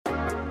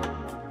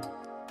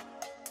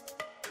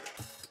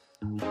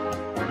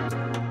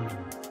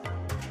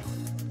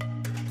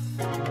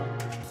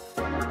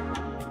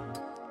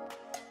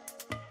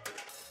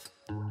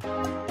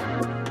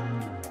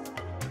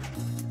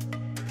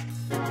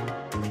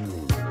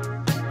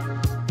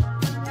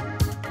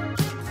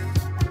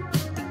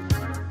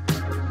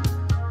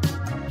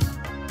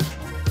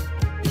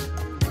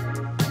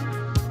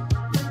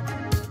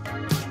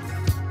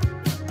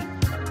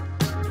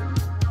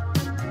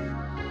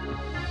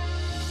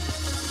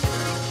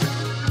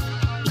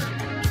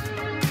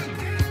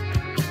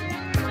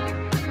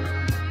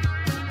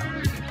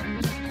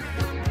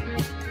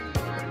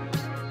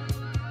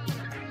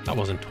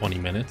wasn't 20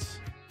 minutes.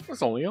 It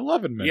was only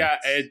 11 minutes. Yeah,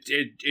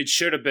 it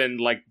should have been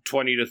like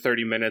 20 to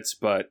 30 minutes,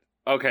 but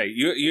okay.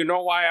 You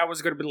know why I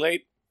was going to be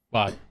late?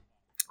 Why?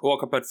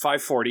 Woke up at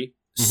 5:40,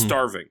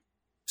 starving.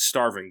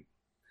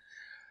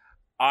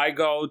 I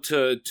go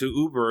to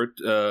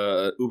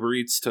Uber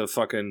Eats to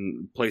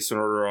fucking place an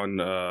order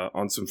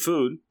on some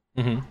food.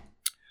 Mm-hmm.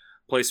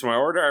 Place my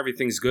order,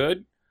 everything's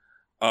good.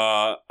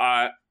 I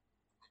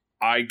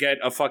get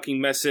a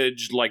fucking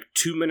message like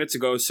 2 minutes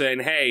ago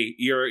saying, "Hey,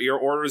 your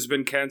order's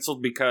been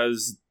canceled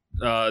because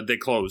they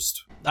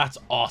closed." That's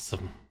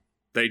awesome.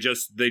 They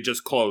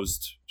just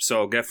closed.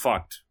 So get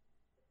fucked.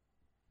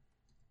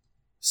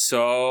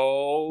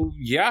 So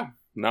yeah,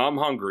 now I'm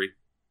hungry.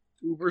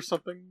 Uber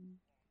something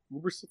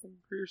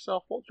for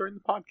yourself while during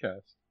the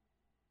podcast.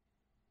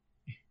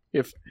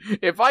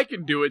 If I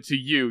can do it to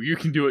you, you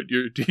can do it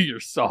to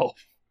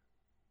yourself.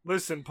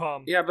 Listen,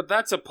 Pum. Yeah, but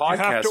that's a podcast.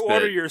 You have to bit.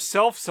 order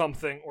yourself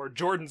something, or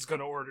Jordan's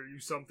gonna order you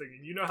something,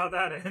 and you know how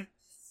that ends.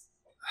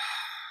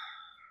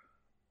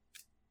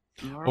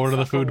 Order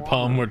the food,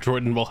 Pum, where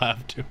Jordan will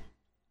have to.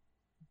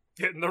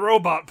 Get in the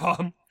robot,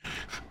 Pum.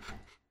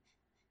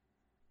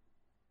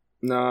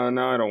 No,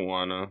 I don't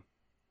wanna.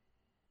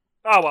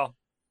 Oh well.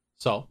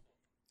 So,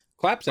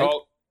 clap sync.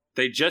 Oh,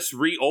 they just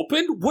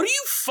reopened? What are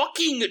you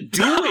fucking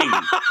doing?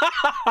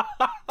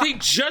 They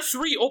just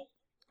reopened.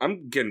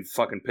 I'm getting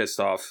fucking pissed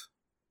off.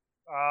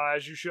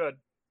 As you should.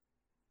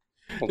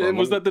 Hold And on,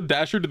 was let that the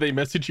Dasher? Did they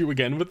message you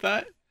again with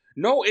that?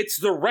 No, it's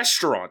the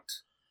restaurant.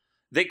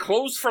 They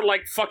closed for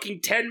like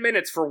fucking 10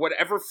 minutes for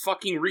whatever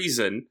fucking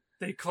reason.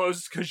 They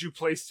closed because you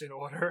placed an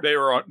order. They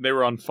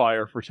were on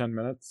fire for 10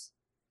 minutes.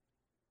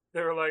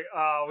 They were like,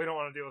 we don't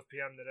want to deal with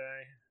PM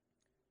today.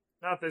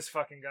 Not this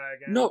fucking guy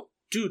again. No,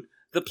 dude,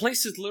 the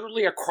place is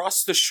literally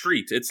across the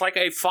street. It's like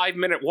a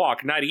 5-minute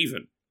walk, not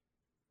even.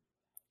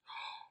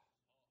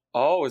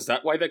 Oh, is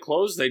that why they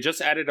closed? They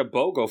just added a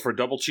BOGO for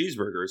double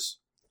cheeseburgers.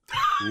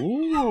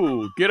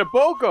 Ooh, get a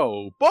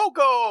BOGO!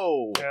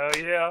 BOGO!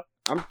 Hell yeah.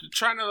 I'm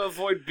trying to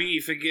avoid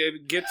beef.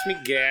 It gets me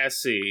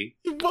gassy.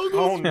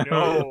 Oh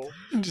no.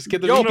 Just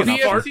get the Yo, vegan BFTs.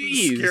 option. Fart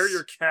and scare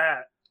your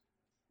cat.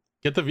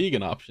 Get the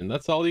vegan option.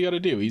 That's all you got to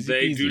do. Easy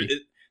They peasy. do.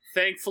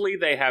 Thankfully,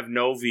 they have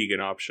no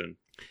vegan option.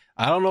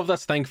 I don't know if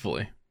that's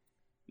thankfully.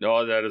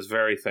 No, that is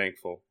very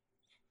thankful.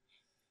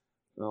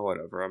 Oh,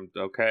 whatever. I'm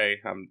okay.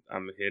 I'm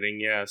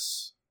hitting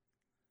yes.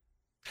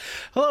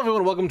 Hello,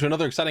 everyone. Welcome to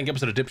another exciting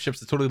episode of Dip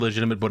Ships, the totally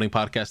legitimate boating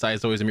podcast. I,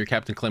 as always, am your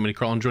captain, Calamity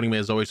Crawl, and joining me,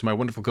 as always, my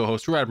wonderful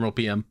co-host, Rear Admiral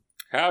PM,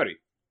 Howdy.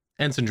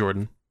 Ensign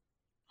Jordan,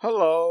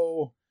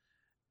 Hello.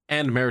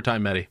 and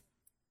Maritime Medi.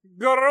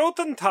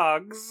 Guten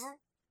Tags.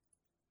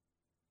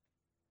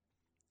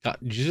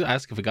 Did you just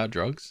ask if we got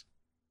drugs?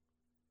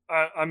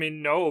 I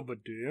mean, no,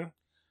 but do you?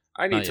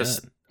 I need Not to. yet.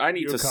 I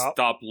need You to a cop?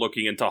 stop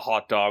looking into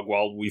hot dog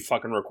while we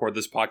fucking record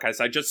this podcast.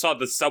 I just saw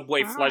the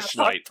Subway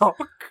fleshlight. Talk.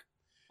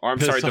 Or I'm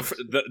The sorry, Sub-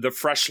 the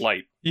fresh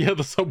light. Yeah,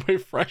 the Subway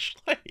Fresh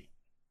Light.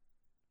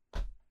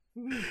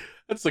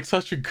 That's like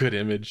such a good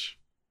image.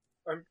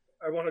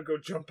 I want to go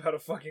jump out a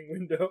fucking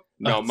window.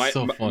 No, That's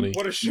so funny.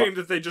 What a shame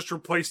that they just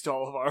replaced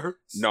all of ours.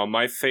 No,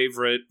 my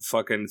favorite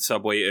fucking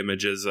Subway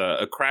image is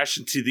a crash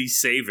into these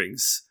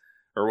savings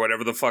or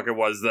whatever the fuck it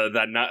was.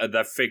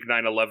 That fake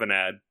 9/11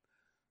 ad.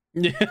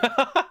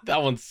 Yeah,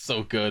 that one's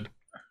so good.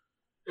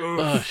 Oof.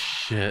 Oh,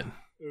 shit.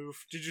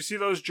 Oof. Did you see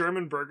those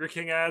German Burger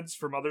King ads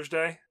for Mother's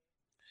Day?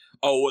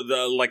 Oh,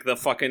 the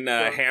fucking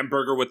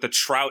hamburger with the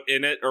trout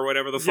in it or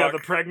whatever the Yeah, fuck. the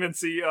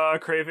pregnancy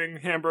craving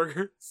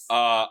hamburgers.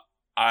 I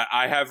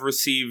have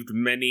received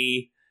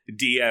many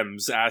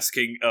DMs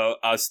asking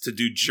us to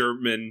do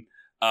German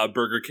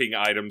Burger King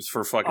items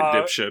for fucking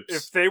dip ships.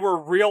 If they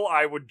were real,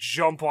 I would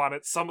jump on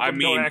it. Some of them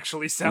don't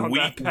actually sound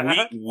that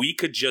bad. we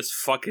could just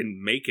fucking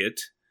make it.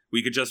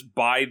 We could just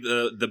buy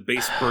the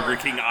base Burger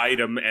King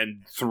item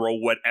and throw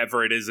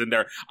whatever it is in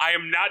there. I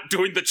am not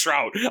doing the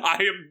trout. I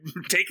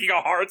am taking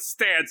a hard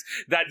stance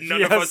that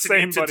none of us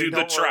same, need to buddy, do the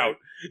don't trout.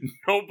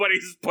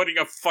 Nobody's putting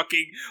a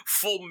fucking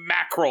full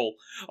mackerel,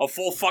 a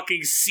full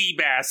fucking sea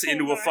bass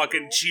into a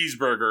fucking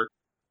cheeseburger.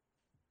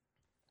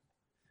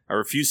 I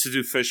refuse to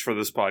do fish for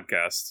this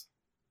podcast.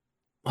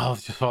 Oh,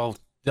 well,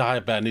 I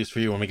have bad news for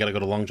you when we gotta go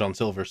to Long John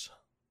Silver's.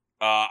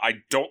 I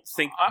don't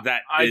think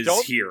that is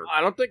here. I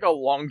don't think a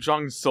Long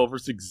John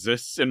Silver's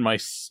exists in my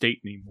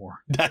state anymore.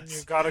 You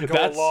That's gotta go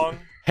that's- along.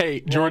 Hey,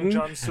 Long Jordan,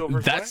 John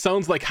Silver's that way?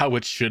 sounds like how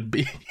it should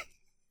be.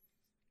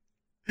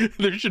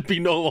 There should be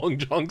no Long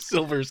John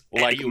Silver's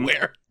Like,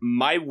 anywhere.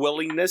 My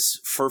willingness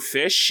for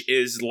fish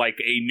is like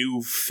a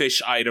new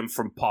fish item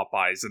from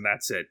Popeyes, and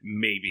that's it.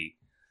 Maybe.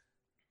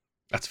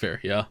 That's fair,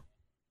 yeah.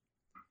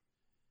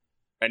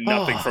 And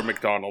nothing from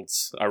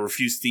McDonald's. I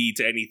refuse to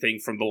eat anything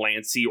from the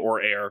land, sea, or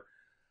air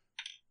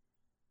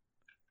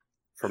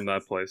from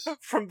that place.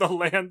 From the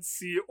land,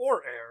 sea,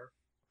 or air.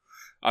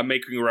 I'm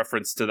making a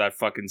reference to that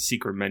fucking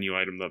secret menu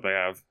item that they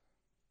have.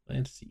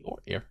 Land, sea, or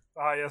air.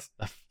 Ah, yes.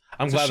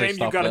 I'm It's glad a they shame you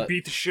stopped gotta that.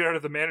 beat the shit out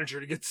of the manager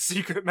to get the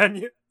secret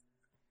menu.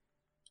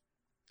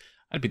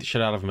 I'd beat the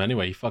shit out of him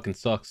anyway. He fucking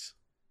sucks.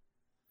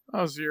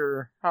 How's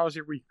your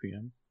week,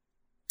 PM?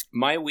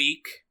 My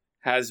week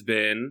has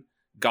been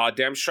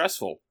goddamn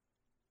stressful.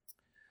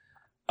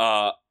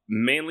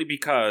 Mainly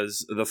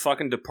because the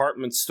fucking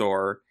department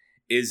store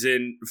is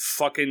in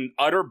fucking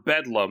utter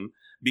bedlam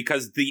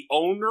because the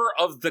owner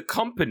of the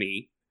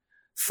company,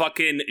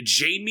 fucking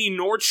Jamie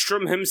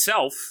Nordstrom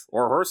himself,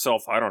 or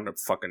herself, I don't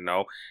fucking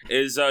know,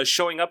 is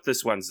showing up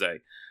this Wednesday.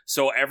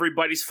 So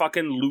everybody's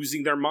fucking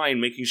losing their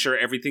mind, making sure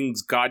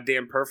everything's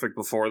goddamn perfect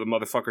before the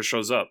motherfucker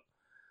shows up.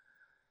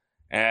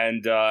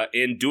 And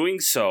in doing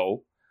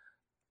so,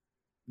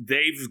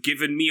 they've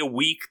given me a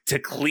week to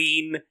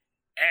clean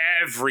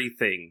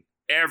everything,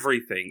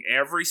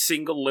 every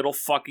single little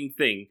fucking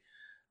thing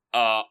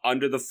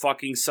under the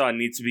fucking sun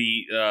needs to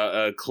be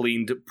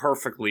cleaned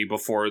perfectly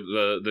before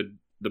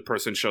the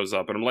person shows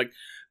up. And I'm like,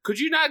 could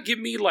you not give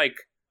me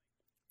like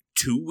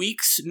 2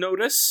 weeks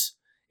notice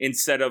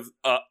instead of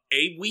a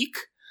week?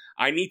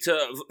 I need to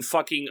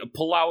fucking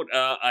pull out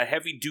a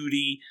heavy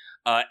duty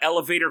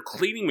elevator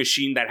cleaning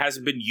machine that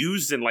hasn't been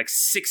used in like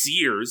 6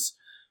 years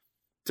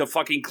to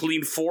fucking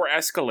clean 4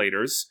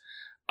 escalators.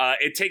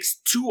 It takes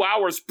 2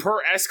 hours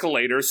per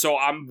escalator, so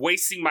I'm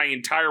wasting my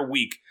entire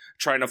week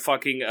trying to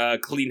fucking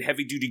clean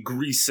heavy-duty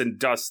grease and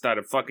dust out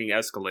of fucking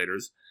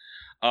escalators.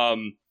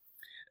 They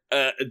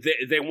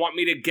want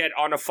me to get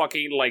on a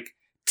fucking, like,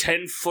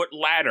 10-foot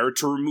ladder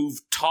to remove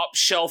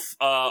top-shelf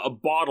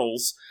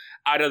bottles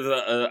out of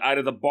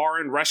the bar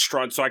and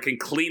restaurant so I can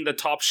clean the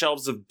top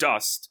shelves of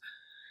dust.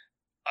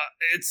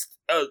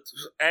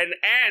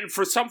 And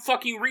for some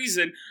fucking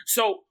reason,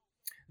 so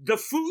the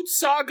food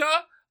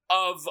saga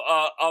of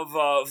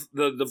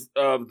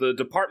the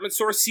department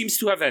store seems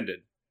to have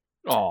ended.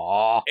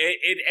 Aww.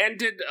 It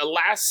ended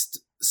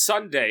last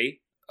Sunday,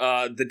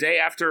 the day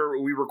after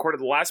we recorded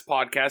the last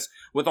podcast,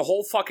 with a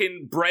whole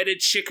fucking breaded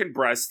chicken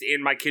breast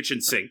in my kitchen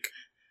sink.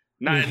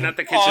 Not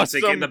the kitchen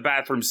sink, in the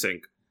bathroom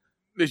sink.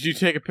 Did you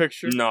take a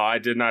picture? No, I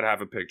did not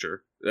have a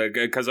picture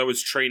because I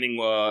was training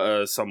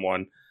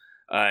someone,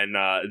 and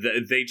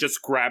they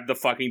just grabbed the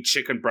fucking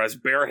chicken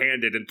breast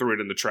barehanded and threw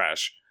it in the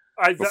trash.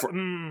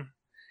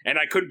 And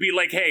I couldn't be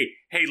like, hey,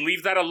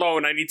 leave that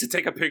alone. I need to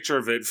take a picture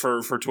of it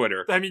for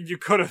Twitter. I mean, you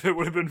could have. It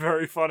would have been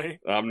very funny.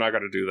 I'm not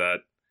going to do that.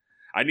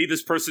 I need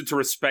this person to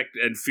respect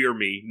and fear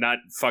me, not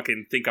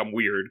fucking think I'm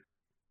weird.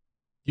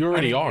 You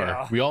already are.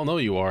 Yeah. We all know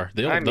you are.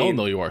 They'll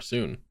know you are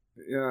soon.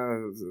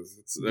 Yeah,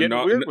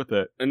 Getting weird with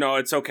it. No,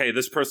 it's okay.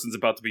 This person's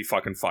about to be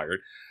fucking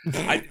fired.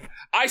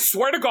 I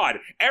swear to God,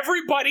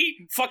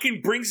 everybody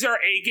fucking brings their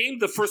A game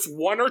the first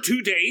 1 or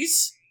 2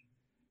 days.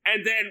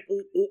 And then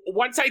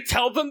once I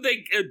tell them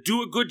they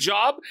do a good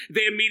job,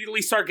 they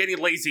immediately start getting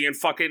lazy and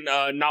fucking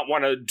not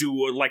want to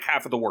do like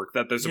half of the work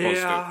that they're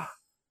supposed to.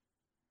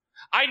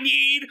 I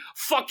need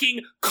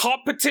fucking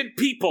competent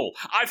people.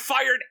 I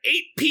fired 8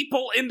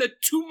 people in the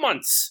 2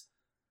 months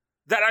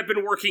that I've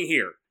been working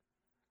here.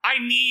 I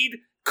need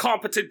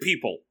competent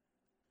people.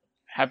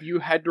 Have you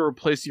had to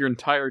replace your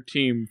entire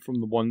team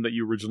from the one that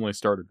you originally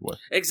started with?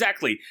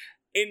 Exactly.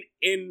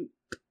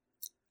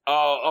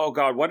 Oh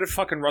god, what did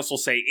fucking Russell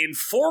say? In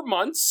 4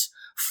 months,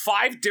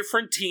 5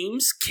 different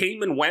teams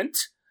came and went,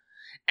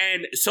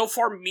 and so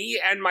far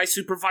me and my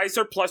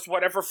supervisor, plus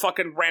whatever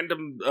fucking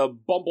random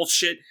bumble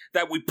shit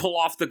that we pull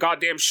off the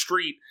goddamn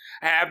street,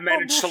 have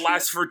managed to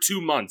last for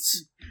 2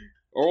 months.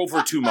 Or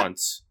over 2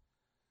 months.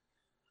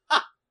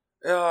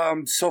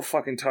 I'm so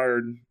fucking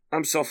tired.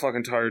 I'm so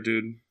fucking tired,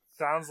 dude.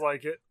 Sounds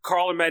like it.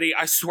 Carl and Mehdi,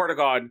 I swear to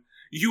God,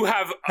 you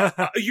have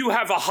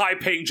a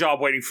high-paying job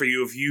waiting for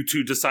you if you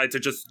two decide to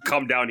just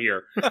come down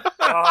here.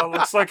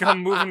 Looks like I'm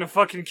moving to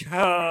fucking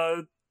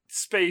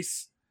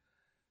space.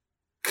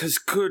 'Cause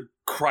good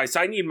Christ,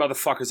 I need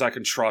motherfuckers I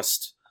can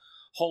trust.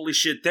 Holy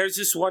shit, there's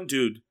this one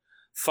dude.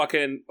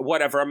 Fucking,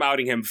 whatever, I'm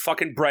outing him.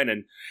 Fucking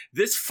Brennan.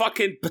 This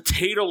fucking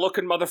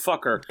potato-looking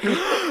motherfucker.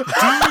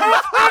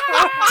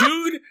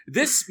 Dude,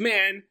 this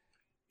man,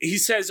 he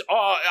says,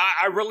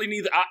 I really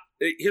need...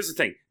 here's the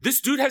thing.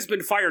 This dude has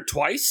been fired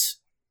twice.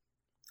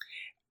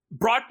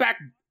 Brought back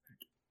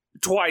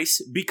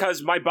twice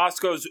because my boss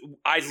goes,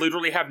 I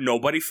literally have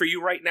nobody for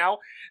you right now.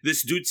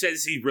 This dude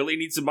says he really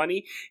needs the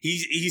money.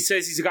 He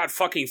says he's got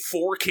fucking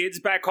 4 kids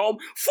back home.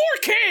 4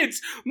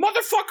 kids!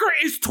 Motherfucker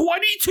is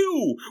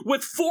 22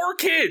 with 4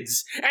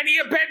 kids, and he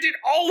abandoned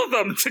all of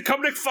them to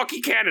come to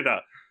fucking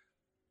Canada.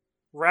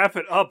 Wrap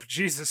it up,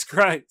 Jesus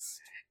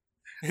Christ.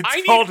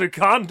 It's called a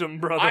condom,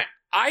 brother.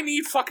 I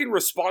need fucking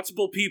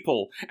responsible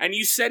people, and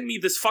you send me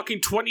this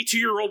fucking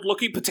 22-year-old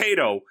looking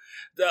potato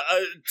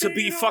to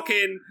be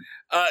fucking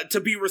to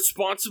be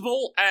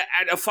responsible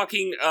at a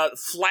fucking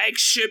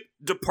flagship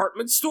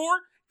department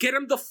store. Get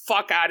him the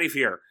fuck out of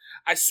here!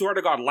 I swear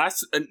to God,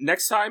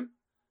 next time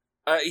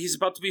he's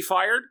about to be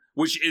fired,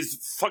 which is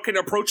fucking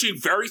approaching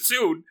very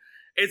soon.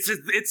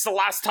 It's the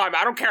last time.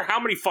 I don't care how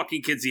many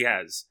fucking kids he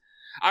has.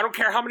 I don't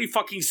care how many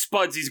fucking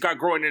spuds he's got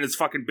growing in his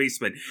fucking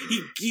basement.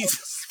 He's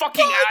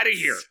fucking out of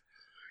here.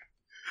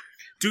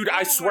 Dude,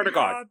 I swear to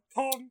God.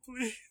 Tom,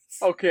 please.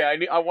 Okay,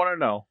 I want to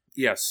know.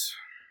 Yes.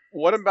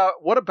 What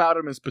about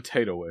him is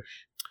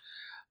potato-ish?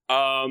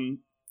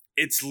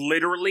 It's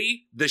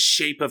literally the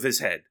shape of his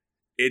head.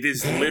 It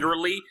is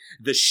literally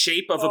the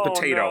shape of a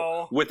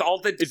potato with all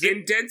the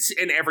indents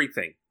and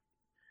everything.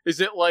 Is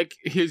it like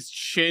his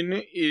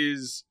chin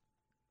is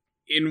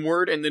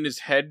inward and then his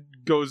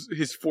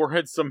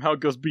forehead somehow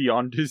goes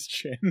beyond his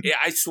chin? Yeah,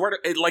 I swear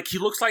to, like he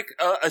looks like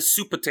a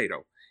soup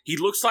potato. He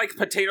looks like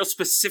potato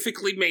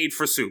specifically made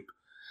for soup.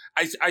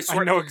 I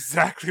swear. I know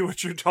exactly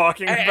what you're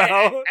talking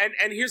about.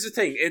 And here's the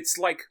thing. It's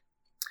like,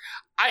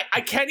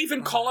 I can't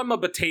even call him a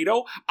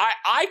potato.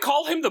 I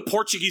call him the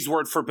Portuguese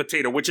word for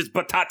potato, which is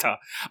batata.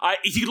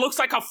 He looks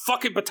like a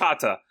fucking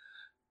batata.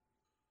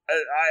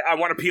 I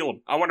want to peel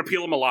him. I want to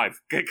peel him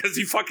alive. Because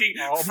he fucking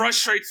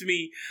frustrates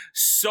me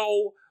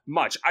so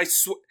much. I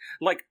swear,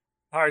 like...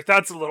 Alright,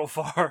 that's a little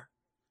far.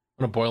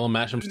 I'm gonna boil him,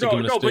 mash him, stick him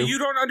in a stew. No, but you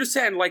don't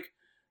understand. Like,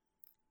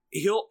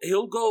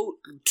 he'll go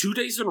 2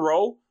 days in a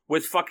row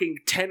with fucking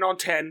 10 on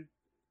 10,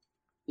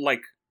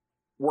 like,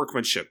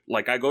 workmanship.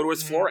 Like, I go to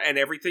his floor and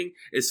everything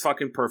is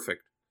fucking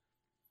perfect.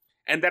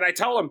 And then I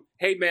tell him,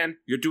 hey man,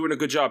 you're doing a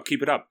good job,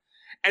 keep it up.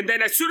 And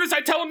then as soon as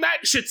I tell him that,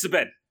 shit's the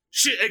bed.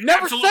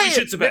 Never absolutely say it.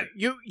 Shit's the bed.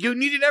 You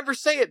need to never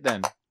say it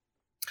then.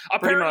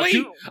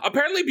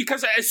 Apparently,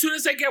 because as soon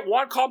as I get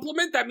one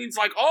compliment, that means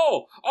like,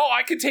 oh,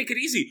 I can take it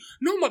easy.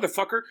 No,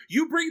 motherfucker,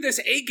 you bring this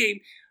A game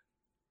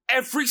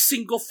every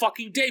single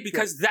fucking day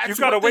because that's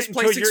what this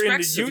place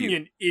expects of you. You've got to wait until you're in the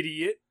union,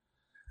 idiot.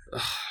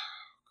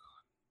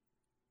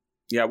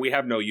 Yeah, we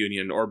have no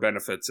union or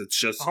benefits. It's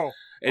just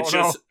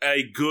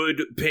a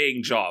good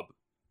paying job.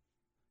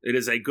 It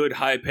is a good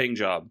high paying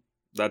job.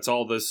 That's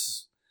all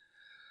this.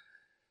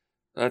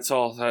 That's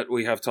all that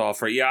we have to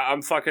offer. Yeah,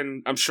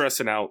 I'm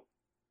stressing out.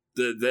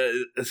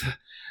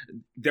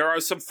 There are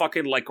some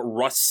fucking like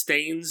rust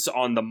stains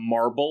on the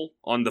marble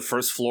on the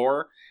first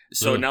floor.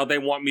 So now they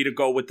want me to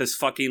go with this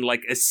fucking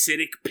like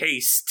acidic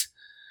paste.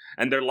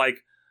 And they're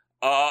like,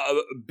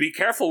 be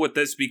careful with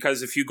this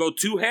because if you go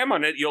too ham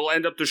on it, you'll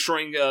end up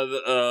destroying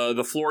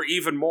the floor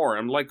even more.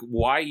 I'm like,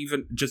 why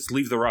even just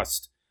leave the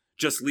rust?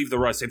 Just leave the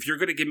rust. If you're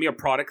going to give me a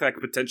product that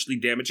could potentially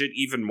damage it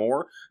even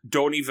more,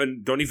 don't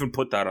even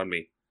put that on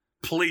me.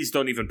 Please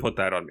don't even put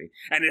that on me.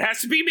 And it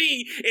has to be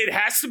me. It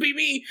has to be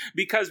me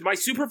because my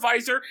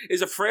supervisor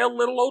is a frail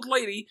little old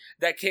lady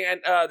that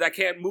can't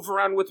move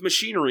around with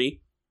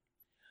machinery.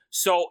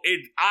 So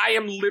I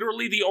am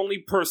literally the only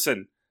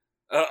person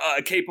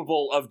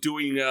capable of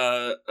doing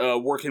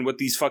working with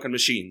these fucking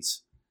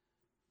machines.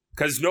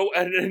 Because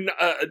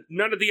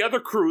none of the other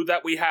crew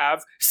that we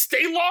have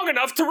stay long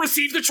enough to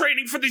receive the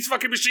training for these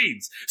fucking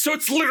machines. So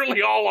it's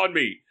literally all on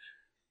me.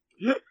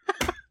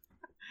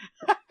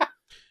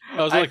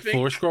 Oh, is it like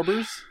floor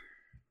scrubbers?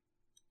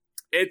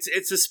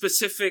 It's a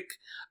specific.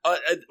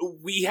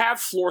 We have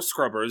floor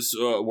scrubbers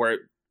where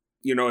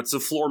it's the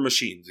floor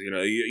machines.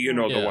 You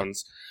know the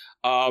ones.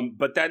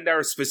 But then there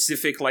are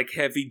specific like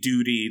heavy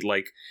duty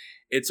like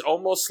it's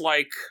almost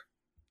like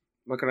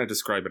what can I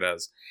describe it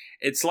as?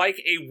 It's like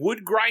a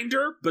wood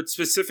grinder, but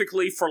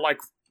specifically for like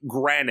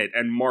granite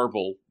and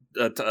marble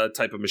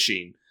type of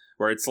machine.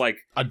 Where it's like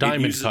a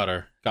diamond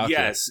cutter. Gotcha.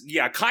 Yes,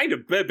 yeah, kind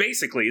of.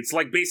 Basically, it's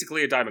like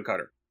basically a diamond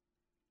cutter.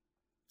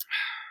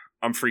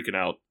 I'm freaking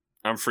out.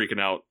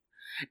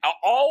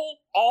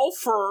 All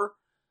for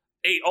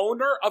a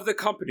owner of the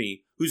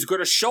company who's going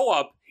to show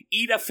up,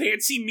 eat a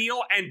fancy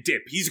meal, and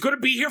dip. He's going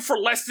to be here for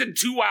less than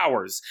 2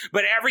 hours,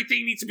 but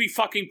everything needs to be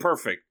fucking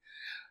perfect.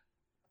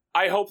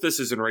 I hope this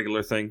is a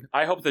regular thing.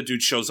 I hope the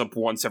dude shows up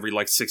once every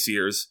like 6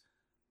 years.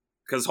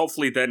 Because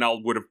hopefully then I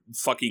would have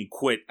fucking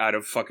quit out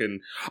of fucking...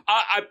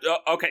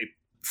 okay,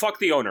 fuck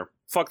the owner.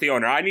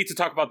 I need to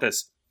talk about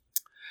this.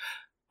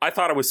 I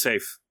thought I was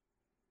safe.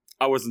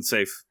 I wasn't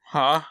safe.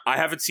 Huh? I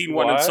haven't seen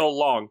one in so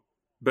long,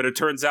 but it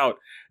turns out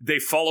they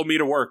follow me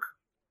to work.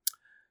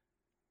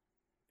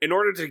 In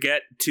order to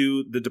get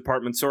to the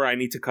department store, I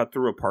need to cut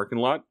through a parking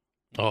lot.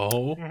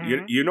 Oh.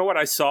 You know what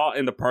I saw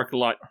in the parking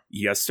lot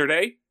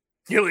yesterday?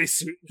 Ghillie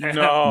suit.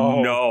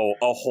 No,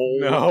 a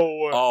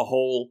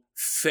whole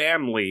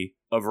family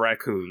of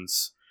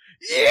raccoons.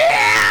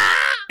 Yeah!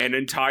 An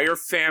entire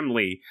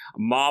family,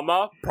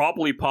 mama,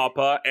 probably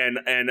papa,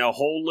 and a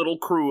whole little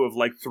crew of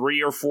like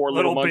 3 or 4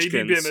 little munchkins.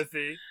 Baby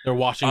Bimothy. They're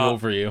watching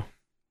over you.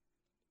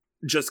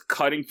 Just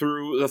cutting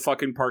through the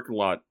fucking parking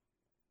lot.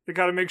 They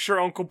gotta make sure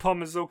Uncle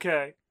Pum is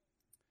okay.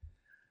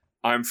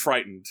 I'm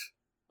frightened.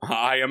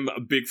 I am a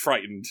big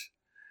frightened.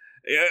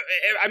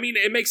 I mean,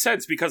 it makes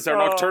sense because they're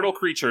nocturnal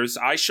creatures.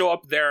 I show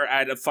up there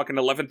at fucking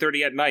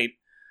 11:30 at night.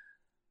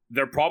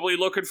 They're probably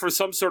looking for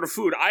some sort of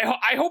food.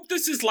 I hope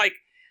this is like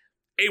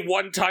a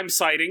one-time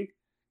sighting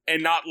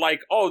and not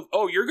like,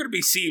 oh, you're going to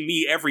be seeing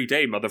me every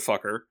day,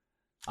 motherfucker.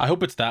 I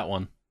hope it's that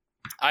one.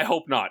 I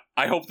hope not.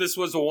 I hope this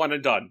was a one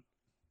and done.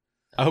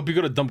 I hope you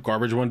go to dump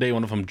garbage one day,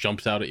 one of them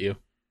jumps out at you.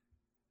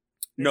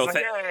 No,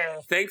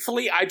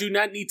 thankfully, I do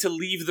not need to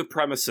leave the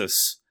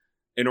premises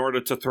in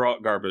order to throw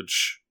out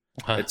garbage.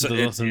 That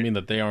doesn't mean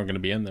that they aren't going to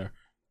be in there.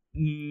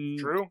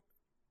 True.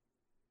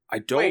 I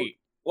don't. Wait.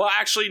 Well,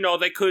 actually, no.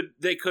 They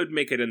could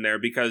make it in there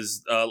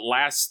because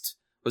last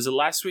Was it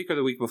last week or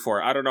the week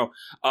before? I don't know.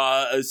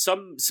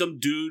 Some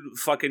dude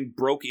fucking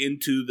broke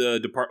into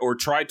the or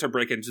tried to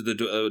break into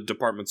the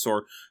department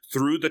store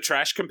through the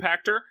trash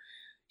compactor.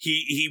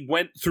 He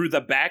went through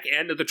the back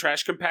end of the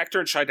trash compactor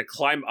and tried to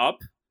climb up,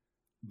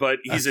 but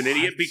he's an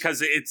idiot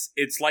because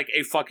it's like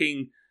a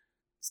fucking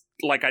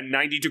like a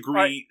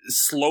 90-degree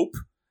slope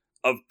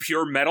of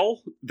pure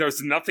metal.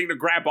 There's nothing to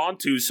grab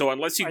onto, so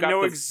unless you got I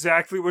know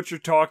exactly what you're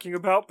talking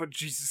about, but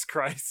Jesus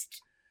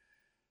Christ.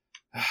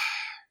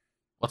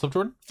 What's up,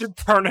 Jordan?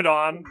 Turn it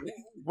on.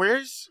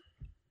 Where's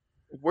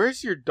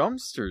your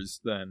dumpsters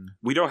then?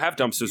 We don't have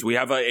dumpsters. We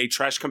have a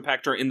trash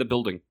compactor in the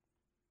building.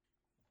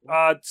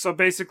 So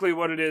basically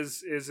what it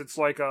is it's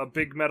like a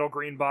big metal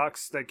green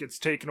box that gets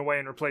taken away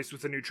and replaced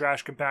with a new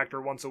trash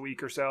compactor once a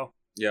week or so.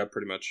 Yeah,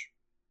 pretty much.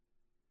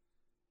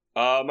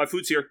 My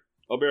food's here.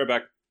 I'll be right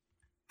back.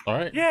 All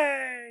right.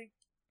 Yay!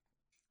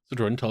 So,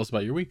 Jordan, tell us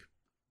about your week.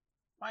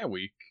 My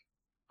week.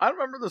 I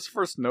remember this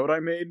first note I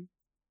made.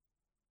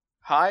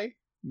 Hi?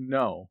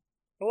 No.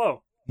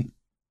 Hello.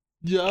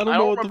 Yeah, I I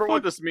don't remember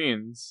what this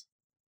means.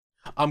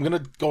 I'm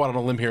gonna go out on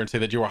a limb here and say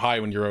that you were high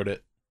when you wrote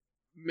it.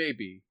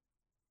 Maybe.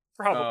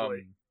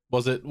 Probably.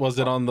 Was it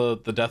on the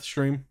death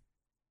stream?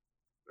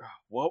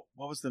 What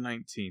was the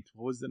 19th?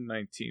 What was the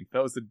 19th?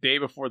 That was the day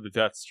before the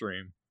death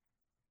stream.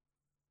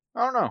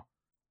 I don't know.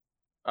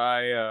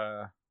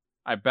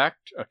 I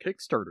backed a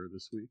Kickstarter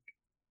this week.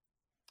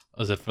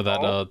 Was it for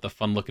that the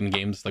fun looking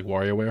games like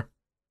WarioWare?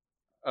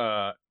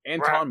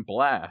 Anton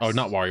Blast. Oh,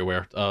 not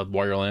WarioWare.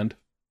 Wario Land.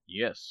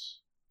 Yes.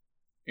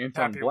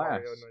 Anton Happy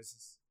Blast. Wario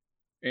noises.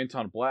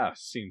 Anton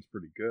Blast seems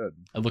pretty good.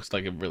 It looks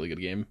like a really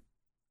good game.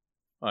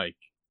 Like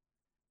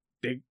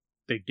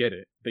they get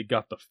it. They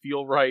got the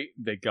feel right.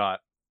 They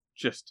got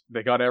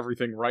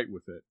everything right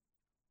with it.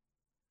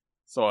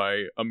 So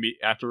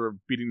after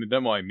beating the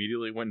demo, I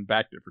immediately went and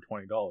backed it for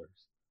 $20.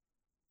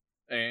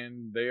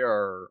 And they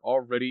are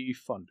already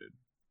funded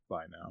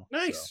by now.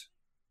 Nice.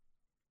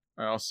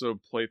 So. I also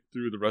played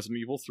through the Resident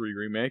Evil 3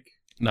 remake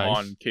Nice.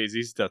 on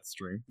KZ's Death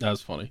Stream. That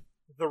was funny.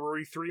 The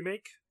Wreath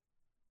remake?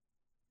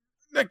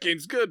 That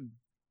game's good.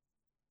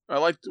 I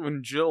liked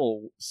when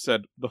Jill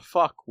said the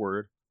fuck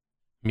word,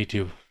 Me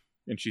too.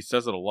 and she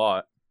says it a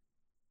lot.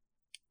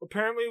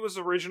 Apparently it was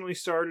originally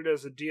started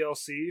as a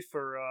DLC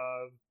for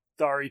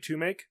the RE2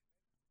 make.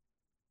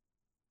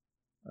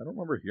 I don't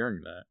remember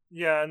hearing that.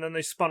 Yeah, and then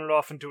they spun it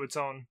off into its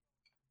own.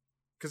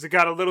 Because it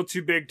got a little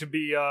too big to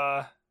be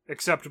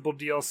acceptable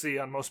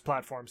DLC on most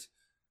platforms.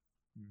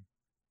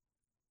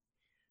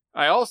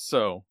 I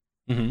also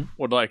Mm-hmm.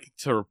 would like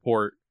to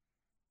report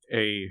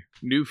a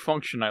new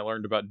function I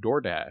learned about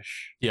DoorDash.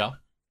 Yeah.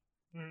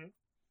 Mm-hmm.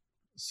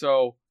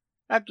 So,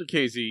 after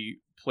KZ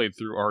played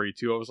through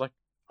RE2, I was like,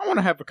 I want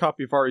to have a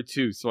copy of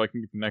RE2 so I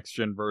can get the next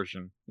gen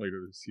version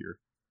later this year.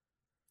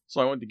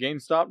 So I went to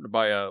GameStop to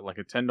buy a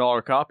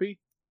 $10 copy.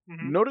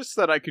 Mm-hmm. Noticed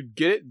that I could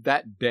get it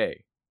that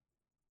day.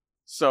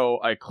 So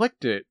I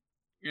clicked it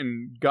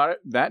and got it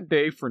that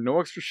day for no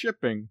extra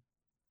shipping.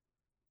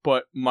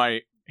 But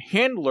my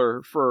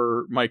handler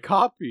for my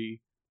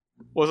copy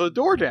was a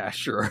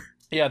DoorDasher.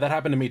 Yeah, that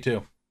happened to me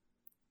too.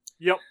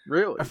 Yep.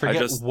 Really? I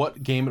forget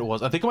what game it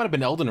was. I think it might have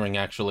been Elden Ring,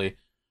 actually.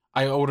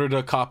 I ordered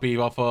a copy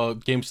off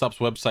GameStop's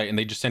website, and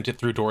they just sent it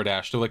through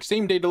DoorDash. They're like,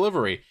 same-day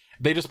delivery.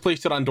 They just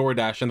placed it on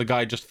DoorDash, and the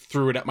guy just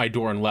threw it at my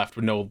door and left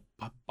with no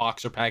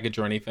box or package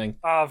or anything.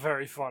 Ah,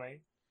 very funny.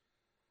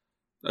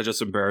 I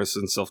just embarrassed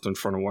himself in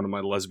front of one of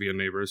my lesbian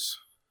neighbors.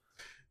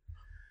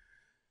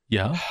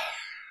 Yeah?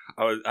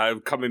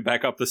 I'm coming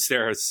back up the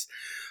stairs,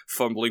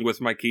 fumbling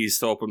with my keys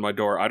to open my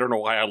door. I don't know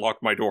why I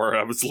locked my door.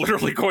 I was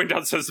literally going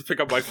downstairs to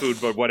pick up my food,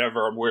 but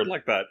whatever. I'm weird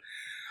like that.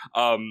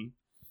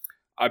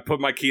 I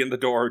put my key in the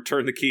door,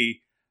 turned the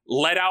key,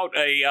 let out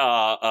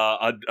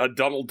a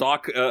Donald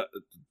Duck a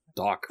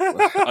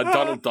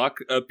Donald Duck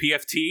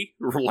PFT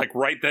like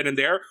right then and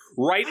there.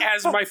 Right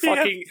as my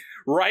fucking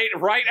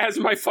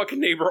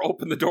neighbor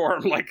opened the door,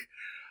 I'm like,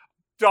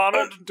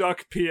 Donald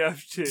Duck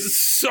PFT.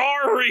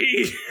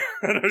 sorry.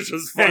 And I was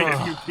just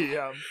Thank you,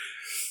 PM.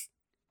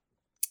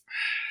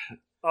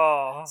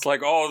 Oh, It's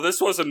like, oh,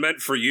 this wasn't meant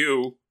for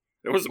you.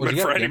 It wasn't What'd meant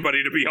you for get, Jim?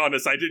 anybody, to be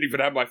honest. I didn't even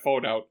have my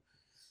phone out.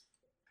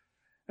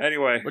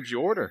 Anyway. What'd you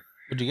order?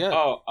 What'd you get?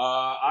 Oh,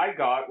 I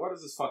got, what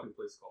is this fucking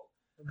place called?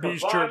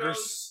 beach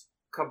jerkers.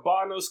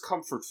 Cabanos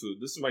Comfort Food.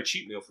 This is my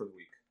cheat meal for the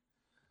week.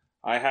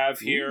 I have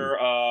here,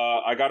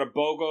 I got a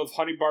BOGO of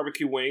honey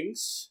barbecue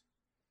wings,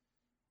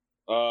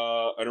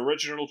 an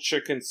original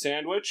chicken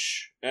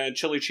sandwich, and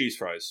chili cheese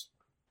fries.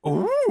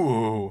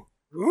 Ooh.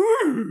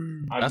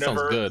 Ooh. That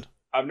sounds good.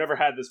 I've never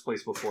had this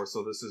place before,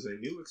 so this is a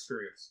new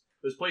experience.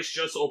 This place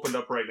just opened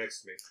up right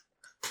next to me.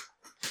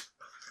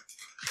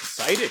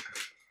 Excited.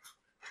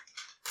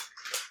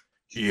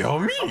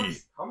 Yummy.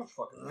 How much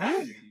fucking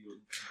packaging do you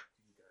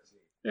guys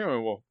need?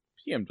 Anyway, well,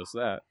 PM does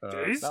that.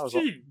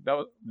 Tasty.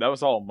 That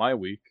was all my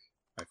week,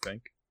 I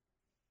think.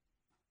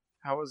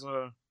 How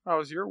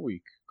was your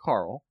week,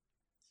 Carl?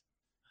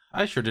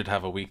 I sure did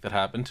have a week that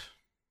happened.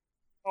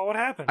 Oh, what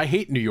happened? I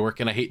hate New York,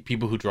 and I hate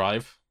people who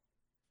drive.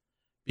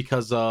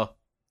 Because,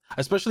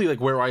 especially like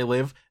where I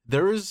live,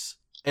 there is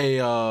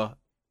a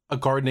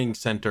gardening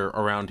center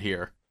around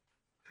here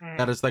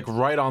that is like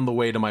right on the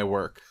way to my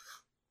work.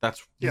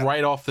 That's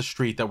right off the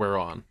street that we're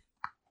on.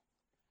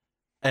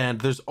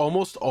 And there's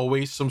almost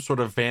always some sort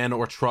of van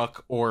or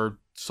truck or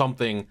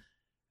something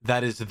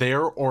that is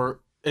there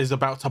or is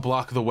about to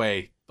block the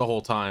way the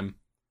whole time.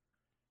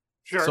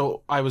 Sure.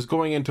 So I was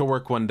going into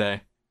work one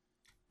day,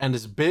 and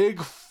this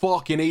big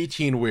fucking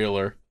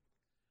 18-wheeler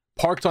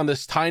parked on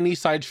this tiny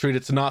side street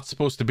it's not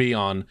supposed to be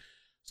on,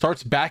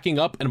 starts backing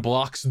up and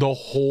blocks the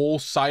whole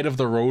side of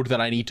the road that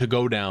I need to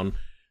go down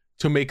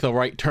to make the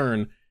right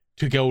turn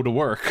to go to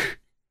work.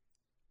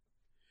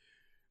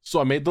 So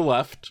I made the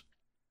left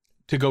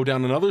to go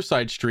down another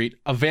side street.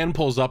 A van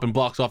pulls up and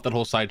blocks off that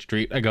whole side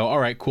street. I go, all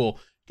right, cool.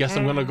 Guess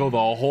I'm gonna go the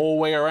whole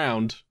way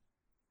around.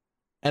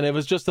 And it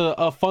was just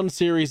a fun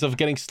series of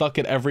getting stuck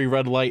at every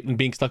red light and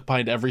being stuck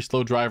behind every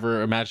slow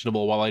driver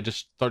imaginable while I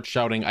just start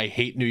shouting, I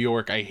hate New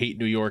York, I hate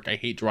New York, I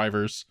hate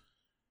drivers.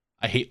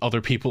 I hate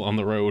other people on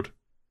the road.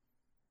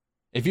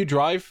 If you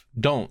drive,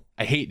 don't.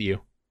 I hate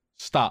you.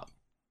 Stop.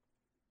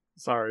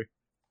 Sorry.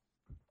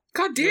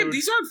 God damn,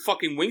 these aren't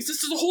fucking wings.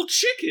 This is a whole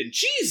chicken.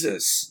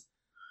 Jesus.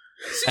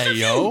 These Hey, are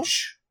yo.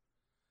 huge.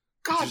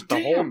 God Just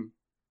the damn.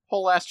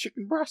 Whole ass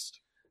chicken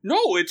breast.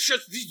 No, it's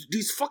just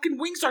these fucking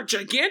wings are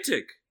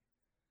gigantic.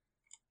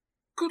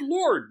 Good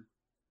lord.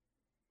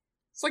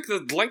 It's like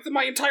the length of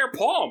my entire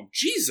palm.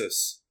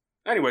 Jesus.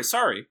 Anyway,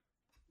 sorry.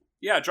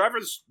 Yeah,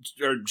 drivers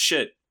are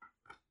shit.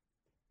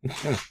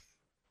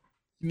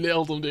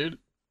 Nailed him, dude.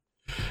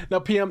 Now,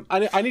 PM,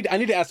 I need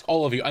to ask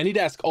all of you. I need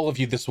to ask all of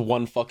you this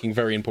one fucking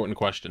very important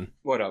question.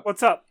 What up?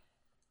 What's up?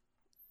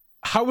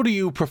 How do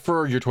you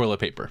prefer your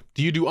toilet paper?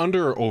 Do you do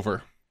under or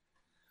over?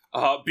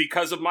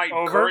 Because of my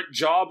Over? current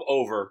job,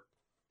 over.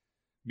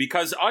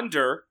 Because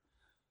under...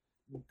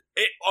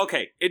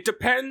 it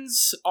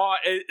depends.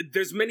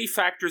 There's many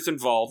factors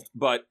involved,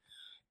 but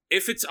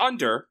if it's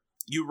under,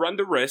 you run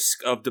the risk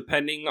of,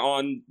 depending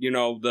on,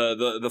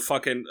 the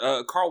fucking...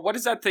 Carl, what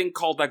is that thing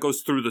called that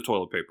goes through the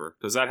toilet paper?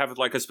 Does that have,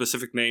 like, a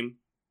specific name?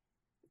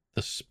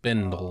 The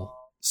spindle.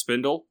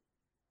 Spindle?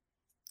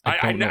 I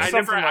don't know. I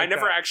Something like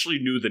never that. actually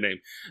knew the name.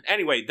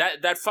 Anyway,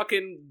 that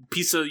fucking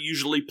piece of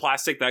usually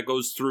plastic that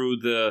goes through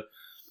the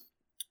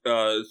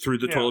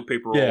toilet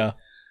paper roll. Yeah.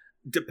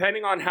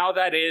 Depending on how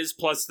that is,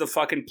 plus the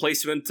fucking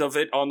placement of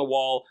it on the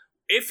wall,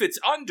 if it's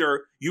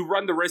under, you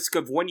run the risk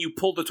of when you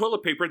pull the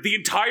toilet paper, the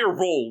entire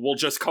roll will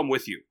just come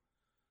with you.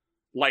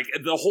 Like,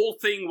 the whole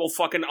thing will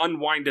fucking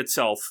unwind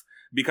itself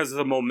because of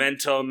the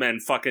momentum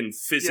and fucking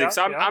physics.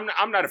 Yeah,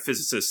 I'm not a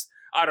physicist.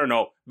 I don't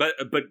know, but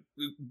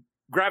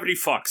gravity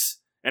fucks,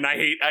 and I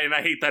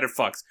hate that it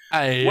fucks.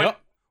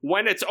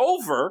 When it's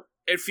over,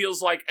 it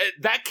feels like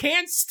that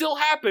can still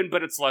happen,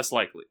 but it's less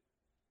likely.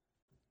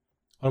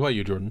 What about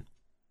you, Jordan?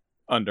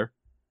 Under.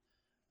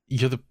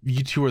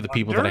 You two are the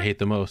people that I hate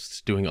the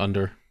most doing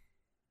under.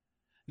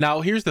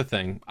 Now, here's the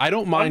thing. I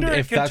don't mind Under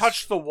if can that's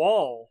touch the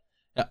wall.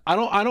 I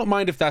don't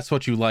mind if that's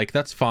what you like.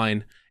 That's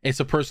fine. It's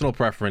a personal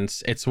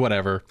preference. It's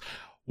whatever.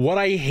 What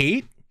I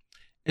hate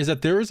is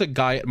that there is a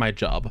guy at my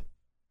job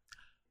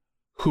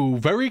who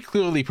very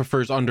clearly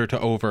prefers under to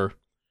over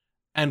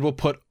and will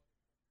put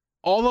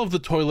all of the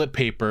toilet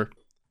paper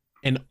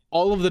in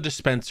all of the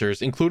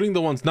dispensers, including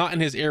the ones not in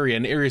his area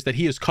and areas that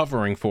he is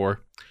covering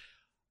for,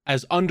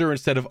 as under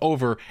instead of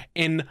over,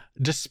 in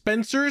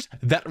dispensers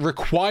that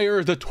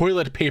require the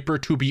toilet paper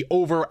to be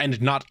over and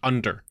not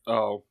under.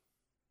 Oh.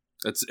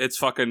 It's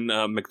fucking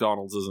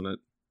McDonald's, isn't it?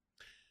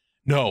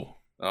 No,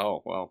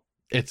 Oh, well.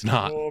 it's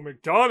not. Oh,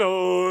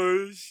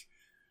 McDonald's.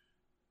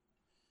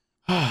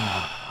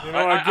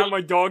 I give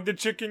my dog the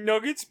chicken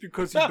nuggets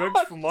because he begs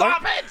for mine.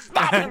 Stop it!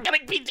 Stop it! I'm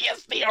getting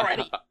PTSD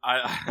already.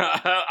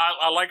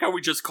 I like how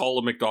we just call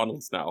him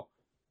McDonald's now.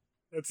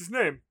 That's his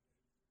name.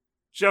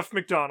 Jeff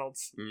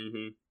McDonald's.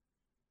 Mm-hmm.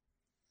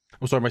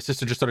 I'm sorry, my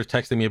sister just started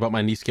texting me about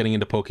my niece getting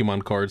into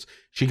Pokemon cards.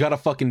 She got a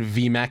fucking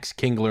VMAX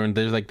Kingler, and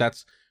there's like,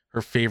 that's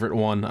her favorite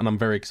one, and I'm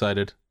very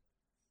excited.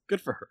 Good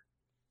for her.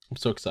 I'm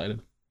so excited.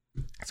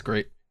 That's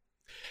great.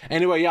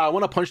 Anyway, yeah, I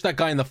want to punch that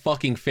guy in the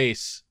fucking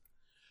face.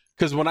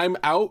 Because when I'm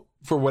out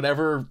for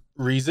whatever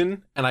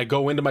reason, and I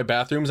go into my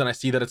bathrooms and I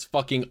see that it's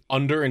fucking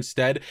under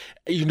instead,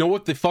 you know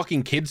what the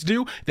fucking kids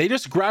do? They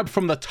just grab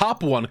from the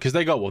top one, because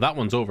they go, well, that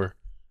one's over.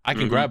 I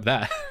can grab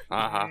that.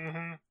 Uh-huh.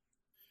 Mm-hmm.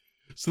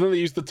 So then they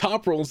use the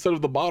top roll instead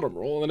of the bottom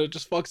roll, and it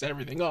just fucks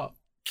everything up.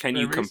 Can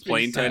you It makes me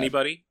complain to sad.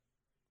 anybody?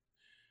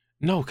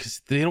 No,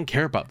 because they don't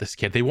care about this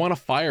kid. They want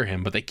to fire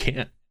him, but they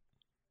can't.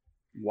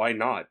 Why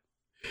not?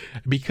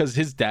 Because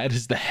his dad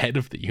is the head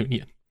of the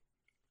union.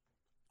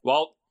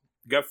 Well,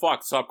 get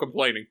fucked. Stop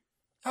complaining.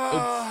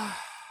 Oh,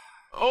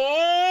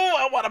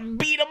 I want to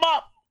beat him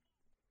up.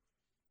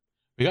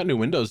 We got new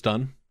windows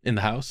done in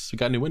the house. We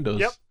got new windows.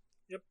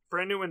 Yep,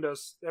 brand new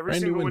windows. Every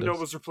Brand new single window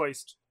windows. was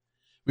replaced.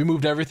 We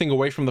moved everything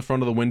away from the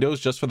front of the windows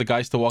just for the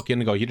guys to walk in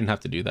and go, you didn't have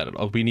to do that at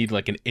all. We need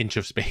like an inch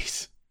of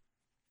space.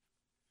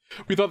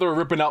 We thought they were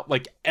ripping out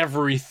like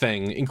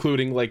everything,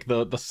 including like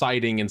the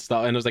siding and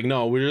stuff. And it was like,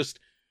 no, we're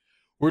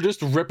We're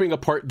just ripping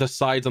apart the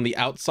sides on the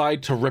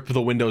outside to rip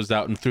the windows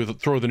out and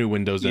throw the new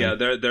windows in. Yeah,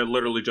 they're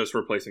literally just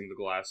replacing the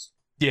glass.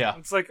 Yeah.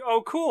 It's like,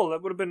 oh, cool.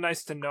 That would have been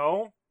nice to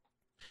know.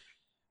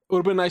 It would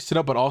have been nice to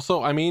know, but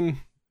also, I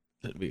mean,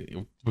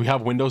 we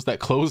have windows that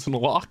close and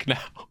lock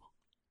now.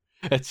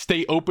 That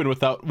stay open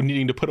without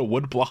needing to put a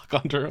wood block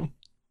under them.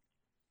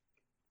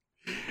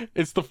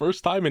 It's the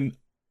first time in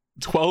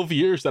 12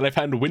 years that I've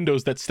had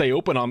windows that stay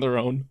open on their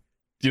own.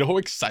 Do you know how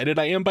excited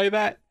I am by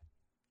that?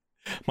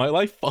 My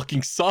life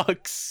fucking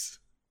sucks.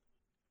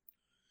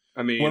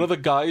 I mean, one of the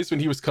guys, when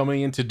he was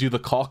coming in to do the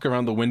caulk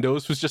around the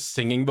windows, was just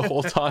singing the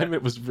whole time.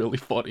 It was really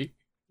funny.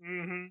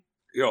 Mm-hmm.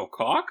 Yo,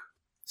 cock?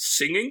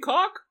 Singing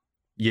cock?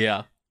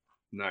 Yeah.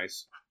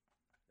 Nice.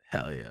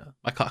 Hell yeah.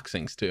 My cock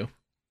sings too.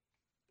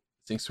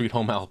 Sings Sweet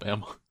Home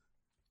Alabama.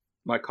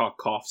 My cock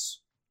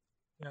coughs.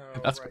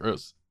 That's right.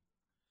 gross.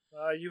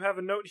 You have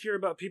a note here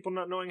about people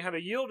not knowing how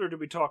to yield, or did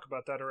we talk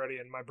about that already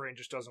and my brain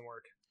just doesn't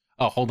work?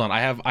 Oh, hold on. I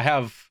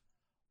have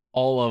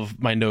all of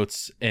my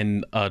notes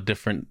in a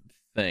different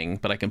thing,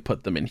 but I can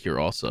put them in here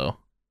also.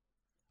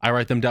 I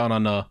write them down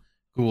on a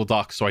Google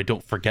Docs so I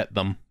don't forget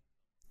them.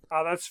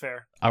 Oh, that's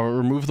fair. I will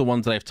remove the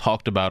ones that I've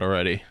talked about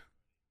already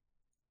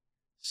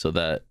so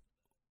that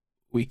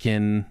we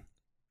can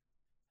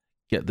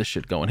get this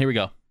shit going. Here we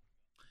go.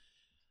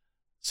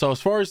 So as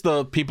far as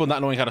the people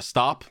not knowing how to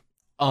stop,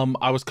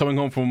 I was coming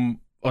home from,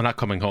 well, not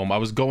coming home. I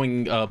was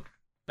going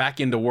back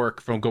into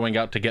work from going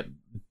out to get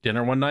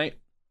dinner one night.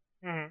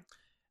 Mm-hmm.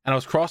 And I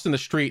was crossing the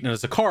street, and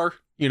there's a car,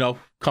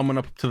 coming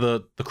up to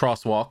the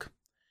crosswalk.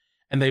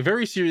 And they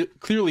very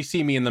clearly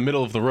see me in the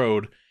middle of the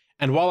road.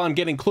 And while I'm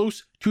getting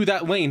close to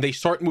that lane, they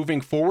start moving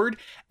forward.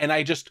 And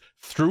I just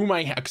threw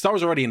my hand, because I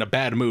was already in a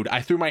bad mood.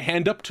 I threw my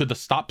hand up to the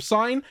stop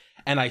sign,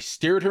 and I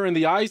stared her in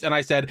the eyes, and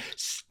I said,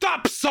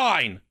 "Stop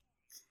sign!"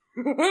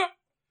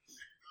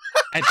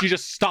 And she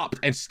just stopped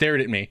and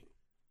stared at me.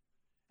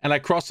 And I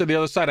crossed to the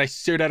other side. I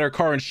stared at her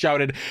car and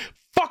shouted,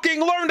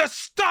 "Fucking learn to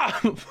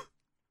stop!"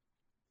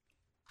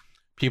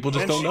 People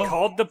just don't know. And she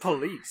called the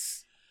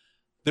police.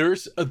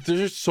 There's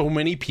so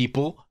many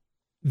people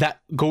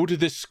that go to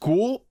this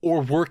school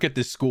or work at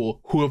this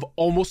school who have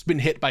almost been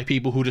hit by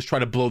people who just try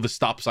to blow the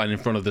stop sign in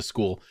front of the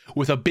school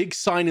with a big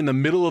sign in the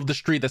middle of the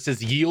street that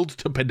says "Yield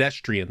to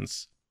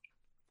pedestrians."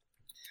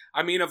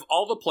 I mean, of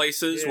all the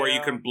places where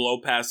you can blow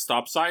past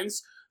stop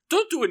signs,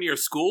 don't do it near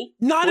school.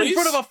 Not please. in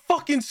front of a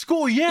fucking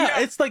school. Yeah.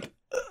 It's like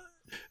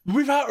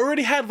we've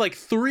already had like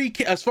 3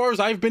 as far as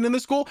I've been in the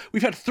school,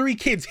 we've had 3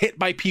 kids hit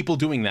by people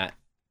doing that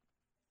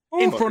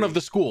in front of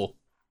the school.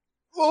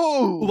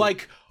 Oh,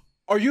 Like,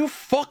 are you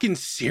fucking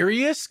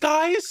serious,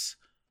 guys?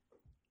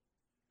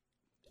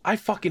 I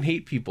fucking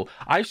hate people.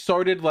 I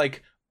started,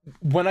 like,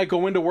 when I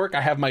go into work,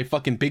 I have my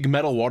fucking big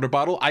metal water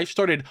bottle. I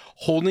started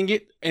holding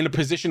it in a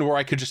position where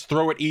I could just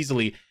throw it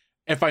easily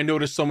if I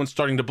notice someone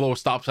starting to blow a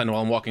stop sign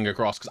while I'm walking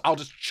across, because I'll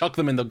just chuck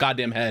them in the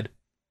goddamn head.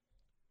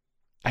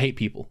 I hate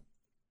people.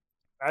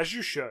 As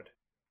you should.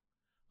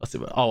 Let's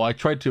see. I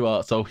tried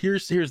to. So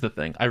here's the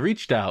thing. I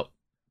reached out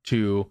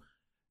to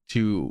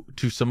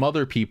some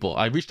other people.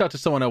 I reached out to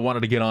someone I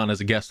wanted to get on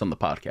as a guest on the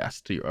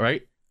podcast. To you, all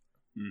right?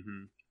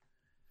 Mm-hmm.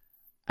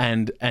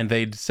 And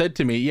they said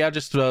to me, yeah,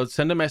 just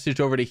send a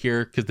message over to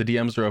here because the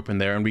DMs are open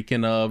there, and we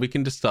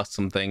can discuss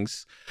some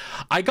things.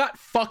 I got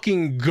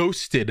fucking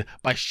ghosted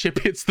by Ship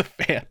Hits the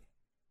Fan.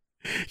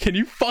 Can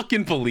you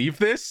fucking believe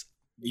this?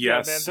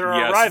 Yes, yeah, man, there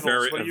are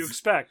rivals. What do you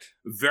expect?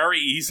 Very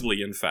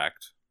easily, in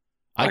fact.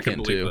 I can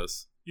can believe too.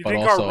 this. You But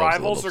think also, our I was a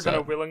rivals little are going to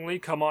upset. willingly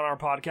come on our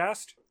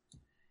podcast?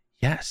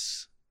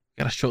 Yes.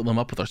 Gotta show them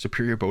up with our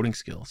superior boating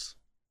skills.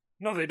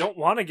 No, they don't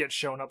want to get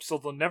shown up, so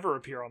they'll never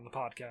appear on the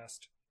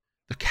podcast.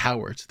 They're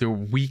cowards. They're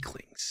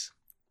weaklings.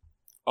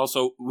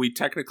 Also, we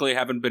technically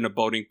haven't been a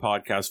boating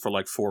podcast for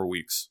like 4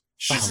 weeks.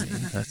 Oh,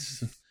 man,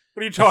 that's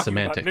What are you talking about?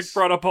 semantics. Nick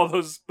brought up all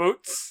those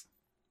boats.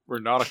 we're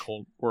a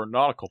nautical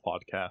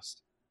podcast.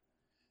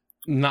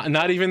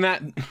 not even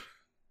that.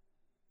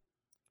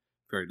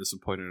 Very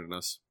disappointed in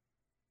us.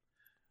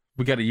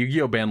 We got a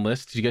Yu-Gi-Oh ban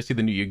list. Did you guys see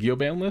the new Yu-Gi-Oh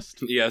ban list?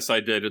 Yes, I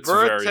did. It's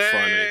very funny.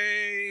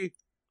 Verte!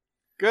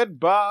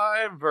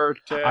 Goodbye,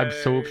 Verte. I'm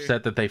so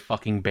upset that they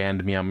fucking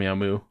banned Meow Meow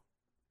Moo.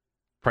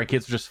 Prank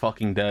Kids are just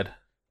fucking dead.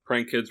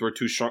 Prank Kids were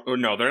too strong. Oh,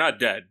 no, they're not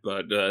dead,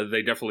 but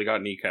they definitely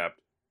got kneecapped.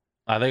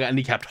 They got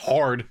kneecapped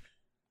hard.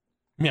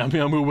 Meow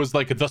Meow Moo was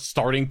like the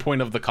starting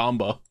point of the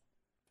combo.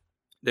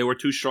 They were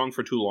too strong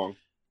for too long.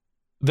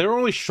 They're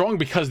only strong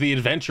because of the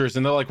adventures,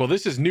 and they're like, well,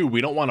 this is new.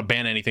 We don't want to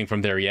ban anything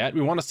from there yet.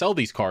 We want to sell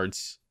these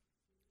cards.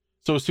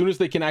 So as soon as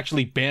they can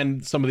actually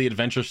ban some of the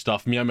adventure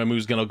stuff, Meow Meow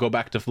Moo's gonna go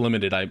back to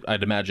limited,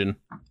 I'd imagine.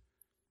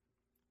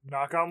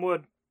 Knock on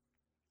wood.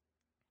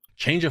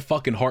 Change of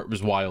fucking Heart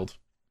was wild.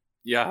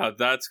 Yeah,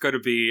 that's going to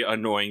be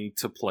annoying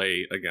to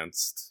play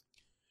against.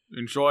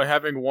 Enjoy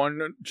having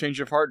one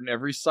change of heart in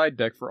every side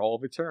deck for all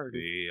of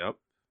eternity. Yep.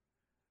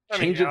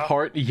 Change of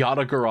Heart,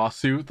 Yada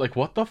Garasu. Like,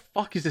 what the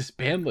fuck is this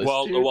ban list?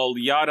 Well,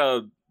 dude?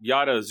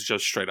 Yada is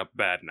just straight up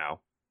bad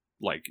now.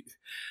 Like,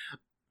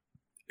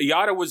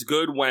 Yada was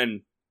good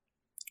when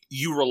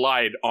you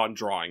relied on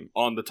drawing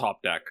on the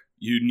top deck.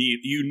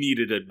 You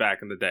needed it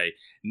back in the day.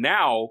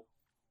 Now,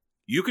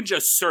 you can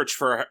just search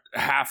for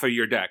half of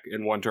your deck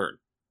in one turn.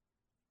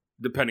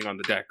 Depending on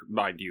the deck,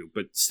 mind you.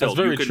 But still, That's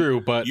very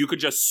true, but... You could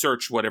just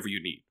search whatever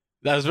you need.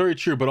 That is very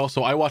true, but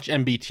also I watched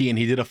MBT and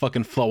he did a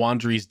fucking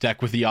Flowandry's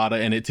deck with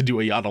Yada in it to do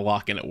a Yada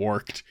lock and it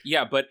worked.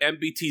 Yeah, but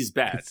MBT's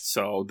bad.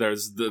 So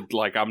there's the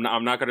I'm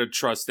not gonna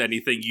trust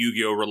anything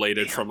Yu-Gi-Oh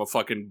related from a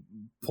fucking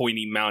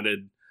pointy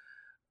mounted.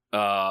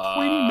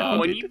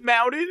 Pointy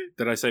mounted?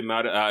 Did I say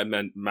mounted? I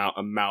meant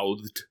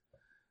mouthed.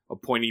 A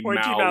pointy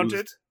mouthed.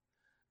 Mounted.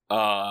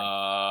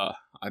 I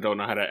don't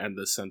know how to end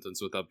this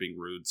sentence without being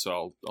rude,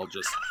 so I'll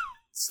just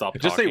stop.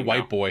 Just say talking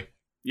white now. boy.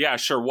 Yeah,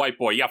 sure, white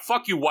boy. Yeah,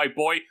 fuck you, white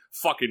boy.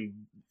 Fucking,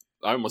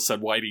 I almost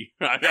said whitey.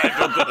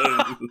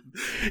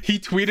 He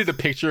tweeted a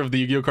picture of the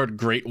Yu-Gi-Oh card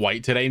Great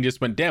White today and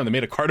just went, damn, they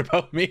made a card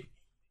about me.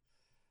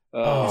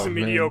 He's a man.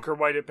 mediocre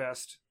white at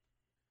best.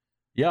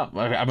 Yeah,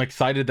 I'm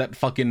excited that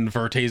fucking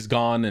Verte's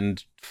gone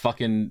and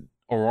fucking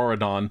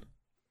Auroradon.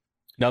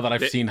 Now that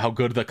I've seen how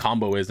good the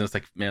combo is, and it's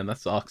like, man, that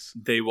sucks.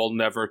 They will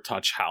never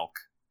touch Hulk.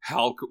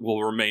 Hulk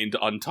will remain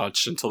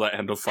untouched until the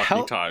end of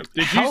fucking time.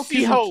 Did you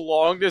see how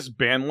long this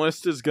ban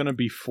list is going to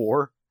be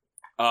for?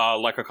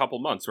 Like a couple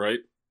months, right?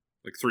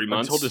 Like 3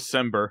 months? Until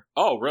December.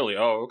 Oh, really?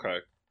 Oh, okay.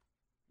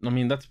 I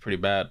mean, that's pretty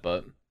bad,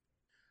 but...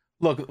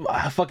 Look,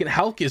 fucking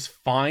Hulk is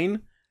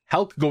fine.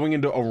 Hulk going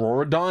into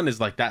Auroradon is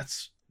like,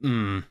 that's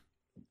a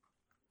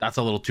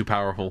little too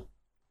powerful.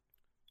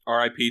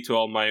 R.I.P. to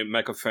all my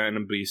Mecha Fan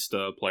and Beast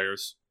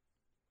players.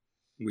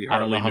 I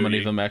don't know how many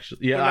of them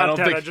actually... Yeah, They're I not don't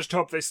dead, think... I just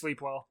hope they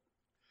sleep well.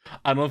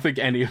 I don't think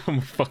any of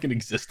them fucking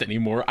exist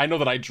anymore. I know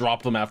that I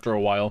dropped them after a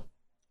while.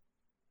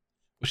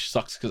 Which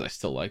sucks because I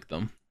still like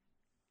them.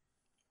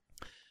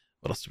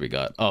 What else do we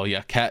got? Oh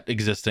yeah, Kat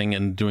existing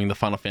and doing the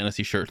Final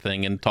Fantasy shirt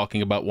thing and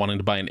talking about wanting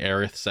to buy an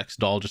Aerith sex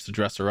doll just to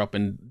dress her up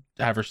and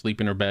have her sleep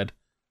in her bed.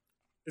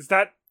 Is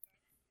that...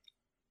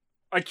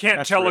 I can't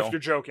That's tell real. if you're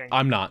joking.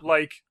 I'm not.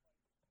 Like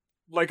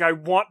I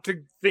want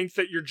to think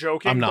that you're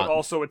joking, I'm not. but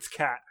also it's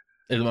Kat.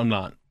 I'm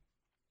not.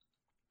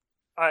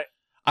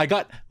 I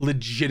got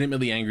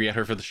legitimately angry at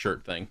her for the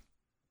shirt thing.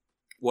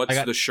 What's I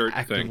got the shirt thing?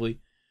 actively...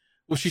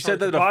 Well, she Sorry, said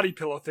that... the body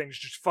pillow thing's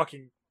just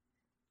fucking...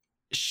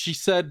 She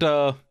said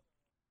that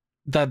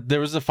there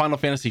was a Final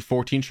Fantasy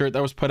 14 shirt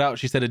that was put out.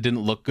 She said it didn't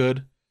look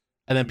good.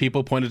 And then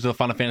people pointed to the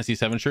Final Fantasy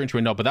 7 shirt and she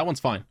went, no, but that one's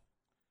fine.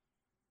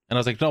 And I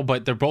was like, no,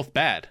 but they're both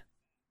bad.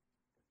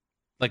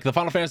 Like, the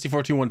Final Fantasy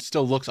 14 one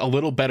still looks a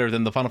little better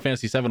than the Final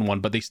Fantasy 7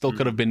 one, but they still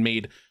could have been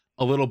made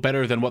a little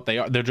better than what they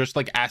are. They're just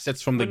like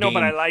assets from the game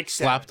but I like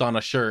slapped on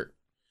a shirt.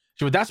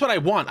 She went, that's what I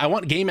want. I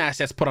want game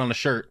assets put on a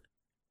shirt.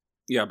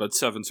 Yeah, but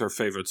 7's her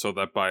favorite, so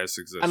that bias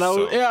exists. And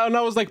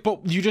I was like,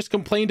 but you just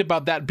complained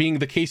about that being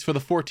the case for the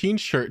 14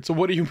 shirt. So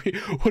what do you mean?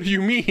 What do you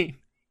mean?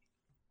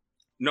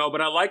 No,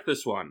 but I like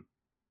this one.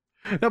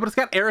 No, but it's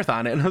got Aerith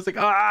on it, and I was like,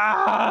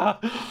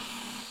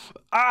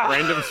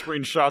 Random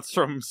screenshots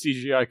from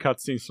CGI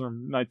cutscenes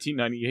from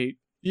 1998.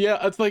 Yeah,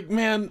 it's like,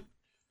 man,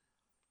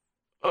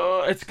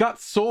 it's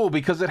got soul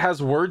because it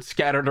has words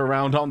scattered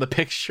around on the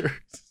pictures.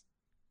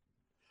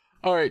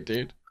 All right,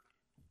 dude.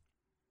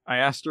 I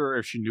asked her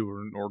if she knew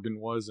what an organ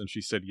was, and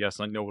she said, yes,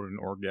 I know what an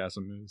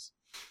orgasm is.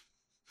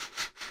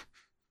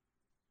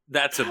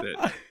 That's a bit.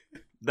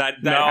 That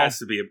No. has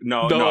to be a...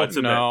 No, it's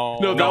a bit. No,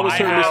 that No, was I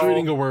her have-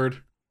 misreading a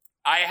word.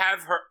 I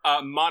have her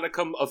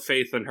modicum of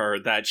faith in her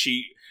that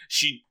she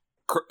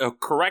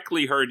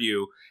correctly heard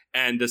you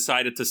and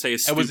decided to say a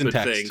was in stupid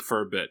text. thing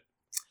for a bit.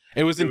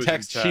 It was in was in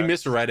text. She text.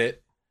 misread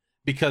it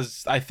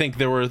because I think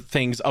there were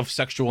things of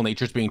sexual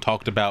natures being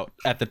talked about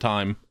at the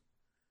time.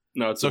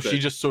 No, it's So a bit. she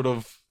just sort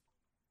of...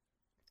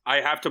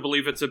 I have to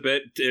believe it's a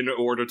bit in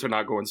order to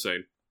not go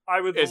insane.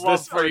 I would Is love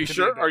this? for Are it you to be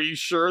sure? a bit, Are you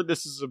sure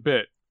this is a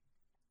bit?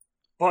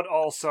 But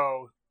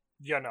also,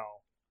 you know.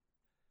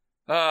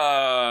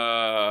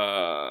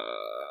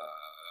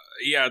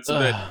 Yeah, it's a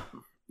bit.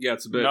 Yeah,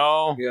 it's a bit.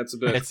 No, Yeah, it's a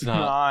bit. It's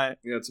not.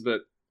 Yeah, it's a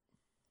bit.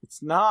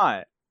 It's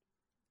not.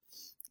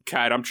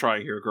 Kat, I'm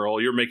trying here,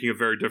 girl. You're making it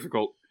very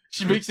difficult.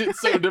 She makes it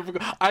so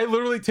difficult. I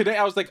literally today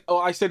I was like, oh,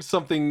 I said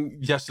something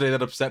yesterday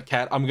that upset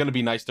Kat. I'm gonna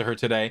be nice to her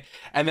today.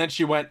 And then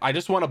she went, I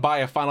just want to buy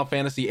a Final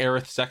Fantasy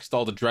Aerith sex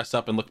doll to dress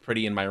up and look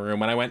pretty in my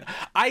room. And I went,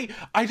 I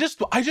just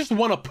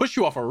want to push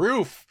you off a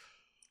roof.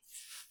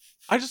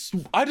 I just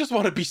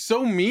want to be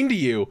so mean to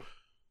you.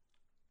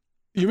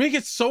 You make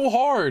it so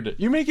hard.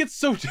 You make it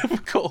so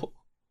difficult.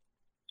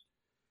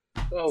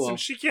 Oh,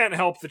 Since she can't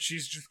help that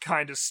she's just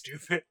kind of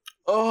stupid.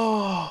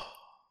 Oh.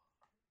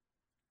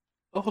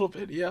 A little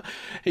bit, yeah.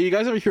 Hey, you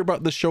guys ever hear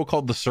about this show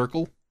called The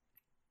Circle?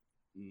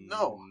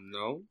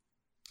 No.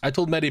 I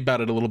told Mehdi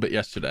about it a little bit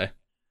yesterday.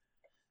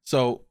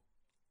 So,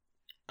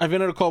 I've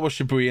been at a call with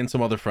Shibuya and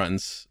some other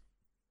friends,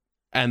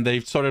 and they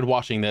started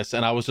watching this,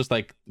 and I was just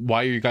like,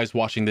 why are you guys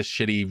watching this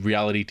shitty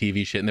reality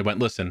TV shit? And they went,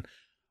 listen,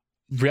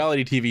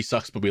 reality TV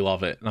sucks, but we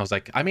love it. And I was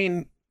like, I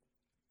mean,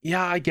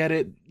 yeah, I get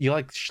it. You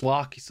like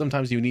schlock.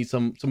 Sometimes you need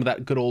some of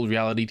that good old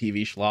reality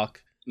TV schlock.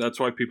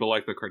 That's why people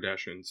like the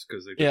Kardashians,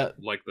 because they Yeah.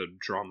 like the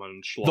drama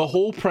and schlock. The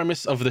whole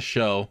premise of the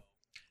show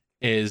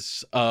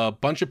is a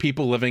bunch of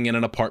people living in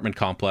an apartment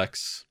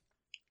complex,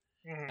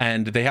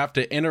 and they have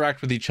to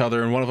interact with each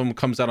other, and one of them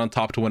comes out on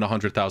top to win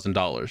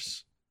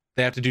 $100,000.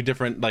 They have to do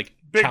different like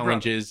Big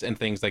challenges and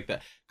things like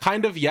that.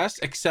 Kind of, yes,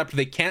 except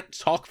they can't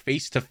talk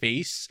face to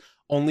face,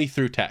 only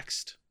through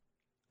text.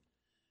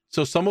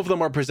 So some of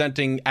them are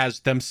presenting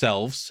as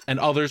themselves, and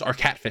others are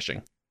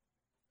catfishing.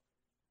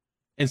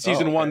 In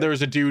season 1, there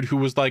was a dude who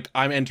was like,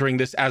 I'm entering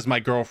this as my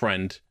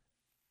girlfriend.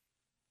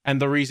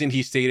 And the reason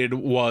he stated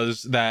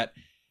was that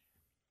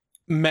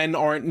men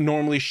aren't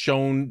normally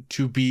shown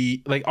to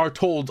be, like, are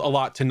told a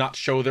lot to not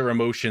show their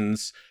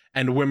emotions,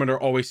 and women are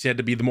always said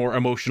to be the more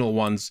emotional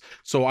ones.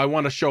 So I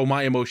want to show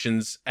my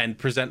emotions and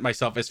present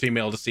myself as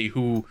female to see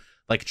who,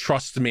 like,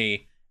 trusts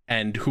me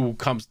and who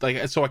comes,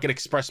 like, so I can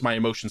express my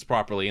emotions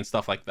properly and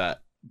stuff like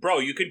that. Bro,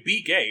 you can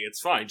be gay.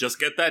 It's fine. Just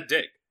get that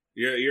dick.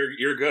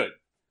 You're good.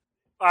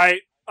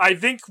 I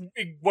think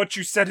what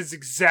you said is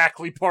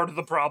exactly part of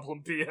the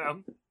problem,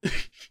 PM.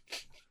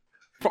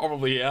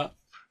 Probably, yeah.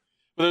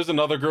 But there's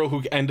another girl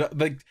who end up,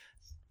 like,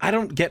 I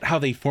don't get how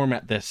they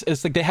format this.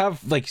 It's like they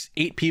have like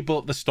 8 people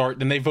at the start,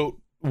 then they vote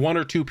 1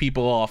 or 2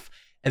 people off,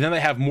 and then they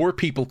have more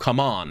people come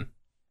on.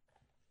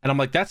 And I'm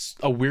like, that's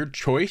a weird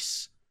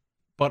choice,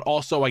 but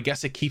also I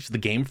guess it keeps the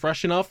game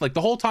fresh enough. Like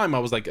the whole time I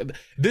was like,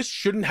 this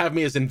shouldn't have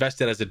me as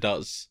invested as it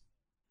does.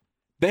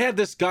 They had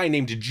this guy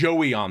named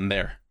Joey on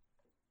there,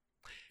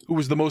 who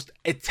was the most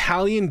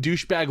Italian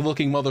douchebag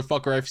looking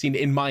motherfucker I've seen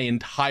in my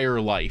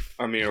entire life.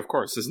 I mean, of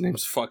course, his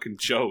name's fucking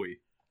Joey.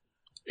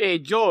 Hey,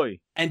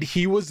 Joey. And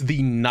he was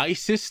the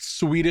nicest,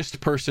 sweetest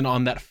person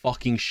on that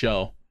fucking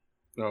show.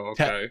 Oh,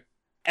 okay. To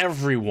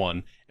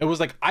everyone. It was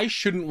like, I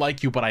shouldn't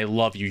like you, but I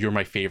love you. You're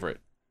my favorite.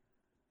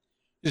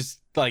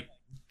 Just like,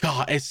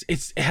 God,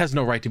 it has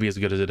no right to be as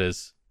good as it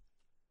is.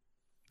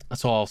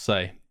 That's all I'll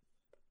say.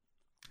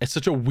 It's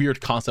such a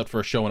weird concept for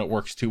a show, and it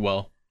works too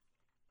well.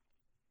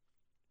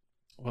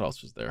 What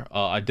else was there?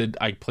 I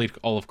played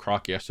all of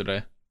Croc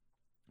yesterday.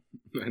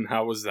 And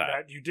how was that?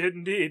 That you did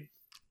indeed.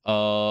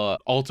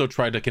 Also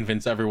tried to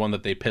convince everyone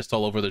that they pissed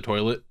all over their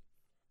toilet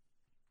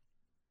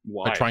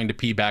Why? by trying to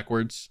pee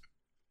backwards.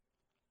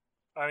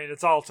 I mean,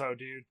 it's Alto,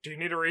 dude. Do you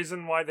need a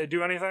reason why they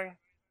do anything?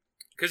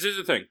 Because here's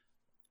the thing.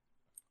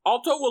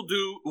 Alto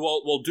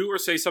will do or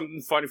say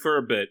something funny for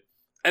a bit,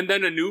 and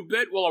then a new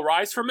bit will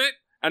arise from it,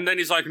 and then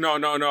he's like, no,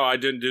 I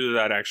didn't do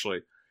that,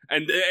 actually.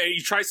 And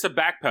he tries to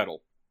backpedal.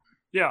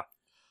 Yeah.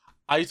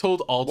 I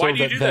told Alto Why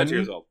do you do that to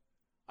yourself?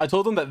 I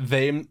told them that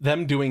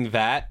them doing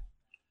that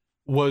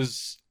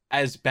was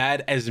as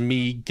bad as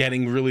me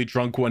getting really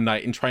drunk one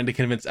night and trying to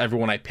convince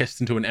everyone I pissed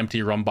into an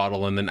empty rum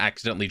bottle and then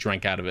accidentally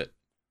drank out of it.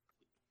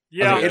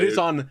 Yeah. It is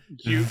on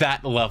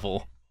that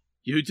level.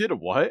 You did a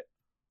what?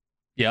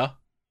 Yeah.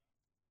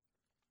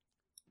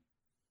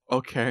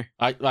 Okay.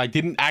 I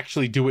didn't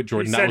actually do it,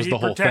 Jordan. He That said was he the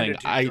whole thing. pretended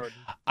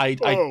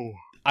to, Jordan.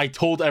 I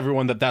told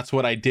everyone that that's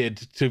what I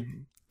did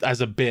as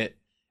a bit,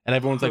 and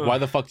everyone's like, "Why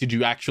the fuck did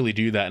you actually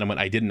do that?" And I went,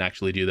 "I didn't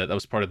actually do that. That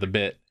was part of the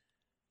bit."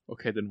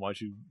 Okay, then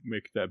why'd you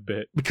make that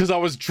bit? Because I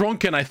was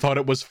drunk and I thought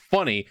it was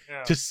funny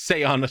to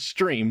say on a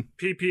stream.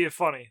 PP is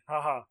funny.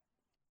 Haha.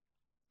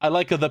 I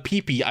like the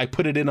pee-pee. I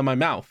put it into my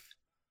mouth.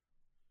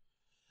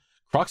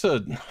 Croc's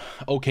a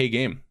okay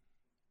game.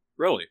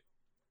 Really?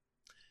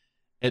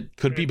 It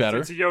could be better.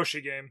 It's a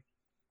Yoshi game.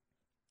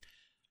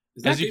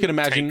 As you can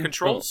imagine, tank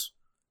controls?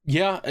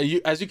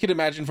 As you can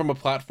imagine from a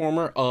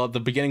platformer, the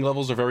beginning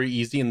levels are very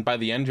easy, and by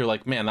the end, you're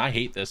like, man, I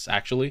hate this.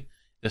 Actually,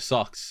 this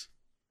sucks.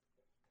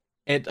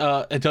 It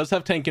does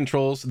have tank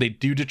controls. They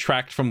do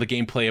detract from the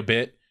gameplay a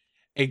bit.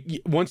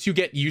 Once you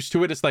get used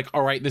to it, it's like,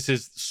 all right, this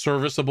is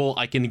serviceable.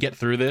 I can get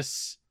through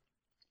this.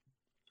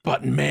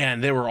 But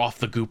man, they were off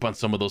the goop on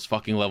some of those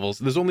fucking levels.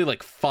 There's only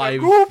like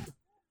 5.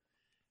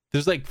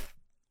 There's like,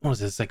 what is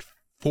this? Like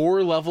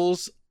 4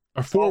 levels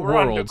or 4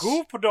 worlds. The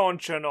goop,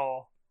 don't you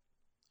know?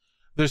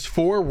 There's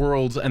 4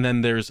 worlds, and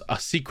then there's a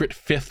secret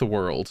 5th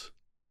world.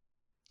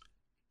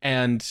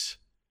 And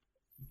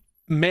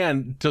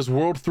man, does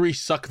World 3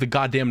 suck the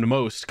goddamn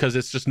most, because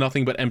it's just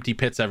nothing but empty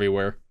pits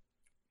everywhere.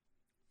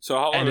 So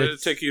how long did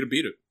it take you to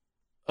beat it?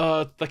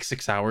 Like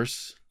 6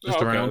 hours. Just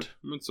around.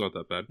 It's not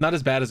that bad. Not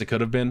as bad as it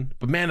could have been.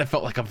 But man, it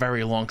felt like a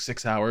very long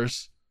 6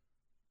 hours.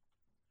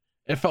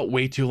 It felt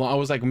way too long. I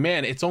was like,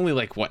 man, it's only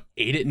like, what,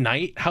 8 at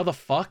night? How the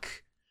fuck?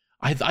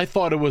 I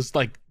thought it was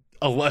like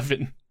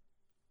 11.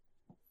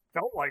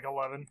 Felt like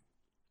 11.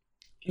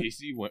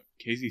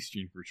 Casey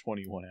streamed for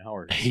 21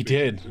 hours. He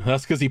did.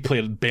 That's because he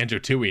played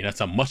Banjo-Tooie.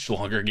 That's a much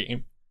longer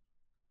game.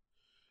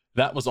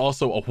 That was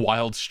also a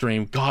wild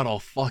stream. God all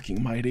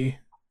fucking mighty.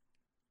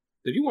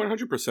 Did you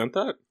 100%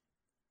 that?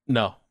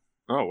 No.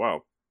 Oh,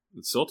 wow.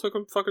 It still took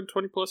him fucking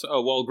 20 plus?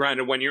 Oh, well,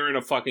 granted, when you're in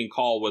a fucking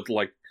call with,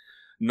 like,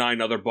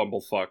 9 other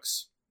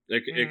bumblefucks,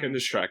 it can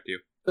distract you.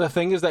 The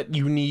thing is that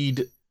you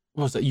need...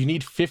 What was that? You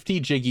need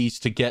 50 jiggies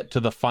to get to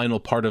the final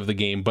part of the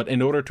game, but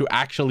in order to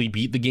actually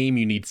beat the game,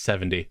 you need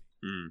 70.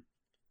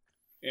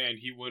 And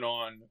he went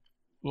on,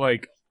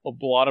 like, a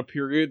lot of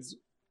periods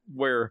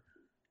where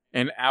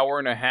an hour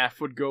and a half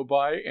would go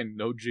by and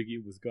no jiggy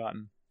was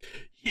gotten.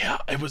 Yeah,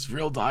 it was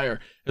real dire.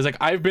 It's like,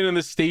 I've been in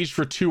this stage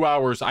for 2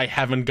 hours. I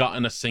haven't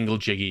gotten a single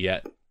Jiggy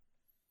yet.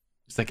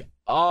 It's like,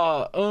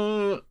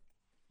 that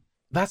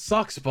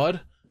sucks,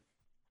 bud.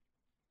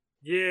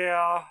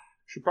 Yeah.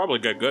 Should probably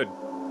get good.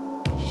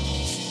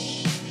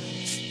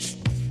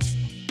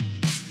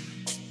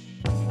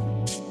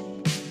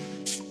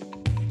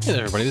 Hey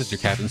there, everybody. This is your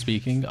captain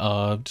speaking.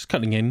 Just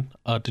cutting in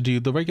to do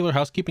the regular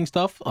housekeeping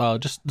stuff.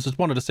 Just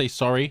wanted to say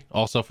sorry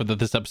also for that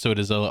this episode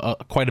is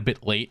quite a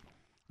bit late.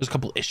 There's a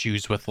couple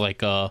issues with like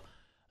the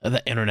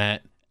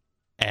internet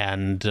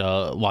and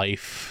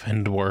life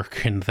and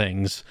work and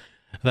things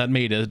that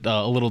made it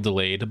a little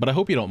delayed, but I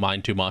hope you don't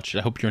mind too much.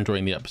 I hope you're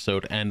enjoying the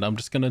episode, and I'm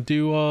just gonna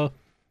do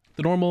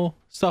the normal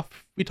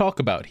stuff we talk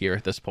about here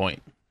at this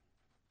point.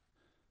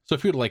 So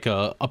if you'd like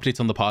updates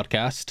on the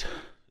podcast,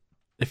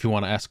 if you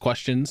want to ask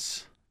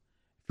questions,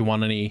 if you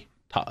want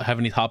have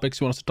any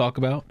topics you want us to talk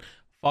about,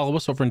 follow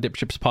us over in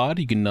Dipships Pod.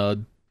 You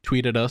can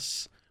tweet at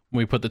us when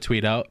we put the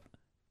tweet out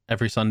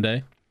every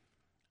Sunday.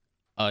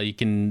 You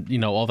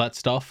can, all that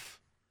stuff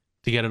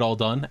to get it all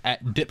done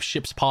at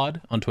Dipships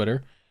Pod on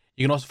Twitter.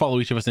 You can also follow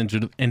each of us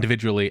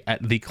individually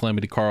at The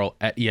Calamity Carl,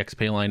 at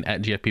EXPayline,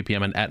 at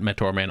GFPPM, and at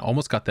Mentorman.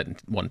 Almost got that in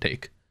one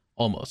take.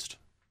 Almost.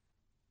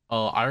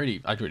 I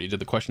already did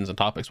the questions and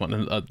topics one,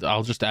 and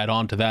I'll just add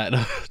on to that.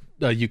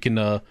 You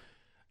can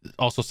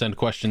also send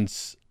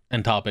questions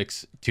and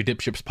topics to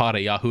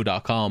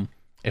dipshipspod@yahoo.com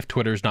if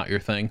Twitter's not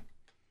your thing.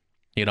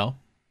 You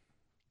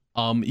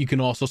can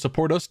also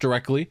support us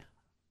directly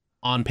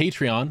on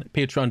Patreon,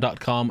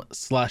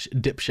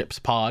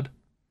 patreon.com/dipshipspod.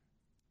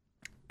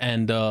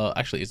 And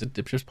actually, is it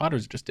Dipshipspod or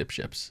is it just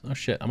Dipships? Oh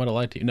shit, I might have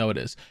lied to you. No, it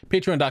is.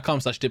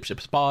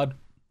 Patreon.com/dipshipspod.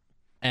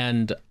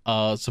 And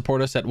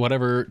support us at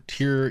whatever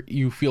tier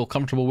you feel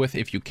comfortable with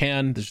if you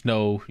can. There's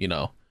no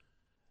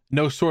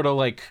sort of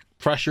like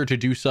pressure to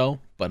do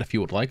so, but if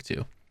you would like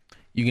to,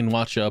 you can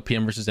watch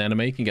PM vs. Anime.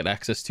 You can get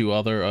access to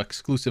other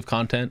exclusive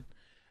content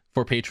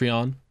for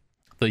Patreon,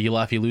 the You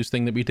Laugh You Lose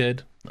thing that we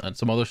did, and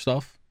some other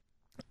stuff.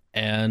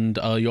 And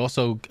you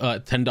also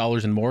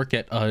 $10 and more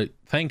get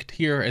thanked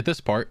here at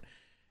this part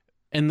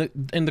in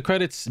the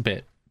credits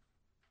bit.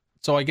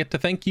 So I get to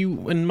thank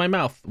you in my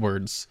mouth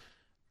words,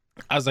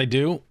 as I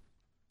do,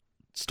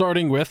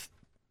 starting with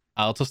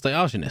Altus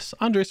Diogenes,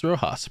 Andres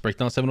Rojas,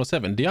 Breakdown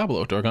 707,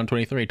 Diablo, Dorgon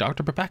 23,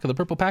 Dr. Papaka, the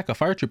Purple Paka,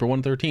 Fire Trooper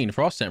 113,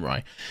 Frost Samurai.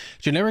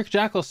 Generic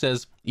Jackal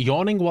says,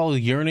 yawning while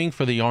yearning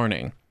for the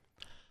yarning.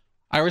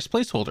 Iris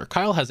Placeholder,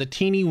 Kyle has a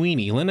teeny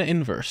weeny, Lena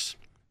Inverse.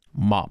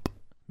 Mop.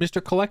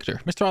 Mr.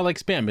 Collector, Mr. I Like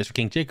Spam, Mr.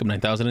 King Jacob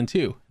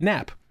 9002,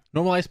 Nap,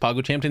 Normalized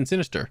Pago Champton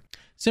Sinister,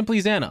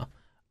 Simply Xana,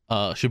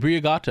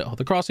 Shibuya Gato,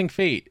 The Crossing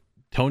Fate,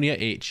 Tonya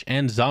H,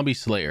 and Zombie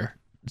Slayer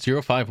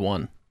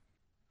 051.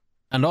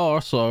 And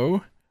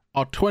also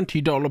our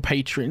 $20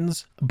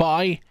 patrons,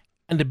 Bye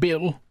and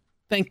Bill.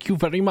 Thank you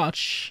very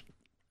much.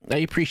 I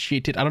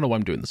appreciate it. I don't know why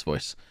I'm doing this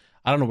voice.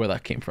 I don't know where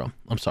that came from.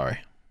 I'm sorry.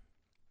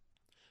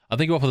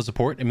 Thank you all for the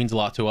support. It means a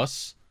lot to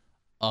us.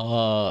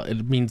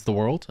 It means the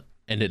world,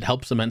 and it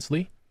helps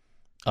immensely.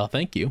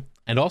 Thank you.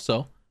 And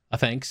also, a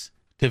thanks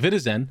to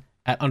Vidazen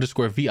at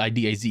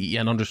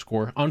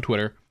 _VIDAZEN_ on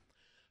Twitter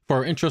for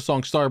our intro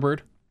song Starbird,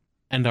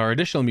 and our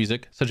additional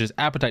music, such as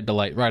Appetite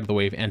Delight, Ride of the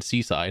Wave, and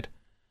Seaside.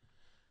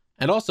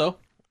 And also,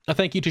 a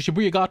thank you to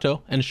Shibuya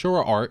Gato and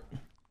Shura Art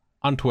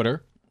on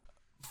Twitter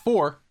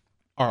for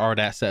our art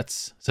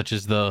assets, such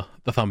as the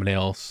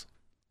thumbnails,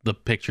 the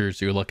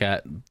pictures you look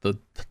at, the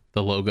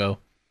logo,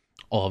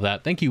 all of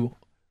that. Thank you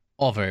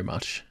all very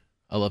much.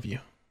 I love you.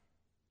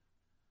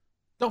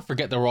 Don't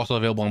forget that we're also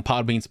available on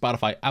Podbean,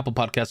 Spotify, Apple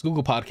Podcasts,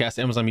 Google Podcasts,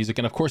 Amazon Music,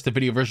 and of course the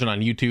video version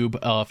on YouTube.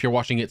 If you're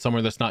watching it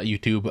somewhere that's not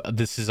YouTube,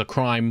 this is a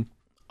crime.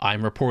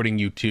 I'm reporting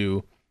you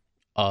to,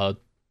 I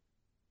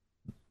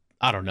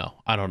don't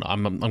know.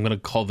 I'm gonna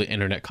call the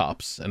internet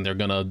cops, and they're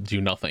gonna do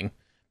nothing.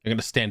 They're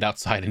gonna stand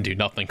outside and do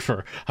nothing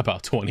for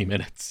about 20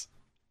 minutes.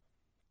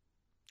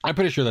 I'm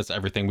pretty sure that's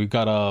everything. We've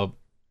got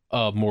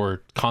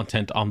more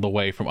content on the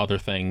way from other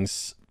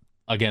things.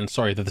 Again,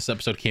 sorry that this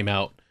episode came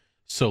out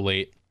so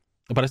late,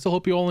 but I still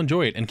hope you all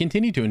enjoy it and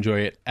continue to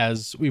enjoy it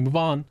as we move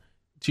on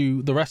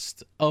to the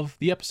rest of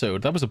the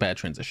episode. That was a bad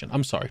transition.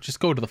 I'm sorry. Just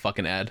go to the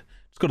fucking ad.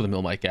 Just go to the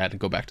Milmike ad and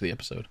go back to the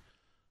episode.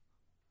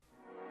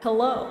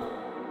 Hello.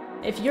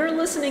 If you're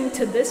listening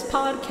to this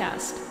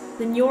podcast,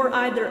 then you're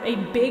either a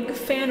big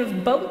fan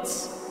of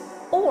boats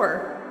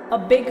or a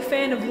big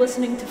fan of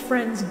listening to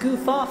friends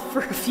goof off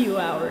for a few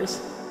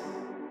hours.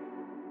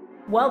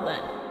 Well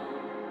then,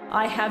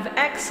 I have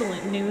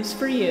excellent news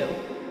for you.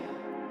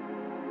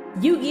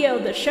 Yu-Gi-Oh!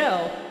 The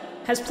Show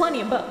has plenty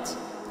of boats.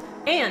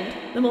 And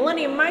the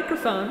Millennium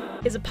Microphone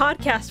is a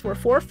podcast where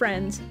four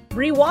friends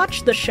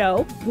rewatch the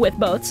show with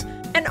boats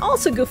and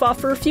also goof off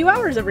for a few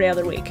hours every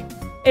other week.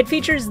 It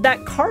features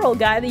that Carl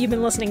guy that you've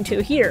been listening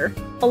to here,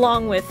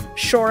 along with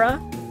Shora,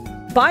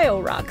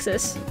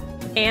 BioRoxas,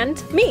 and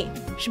me,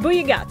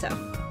 Shibuya Gato.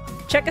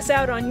 Check us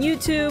out on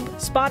YouTube,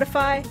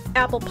 Spotify,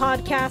 Apple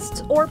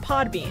Podcasts, or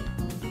Podbean.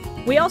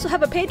 We also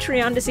have a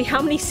Patreon to see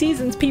how many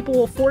seasons people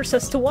will force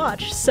us to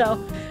watch,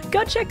 so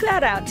go check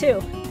that out too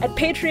at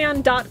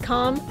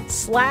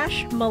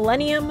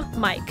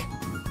patreon.com/millenniummike.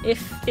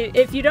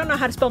 If you don't know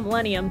how to spell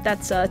millennium,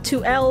 that's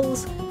 2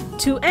 L's,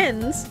 2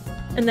 N's,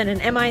 and then an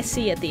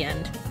MIC at the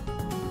end.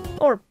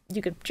 Or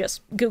you could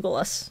just Google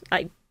us.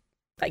 I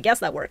guess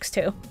that works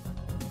too.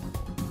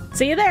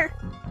 See you there.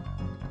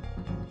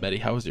 Betty,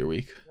 how was your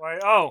week? Why?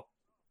 Oh,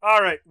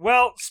 all right.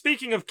 Well,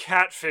 speaking of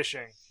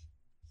catfishing,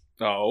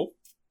 Oh.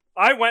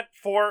 I went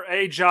for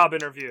a job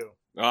interview.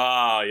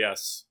 Ah,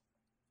 yes.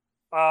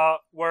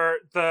 Where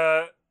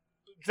the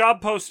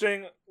job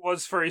posting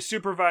was for a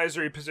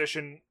supervisory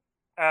position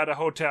at a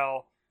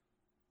hotel.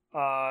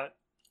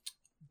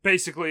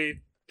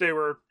 Basically, they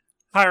were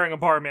hiring a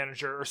bar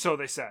manager, or so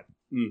they said.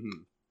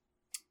 Mm-hmm.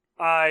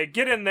 I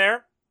get in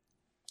there,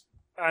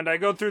 and I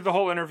go through the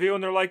whole interview,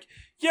 and they're like,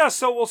 yeah,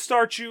 so we'll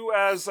start you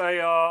as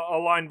a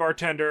line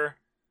bartender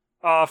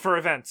for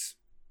events.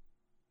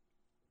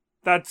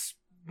 That's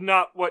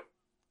not what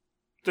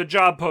the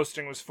job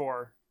posting was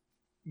for.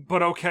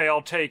 But okay,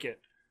 I'll take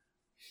it.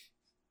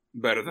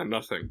 Better than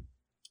nothing.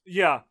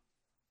 Yeah.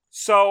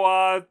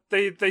 So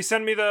they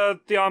send me the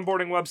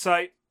onboarding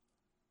website,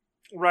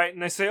 right?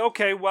 And they say,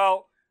 okay,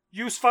 well,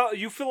 you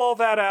fill all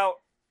that out,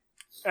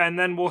 and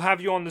then we'll have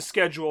you on the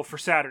schedule for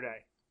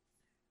Saturday.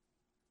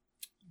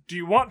 Do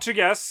you want to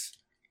guess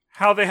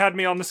how they had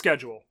me on the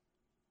schedule?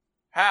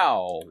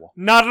 How?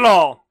 Not at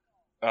all.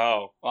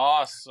 Oh.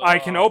 Awesome. I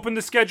can open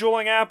the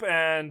scheduling app,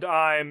 and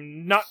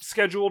I'm not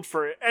scheduled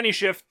for any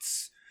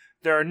shifts.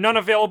 There are none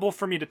available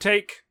for me to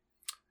take.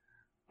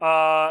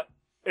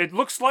 It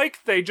looks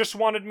like they just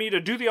wanted me to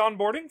do the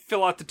onboarding,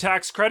 fill out the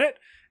tax credit,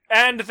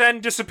 and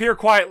then disappear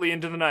quietly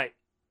into the night.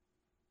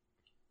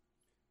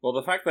 Well,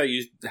 the fact that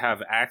you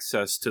have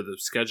access to the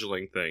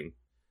scheduling thing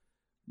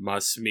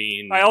must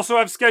mean... I also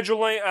have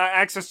scheduling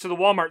access to the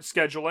Walmart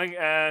scheduling,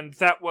 and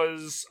that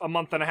was a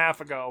month and a half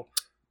ago.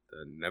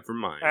 Never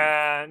mind.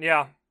 And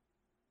yeah.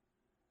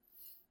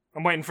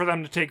 I'm waiting for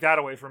them to take that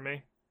away from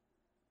me.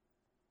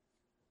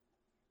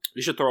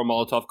 You should throw a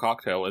Molotov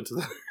cocktail into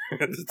the...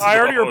 I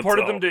already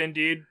reported them to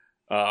Indeed.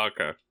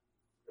 Okay.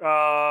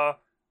 I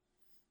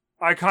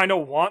kind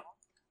of want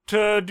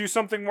to do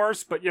something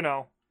worse, but you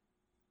know.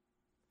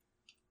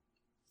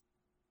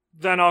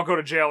 Then I'll go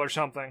to jail or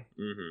something.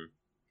 Mm-hmm.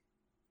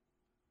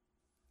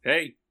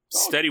 Hey,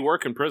 steady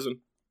work in prison.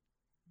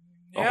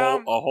 Yeah.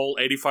 A whole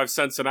 85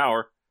 cents an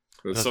hour.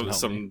 Doesn't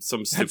Some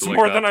stupid It's like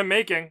more that. than I'm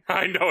making.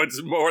 I know,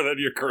 it's more than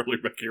you're currently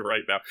making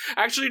right now.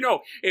 Actually,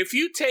 no. If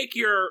you take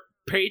your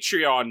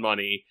Patreon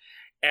money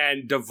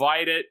and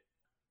divide it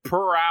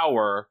per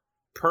hour,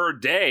 per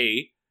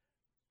day...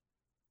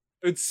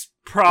 It's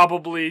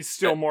probably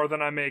still more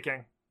than I'm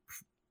making.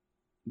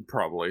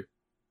 Probably.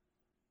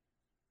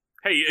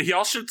 Hey,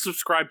 y'all should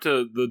subscribe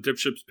to the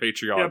Dipship's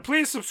Patreon. Yeah,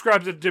 please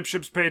subscribe to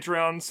Dipship's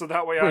Patreon so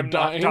that way We're I'm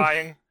dying. not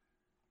dying.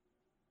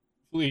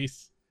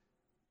 Please.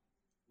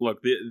 Look,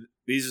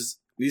 these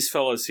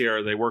fellas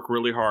here, they work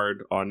really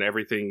hard on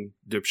everything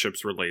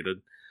Dipships related.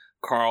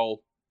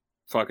 Carl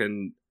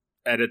fucking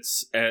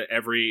edits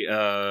every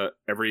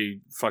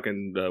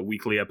fucking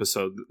weekly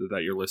episode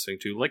that you're listening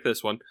to, like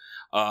this one.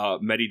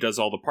 Medi does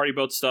all the Party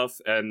Boat stuff,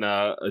 and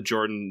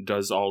Jordan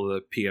does all the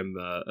PM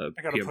I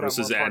gotta PM put out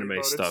versus more anime Party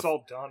Boat. stuff. It's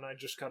all done. I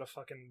just gotta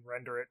fucking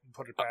render it and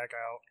put it back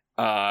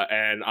out.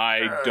 And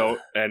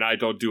I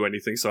don't do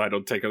anything, so I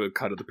don't take a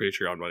cut of the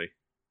Patreon money.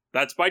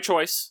 That's my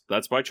choice.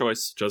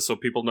 Just so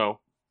people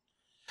know.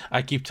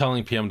 I keep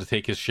telling PM to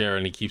take his share,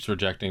 and he keeps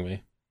rejecting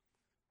me.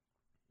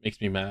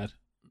 Makes me mad.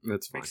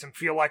 That's fine. Makes him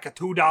feel like a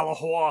 $2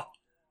 whore.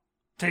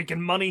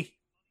 Taking money.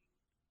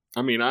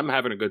 I mean, I'm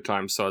having a good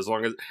time, so as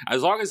long as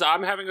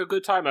I'm having a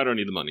good time, I don't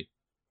need the money.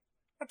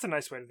 That's a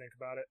nice way to think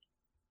about it.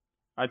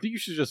 I think you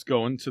should just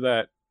go into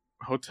that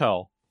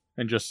hotel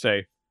and just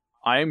say,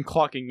 I am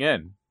clocking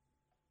in.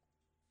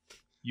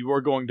 You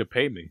are going to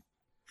pay me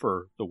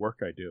for the work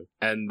I do.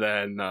 And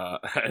then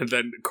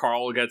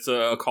Carl gets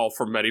a call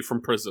from Medi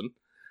from prison.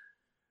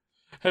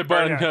 Hey,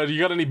 Brian, Yeah. you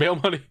got any bail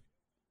money?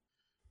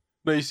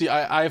 No, you see,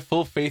 I have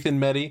full faith in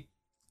Medi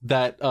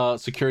that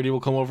security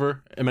will come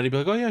over, and Medi be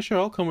like, oh yeah, sure,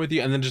 I'll come with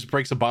you, and then just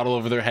breaks a bottle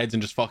over their heads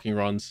and just fucking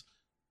runs.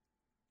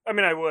 I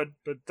mean, I would,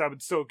 but that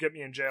would still get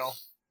me in jail.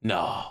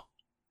 No.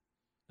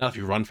 Not if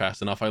you run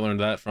fast enough. I learned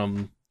that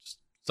from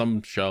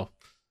some show.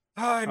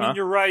 I mean, Huh?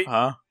 you're right.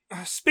 Huh?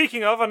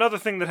 Speaking of, another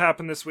thing that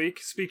happened this week,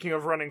 speaking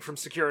of running from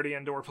security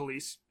and or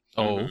police.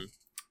 Oh.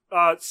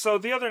 Mhm. So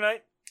the other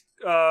night,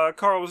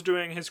 Carl was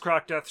doing his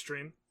Croc Death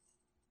stream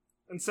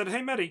and said,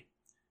 hey, Medi,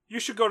 you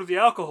should go to the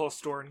alcohol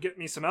store and get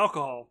me some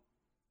alcohol.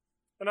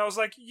 And I was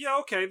like, yeah,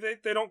 okay,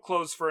 they don't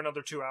close for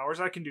another 2 hours.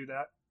 I can do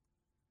that.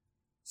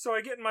 So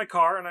I get in my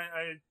car and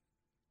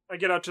I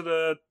get out to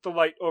the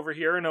light over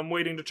here and I'm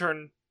waiting to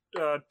turn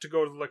to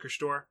go to the liquor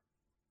store.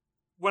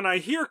 When I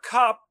hear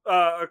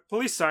a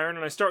police siren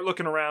and I start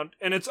looking around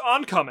and it's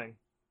oncoming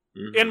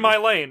Mhm. in my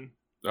lane.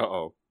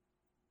 Uh-oh.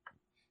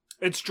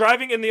 It's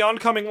driving in the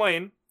oncoming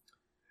lane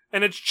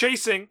and it's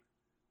chasing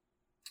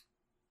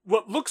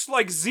what looks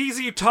like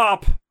ZZ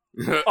Top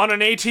on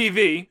an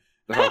ATV.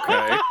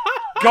 Okay.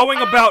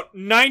 going about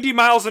 90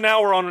 miles an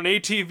hour on an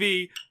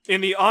ATV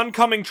in the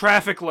oncoming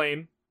traffic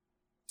lane.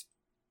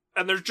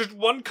 And there's just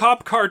one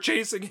cop car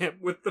chasing him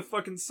with the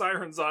fucking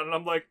sirens on. And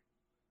I'm like,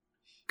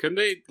 Couldn't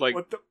they, like,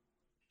 what the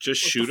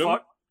just what shoot the him?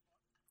 fuck?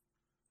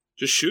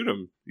 Just shoot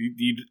him.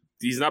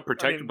 He's not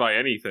protected by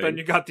anything. Then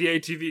you got the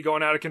ATV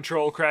going out of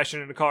control,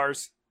 crashing into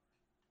cars.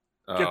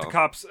 Get the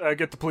cops,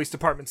 get the police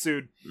department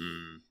sued.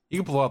 You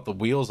can blow out the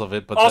wheels of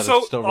it, but Also-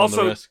 then still run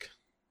the risk.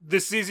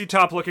 This ZZ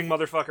Top looking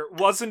motherfucker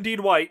was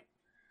indeed white,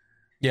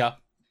 Yeah,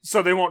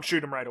 so they won't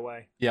shoot him right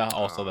away. yeah.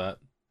 Also that.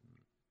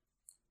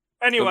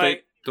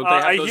 Anyway, Don't they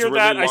have I those hear really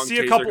that. I long see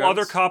a taser couple guns?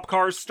 other cop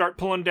cars start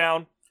pulling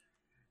down.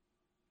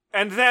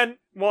 And then,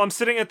 while I'm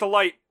sitting at the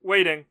light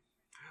waiting,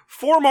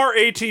 4 more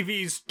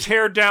ATVs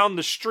tear down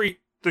the street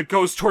that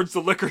goes towards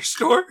the liquor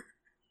store.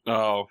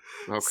 Oh,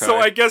 okay. So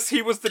I guess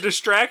he was the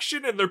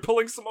distraction and they're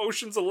pulling some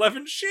Ocean's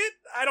 11 shit?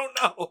 I don't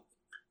know.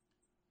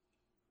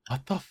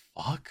 What the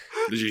fuck?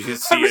 Did you I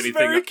see was anything?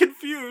 very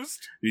confused.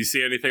 Did you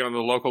see anything on the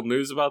local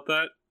news about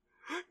that?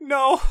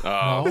 No.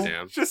 Oh, No?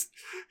 damn. Just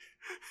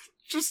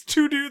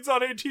 2 dudes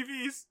on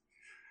ATVs.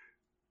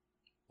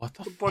 What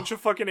the A bunch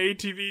of fucking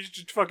ATVs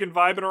just fucking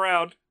vibing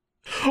around.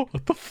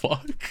 What the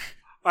fuck?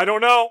 I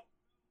don't know.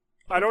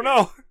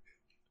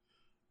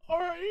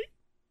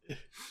 Alright.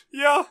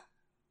 Yeah.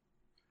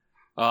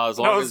 As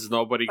long as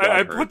nobody got I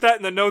hurt. put that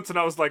in the notes and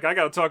I was like, I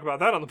gotta talk about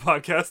that on the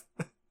podcast.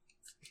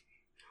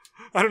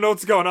 I don't know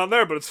what's going on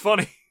there, but it's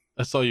funny.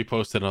 I saw you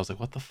posted and I was like,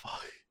 what the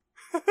fuck?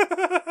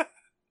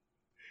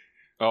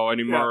 Oh,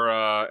 any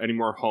Yeah.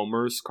 more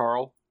homers,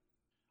 Carl?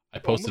 I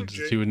posted the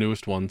Jake. 2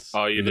 newest ones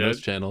Oh, you in the did?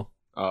 news channel.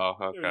 Oh,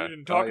 okay. You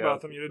didn't talk Oh, yeah.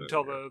 about them. You didn't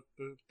tell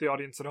the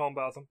audience at home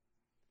about them.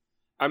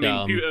 I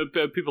mean,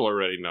 Yeah, people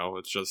already know.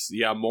 It's just,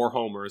 more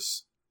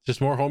homers.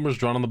 Just more homers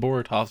drawn on the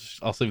board. I'll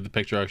save the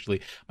picture,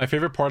 actually. My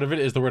favorite part of it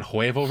is the word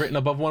huevo written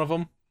above one of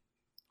them.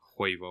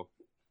 Huevo.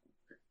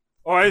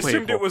 Oh, I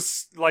assumed Huevo. it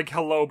was like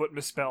hello, but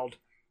misspelled.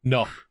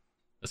 No.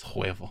 It's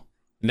huevo.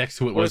 Next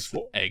to it What was is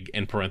hu- egg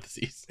in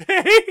parentheses.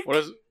 What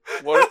does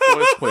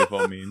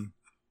huevo mean?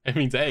 It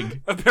means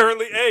egg.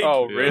 Apparently egg.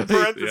 Oh, in really?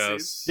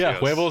 parentheses. Yeah, Yes.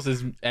 huevos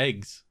is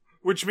eggs.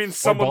 Which means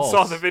someone balls.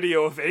 saw the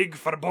video of egg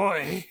for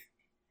boy.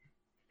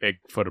 Egg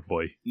for the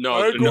boy. No,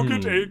 I no, go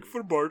get egg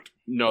for Bart.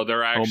 no,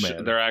 they're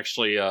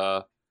actually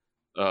man.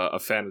 a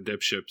fan of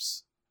dip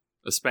ships,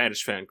 a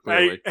Spanish fan,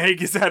 clearly.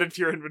 Egg is added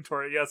to your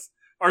inventory, yes.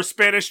 Our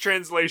Spanish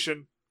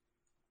translation.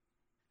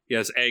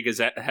 Yes, egg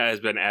has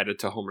been added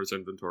to Homer's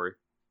inventory.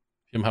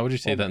 Jim, how would you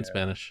say that in man.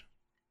 Spanish?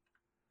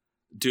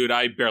 Dude,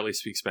 I barely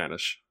speak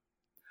Spanish.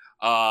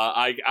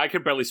 I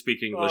could barely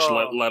speak English,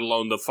 Oh. let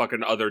alone the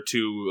fucking other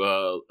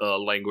 2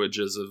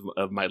 languages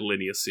of my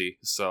lineacy.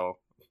 So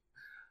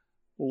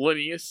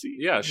Lineacy.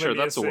 yeah, sure,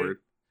 that's a Lineacy. word.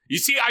 You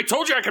see, I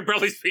told you I could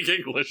barely speak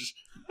English.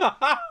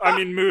 I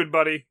mean, mood,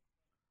 buddy.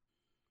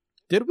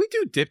 Did we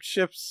do dip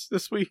chips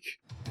this week?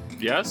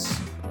 Yes.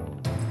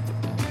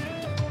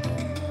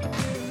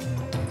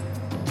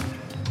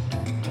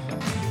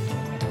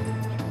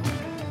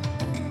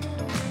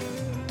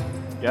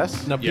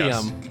 Yes. No,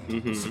 Yes. PM.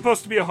 Mm-hmm. It's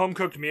supposed to be a home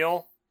cooked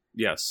meal,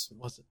 Yes.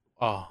 Was it?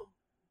 Oh.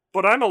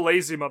 but I'm a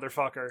lazy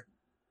motherfucker.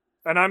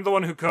 And I'm the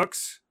one who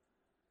cooks.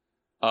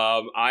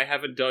 I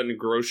haven't done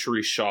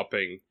grocery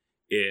shopping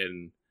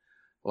in,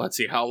 let's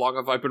see, how long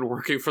have I been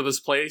working for this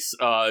place?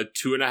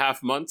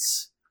 2.5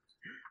 months.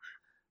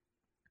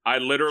 I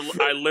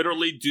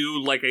literally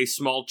do like a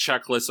small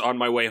checklist on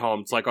my way home.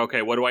 It's like,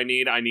 okay, what do I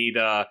need? I need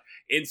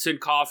instant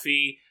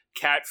coffee,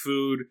 cat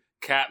food,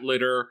 cat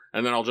litter,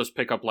 and then I'll just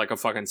pick up like a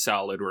fucking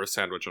salad or a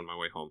sandwich on my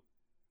way home.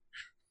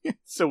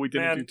 So we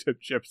didn't Man. do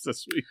dip chips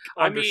this week.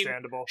 I mean,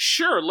 Understandable.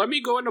 Sure, let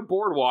me go into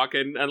Boardwalk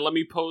and let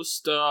me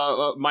post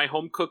my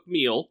home cooked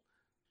meal.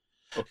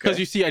 Because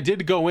you see, I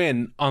did go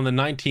in on the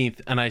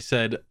 19th and I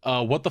said,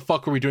 what the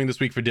fuck are we doing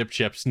this week for dip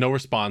chips? No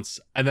response.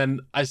 And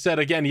then I said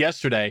again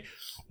yesterday,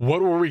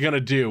 what were we going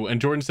to do? And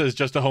Jordan says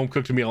just a home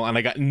cooked meal. And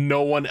I got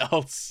no one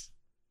else.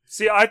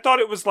 See, I thought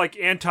it was like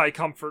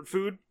anti-comfort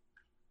food.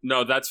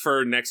 No, that's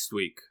for next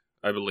week,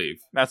 I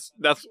believe. That's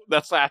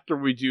after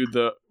we do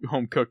the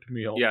home cooked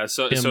meal. Yeah,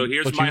 so Tim,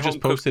 here's what my you home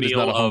just cooked posted is meal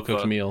not a home of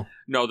cooked meal.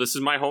 No, this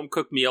is my home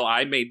cooked meal.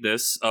 I made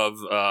this of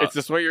Is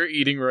this what you're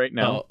eating right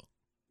now? Oh,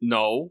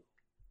 no.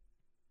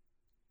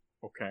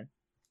 Okay.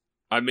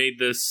 I made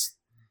this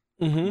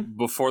mm-hmm,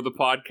 before the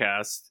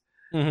podcast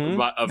mm-hmm.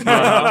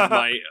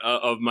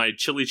 of my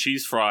chili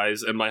cheese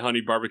fries and my honey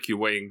barbecue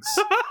wings.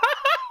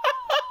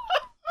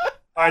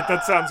 Alright,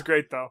 that sounds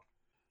great, though.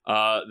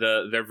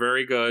 They're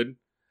very good.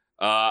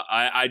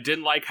 I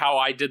didn't like how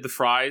I did the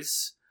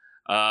fries.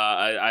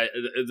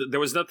 There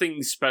was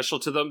nothing special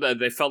to them.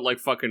 They felt like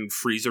fucking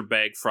freezer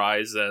bag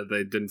fries.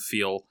 They didn't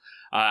feel.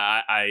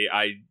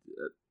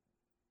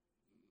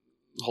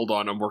 Hold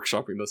on, I'm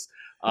workshopping this.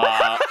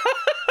 Hang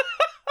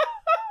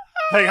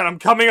on, I'm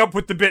coming up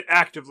with the bit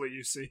actively,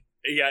 you see.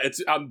 Yeah,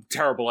 I'm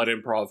terrible at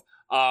improv.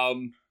 I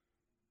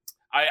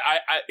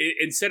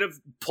instead of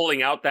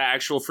pulling out the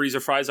actual freezer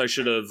fries, I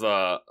should have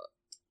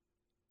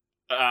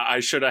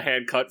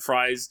hand cut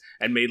fries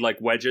and made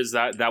like wedges.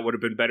 That would have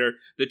been better.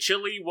 The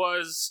chili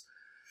was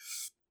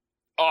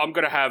Oh, I'm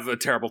gonna have a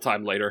terrible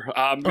time later.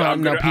 I'm now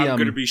PM.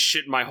 gonna be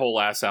shitting my whole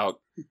ass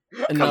out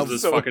And now,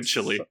 because this fucking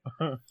chili.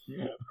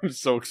 I'm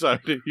so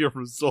excited to hear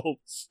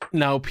results.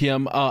 now,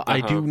 PM,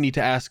 I do need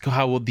to ask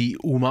how the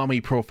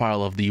umami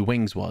profile of the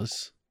wings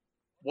was.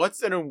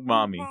 What's an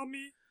umami?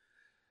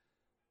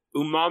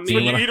 Umami.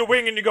 When you eat a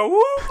wing and you go,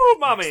 "Woo,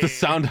 mommy!" It's the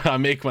sound I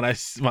make when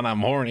I'm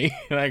horny,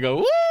 and I go,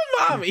 "Woo,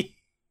 mommy!"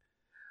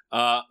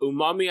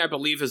 Umami, I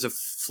believe, is a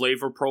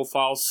flavor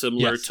profile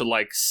similar Yes. to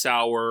like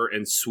sour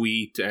and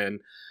sweet,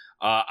 and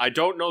I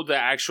don't know the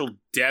actual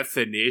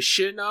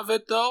definition of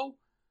it though,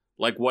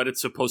 like what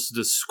it's supposed to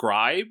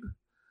describe.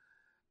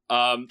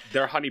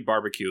 They're honey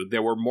barbecue. They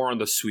were more on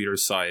the sweeter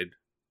side,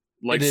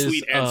 like It is,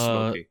 sweet and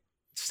smoky.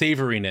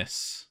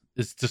 Savoriness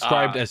is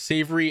described as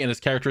savory and is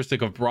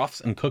characteristic of broths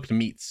and cooked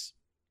meats.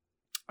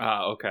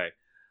 Okay.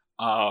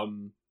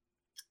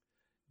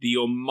 The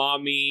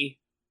umami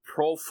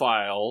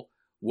profile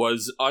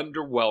was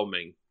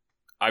underwhelming.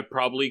 I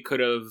probably could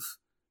have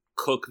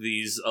cooked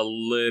these a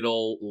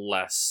little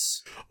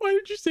less. Why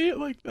did you say it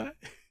like that?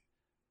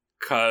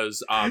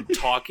 Cause I'm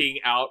talking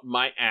out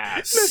my No,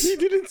 ass. you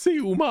didn't say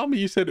umami.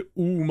 You said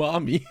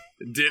umami.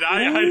 Did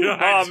I?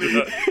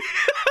 Umami.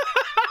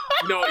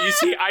 No, you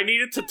see, I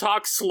needed to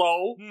talk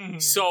slow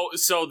Mhm.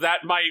 so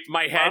that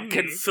my head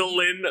can Umami. fill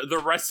in the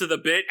rest of the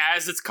bit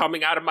as it's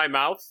coming out of my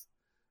mouth.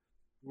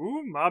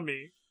 Ooh,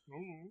 mommy.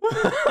 Ooh.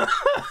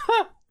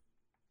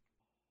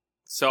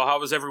 So how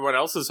was everyone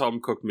else's home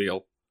cooked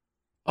meal?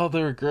 Oh,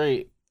 they were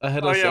great. I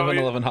had a Oh, yeah,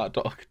 7-Eleven hot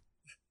dog.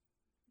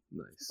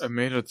 Nice. I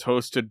made a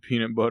toasted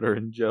peanut butter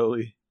and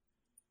jelly.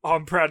 Oh,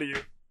 I'm proud of you.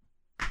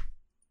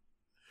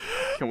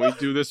 Can we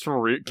do this for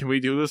real? Can we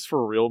do this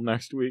for real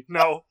next week?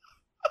 No.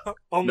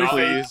 Only No.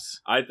 fake.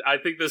 Please, I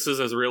think this is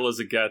as real as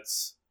it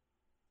gets.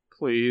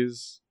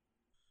 please.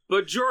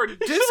 But Jordan,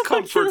 You sound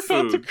like you're discomfort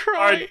about to food.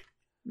 cry.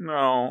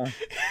 No,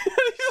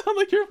 You sound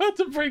like you're about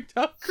to break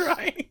down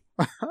crying.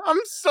 I'm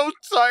so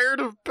tired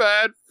of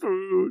bad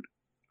food.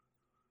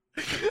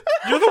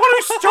 You're the one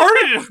who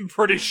started it, I'm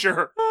pretty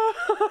sure.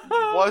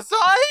 Was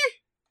I?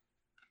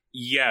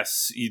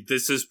 Yes,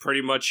 this is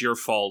pretty much your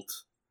fault.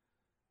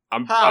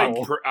 How?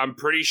 I'm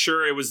pretty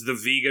sure it was the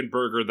vegan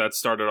burger that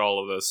started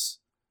all of this.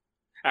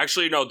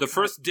 Actually, no. The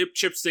first dip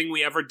chips thing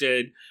we ever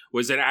did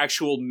was an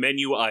actual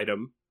menu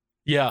item.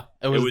 Yeah,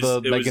 it was was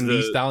the Megan the-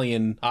 Thee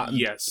Stallion hot and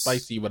Yes.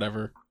 spicy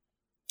whatever.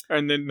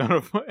 And then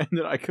and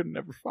then I could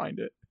never find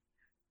it.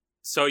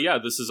 So yeah,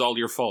 this is all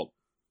your fault.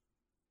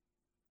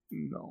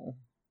 No,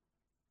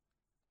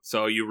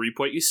 So you reap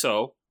what you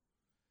sow,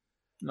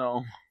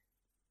 no.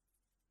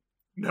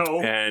 No.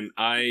 and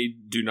I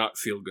do not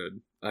feel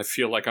good. I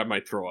feel like I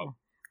might throw up.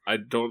 I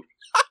don't.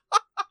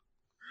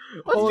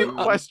 Only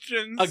Well,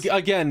 questions.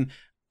 Again,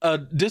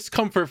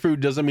 discomfort food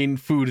doesn't mean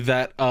food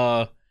that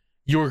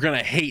you're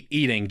gonna hate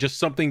eating. Just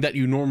something that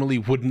you normally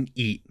wouldn't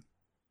eat.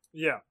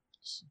 Yeah.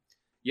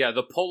 Yeah,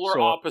 the polar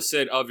So-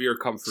 opposite of your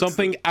comfort.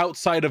 Something food.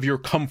 outside of your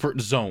comfort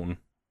zone.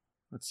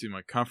 Let's see.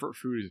 My comfort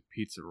food is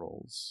pizza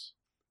rolls.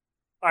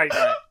 I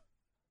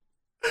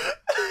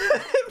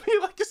It'd be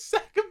like a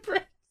sack of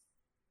bread.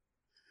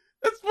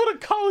 That's what a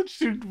college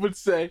student would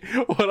say.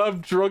 When I'm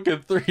drunk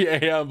at 3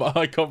 a.m.,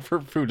 my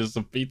comfort food is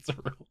a pizza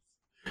roll.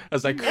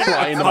 As I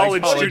cry into my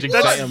college student.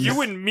 That's exams.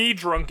 you and me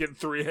drunk at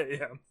 3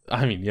 a.m.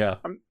 I mean, yeah.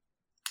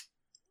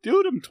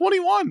 Dude, I'm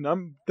 21.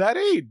 I'm that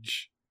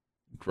age.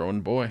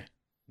 Grown boy.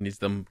 Needs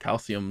them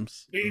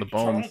calciums in the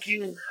bones.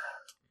 Can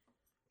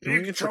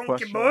we answer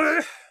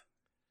questions?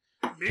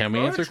 Can we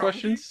answer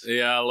questions?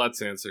 Yeah,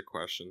 let's answer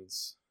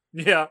questions.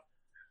 Yeah.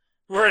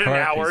 We're at an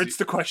Alright, hour. easy. It's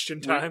the question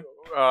time.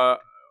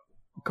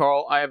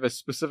 Carl, I have a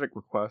specific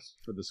request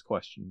for this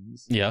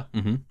questions. Yeah.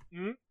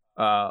 Mm-hmm.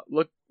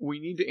 Look, we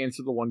need to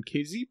answer the one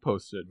KZ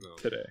posted No.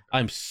 today.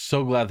 I'm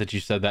so glad that you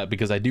said that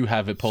because I do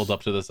have it pulled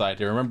up to the side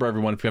here. Remember,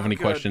 everyone, if you have any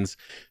Good. questions,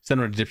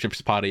 send them to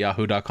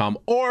dipshipspod@yahoo.com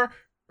or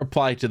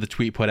reply to the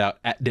tweet put out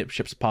at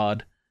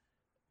dipshipspod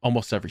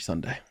almost every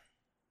Sunday.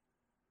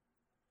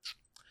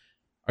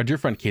 Our dear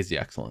friend KZ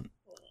Excellent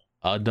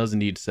does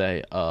indeed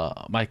say,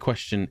 my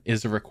question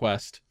is a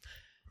request.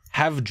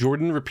 Have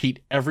Jordan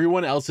repeat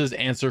everyone else's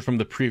answer from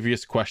the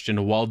previous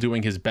question while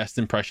doing his best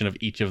impression of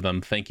each of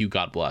them. Thank you.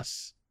 God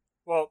bless.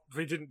 Well,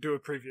 we didn't do a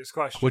previous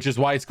question. Which is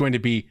why it's going to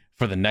be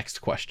for the next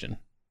question.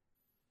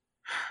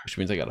 Which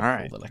means I gotta All pull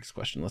right. the next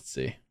question. Let's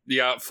see.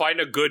 Yeah,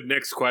 find a good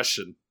next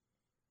question.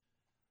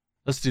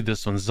 Let's do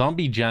this one.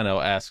 Zombie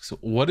Jano asks,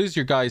 what is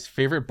your guys'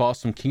 favorite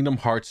boss from Kingdom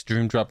Hearts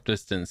Dream Drop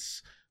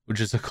Distance? Which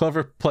is a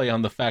clever play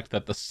on the fact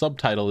that the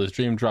subtitle is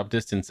Dream Drop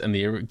Distance and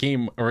the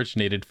game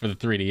originated for the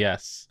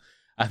 3DS.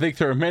 I think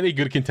there are many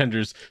good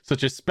contenders,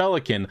 such as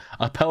Spelican,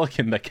 a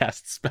pelican that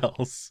casts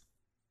spells.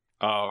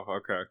 Oh,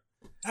 okay.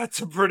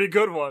 That's a pretty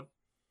good one.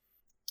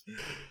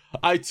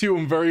 I too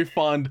am very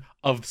fond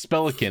of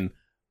Spelican,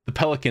 the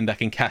pelican that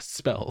can cast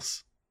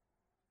spells.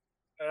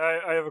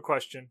 I have a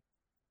question.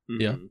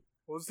 Yeah. Mhm.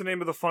 What was the name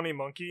of the funny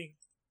monkey?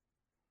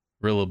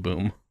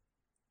 Rillaboom.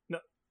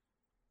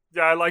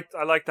 Yeah, I liked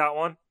that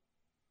one.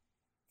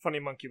 Funny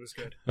monkey was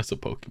good. That's a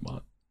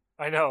Pokemon.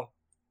 I know.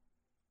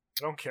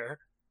 I don't care.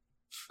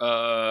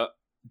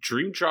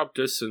 Dream Drop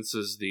Distance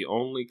is the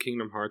only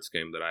Kingdom Hearts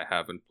game that I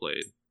haven't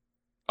played,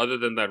 other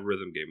than that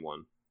rhythm game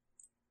one.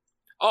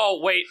 Oh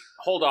wait,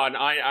 hold on.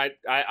 I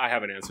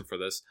have an answer for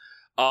this.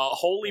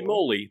 Holy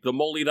moly, the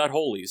moly that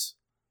holies.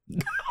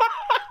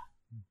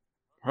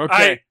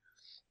 Okay.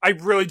 I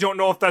really don't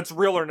know if that's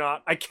real or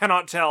not. I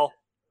cannot tell.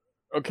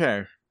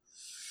 Okay.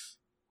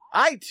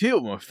 I too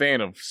am a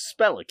fan of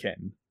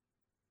Spelliken.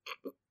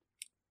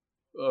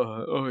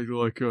 I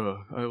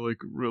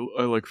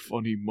like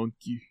Funny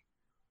Monkey.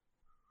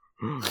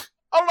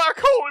 I like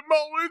Holy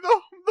Moly,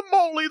 the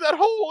moly that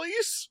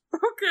holies.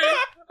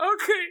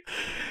 Okay.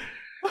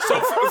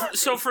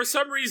 So for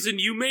some reason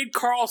you made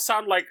Carl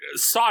sound like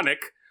Sonic.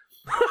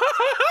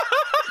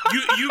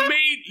 you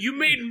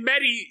made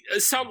Medi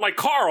sound like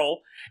Carl,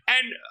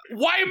 and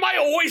why am I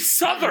always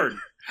Southern?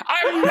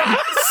 I'm not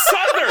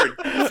Southern.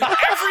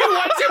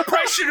 Everyone's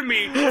impression of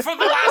me for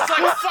the last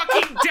like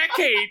fucking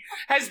decade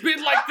has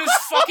been like this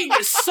fucking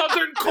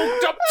Southern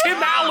coked up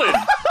Tim Allen.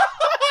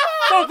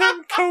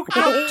 Southern coked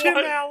up Tim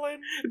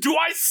Allen. Do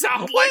I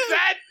sound like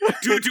that?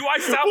 Do I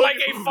sound like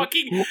a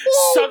fucking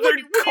Southern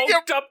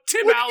coked up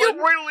Tim Allen? When you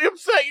get really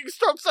upset, you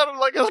start sounding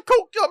like a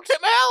coked up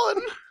Tim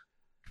Allen.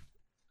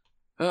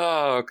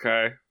 Oh,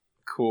 okay.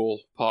 Cool.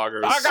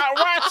 Poggers. I got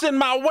rats in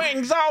my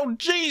wings. Oh,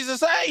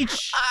 Jesus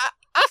H.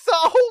 I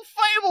saw a whole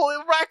family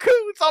of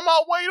raccoons on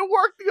my way to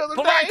work the other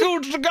The day.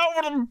 raccoons to go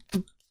over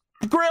the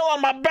grill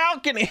on my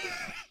balcony.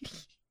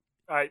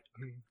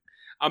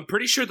 I'm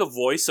pretty sure the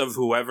voice of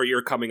whoever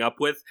you're coming up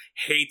with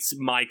hates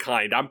my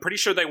kind. I'm pretty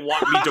sure they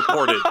want me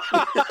deported.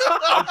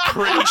 I'm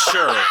pretty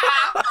sure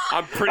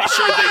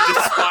they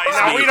despise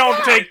Now, me. we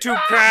don't take too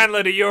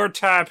kindly to your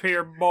type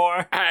here,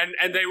 boy.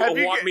 And they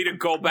want me to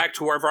go back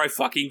to wherever I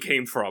fucking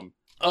came from.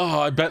 Oh,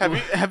 I bet.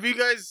 Have you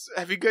guys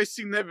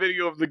seen that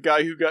video of the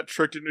guy who got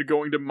tricked into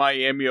going to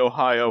Miami,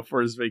 Ohio for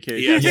his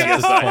vacation? Yes,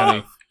 Yes, I funny.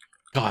 have.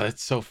 God,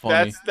 it's so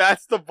funny.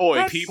 That's the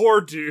voice. That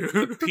poor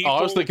dude. People,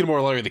 I was thinking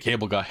more Larry the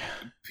Cable Guy.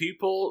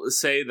 people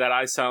say that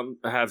I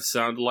have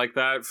sounded like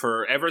that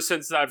for ever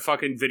since that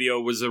fucking video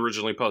was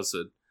originally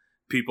posted.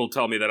 People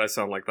tell me that I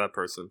sound like that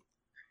person.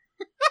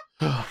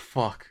 Oh,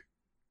 fuck.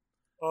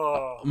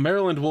 Oh.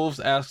 Maryland Wolves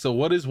asks, so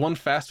what is one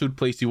fast food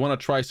place you want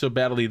to try so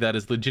badly that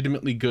is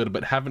legitimately good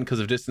but haven't because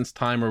of distance,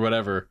 time, or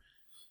whatever?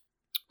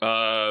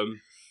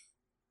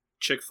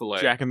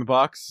 Chick-fil-A. Jack in the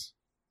Box.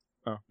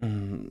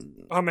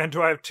 Oh man,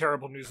 do I have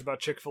terrible news about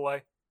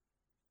Chick-fil-A?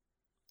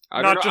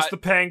 I don't Not know, just the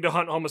paying to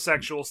hunt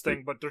homosexuals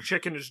thing, but their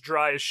chicken is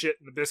dry as shit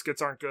and the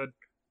biscuits aren't good.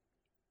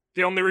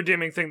 The only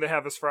redeeming thing they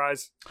have is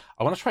fries.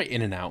 I want to try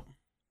In-N-Out.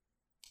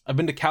 I've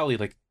been to Cali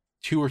like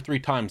 2 or 3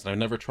 times and I've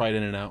never tried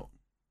In-N-Out.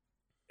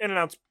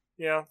 In-N-Out's,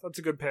 yeah, that's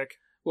a good pick.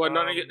 What,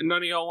 none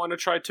of y'all want to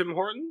try Tim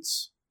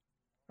Hortons?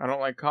 I don't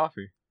like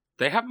coffee.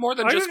 They have more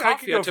than I just could- I could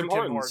coffee go at for Tim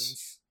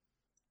Hortons.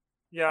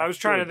 Yeah, I was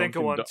trying to think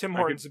of one. Tim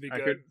Hortons would be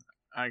good.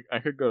 I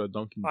could go to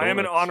Dunkin' Donuts. I am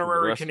an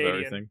honorary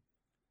Canadian. Canadian.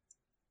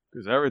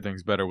 Because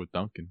everything's better with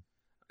Dunkin'.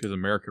 Because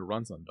America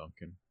runs on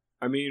Dunkin'.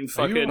 I mean, Are you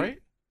fucking... right?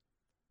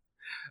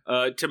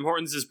 Tim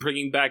Hortons is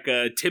bringing back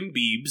Tim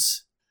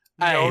Biebs.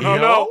 No,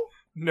 no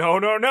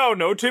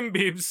Tim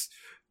Biebs.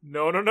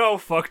 No,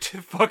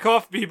 fuck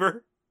off,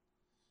 Bieber.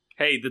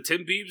 Hey, the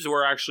Tim Biebs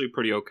were actually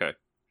pretty okay.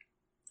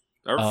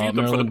 I reviewed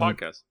them for the Maryland-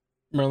 podcast.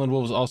 Maryland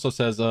Wolves also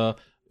says, a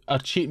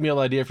cheat meal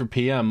idea for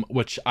PM,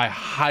 which I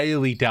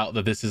highly doubt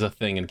that this is a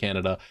thing in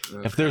Canada.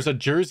 Okay. If there's a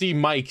Jersey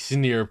Mike's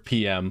near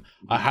PM,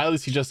 I highly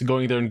suggest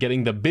going there and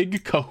getting the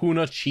Big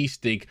Kahuna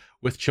cheesesteak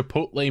with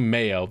Chipotle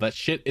mayo. That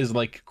shit is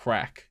like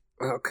crack.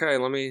 Okay,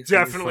 let me...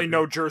 Definitely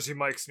no Jersey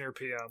Mike's near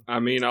PM. I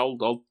mean,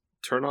 I'll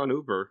turn on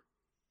Uber.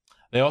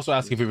 They also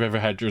ask if we've ever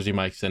had Jersey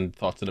Mike's and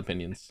thoughts and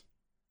opinions.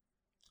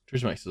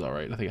 Jersey Mike's is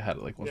alright. I think I had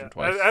it like once Yeah. or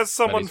twice. As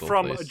someone Nice little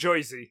from place.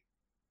 Jersey.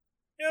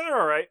 Yeah, they're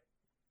alright.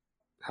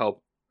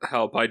 Help.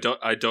 I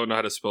don't know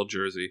how to spell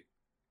Jersey.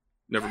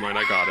 Never mind,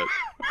 I got it.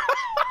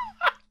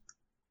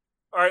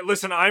 Alright,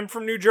 listen, I'm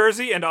from New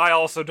Jersey, and I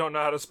also don't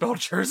know how to spell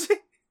Jersey.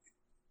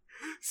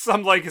 So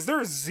I'm like, is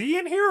there a Z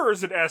in here, or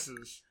is it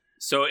S's?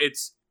 So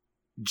it's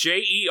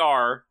Jersery,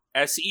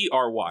 Yes.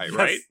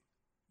 right?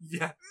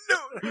 Yeah.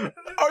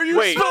 Are you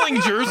Wait. spelling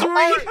Jersey?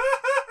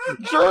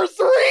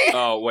 Jersey!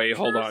 Oh, wait,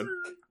 hold on.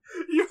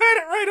 You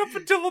had it right up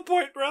until the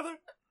point, brother.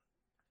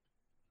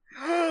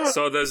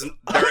 So there isn't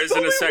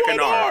a second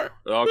R.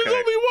 There's Okay.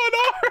 only one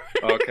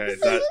R. Okay,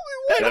 that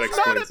And it's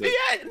not explains at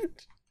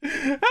it.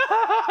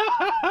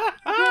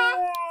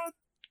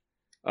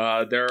 the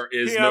end. There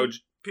is PM, no...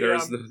 There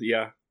is PM.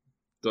 yeah.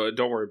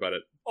 Don't worry about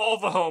it. All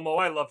the homo,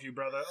 I love you,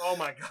 brother. Oh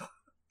my god.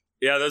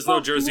 Yeah, there's no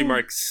Jersey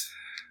Mike's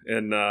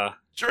in...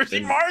 Jersey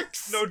And-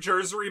 Marks. No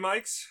Jersey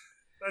Mikes?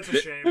 That's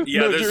a shame.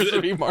 Yeah, no there's-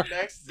 Jersey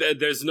Marks.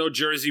 There's no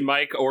Jersey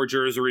Mike or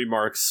Jersey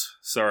Marks.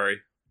 Sorry.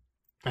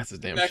 That's a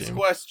damn Next shame.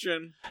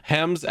 question.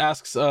 Hems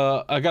asks,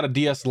 I got a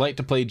DS Lite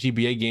to play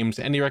GBA games.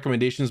 Any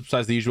recommendations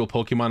besides the usual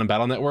Pokemon and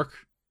Battle Network?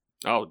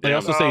 Oh, They damn.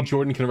 also say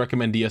Jordan can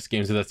recommend DS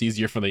games if that's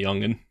easier for the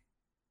youngin.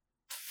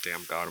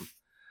 Damn, got him.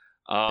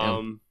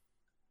 Damn.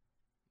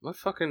 What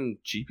fucking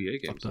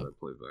GBA games Fucked did I up.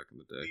 play back in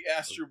the day? The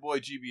Astro Boy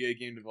GBA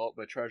game developed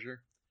by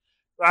Treasure.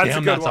 That's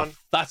Damn, a good one.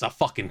 That's a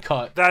fucking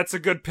cut. That's a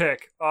good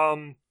pick.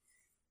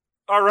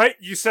 All right,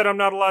 you said I'm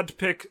not allowed to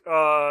pick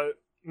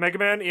Mega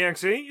Man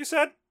EXE. You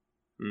said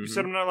you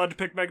said I'm not allowed to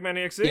pick Mega Man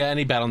EXE. Yeah,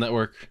 any Battle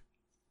Network.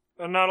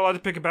 I'm not allowed to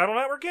pick a Battle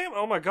Network game.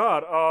 Oh my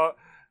god.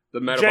 The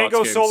Metabots Django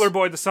games. Solar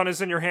Boy, The Sun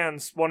Is in Your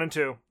Hands, 1 and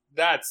 2.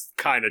 That's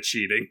kind of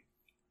cheating.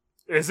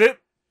 Is it?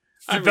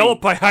 It's I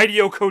developed by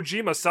Hideo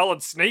Kojima.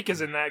 Solid Snake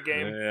is in that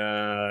game.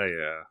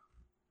 Yeah.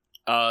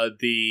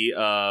 The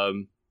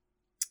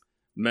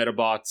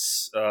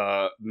Metabots,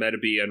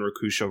 Metabee, and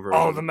Rakusho version.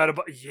 Oh, the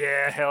Metabot.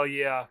 Yeah, hell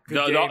yeah.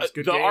 Good games.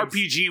 Good the games.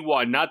 RPG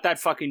one, not that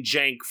fucking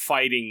jank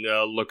fighting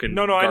looking.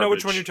 No, I know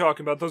which garbage. one you're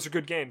talking about. Those are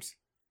good games.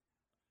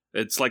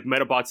 It's like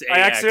Metabots AX. I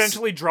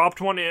accidentally dropped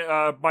one,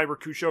 my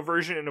Rakusho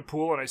version, in a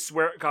pool, and I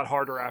swear it got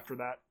harder after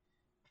that.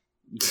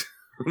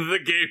 The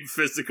game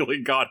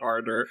physically got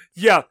harder.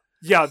 Yeah,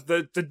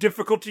 the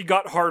difficulty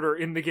got harder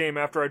in the game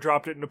after I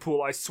dropped it in the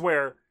pool, I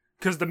swear.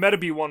 Because the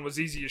Metabee one was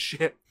easy as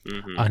shit.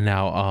 Mm-hmm.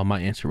 Now, my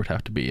answer would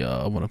have to be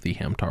one of the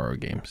Hamtaro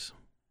games.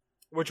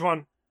 Which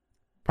one?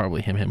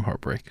 Probably Him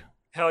Heartbreak.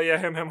 Hell yeah,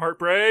 Him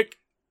Heartbreak.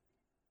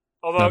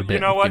 Although, Not a bit, you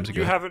know what? games are You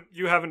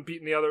good. haven't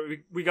beaten the other.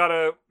 We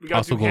gotta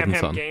Also do Ham Golden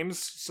Ham Sun. games,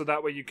 so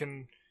that way you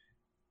can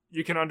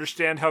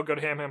understand how good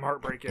Ham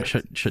Heartbreak is.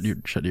 Shut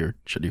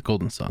your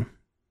Golden Sun.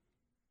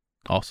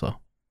 Also,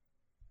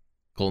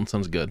 Golden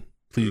Sun's good.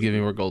 Please give me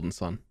more Golden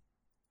Sun.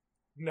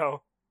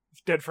 No,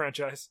 it's dead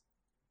franchise.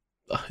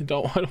 I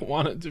don't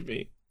want it to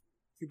be.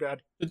 Too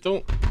bad.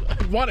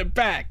 I want it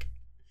back.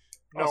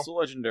 No. Also,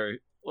 legendary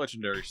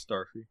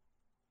Starfy.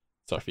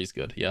 Starfy's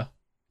good. Yeah,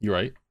 you're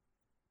right.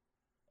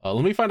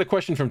 Let me find a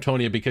question from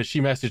Tonya because she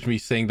messaged me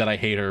saying that I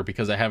hate her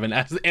because I haven't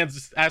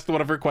asked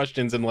one of her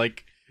questions in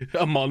like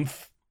a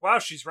month. Wow,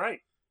 she's right.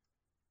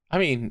 I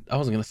mean, I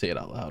wasn't gonna say it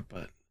out loud,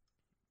 but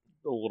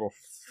The little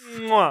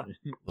Mwah.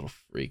 little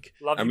freak.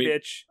 Love I you, mean-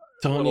 bitch.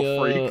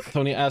 Little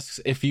Tonya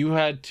asks if you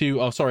had to.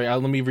 Oh, sorry.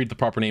 Let me read the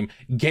proper name.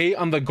 Gay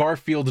on the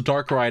Garfield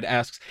Dark Ride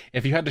asks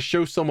if you had to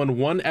show someone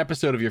one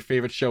episode of your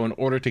favorite show in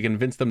order to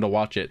convince them to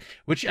watch it.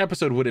 Which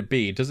episode would it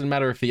be? It doesn't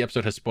matter if the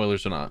episode has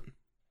spoilers or not.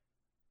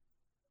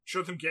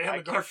 Show them gay on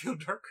the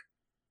Garfield Dark.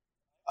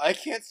 I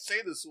can't say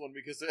this one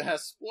because it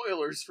has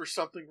spoilers for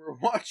something we're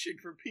watching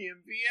for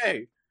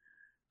PMVA.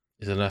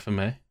 Is it an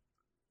FMA?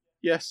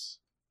 yes.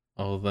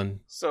 Oh, then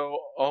So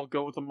I'll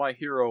go with the My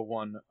Hero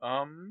one.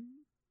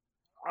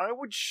 I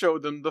would show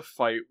them the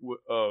fight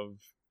of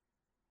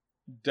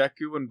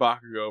Deku and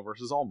Bakugo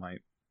versus All Might.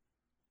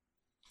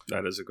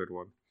 That is a good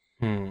one.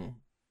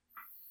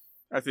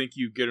 I think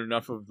you get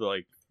enough of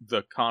the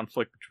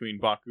conflict between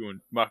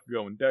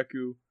Bakugo and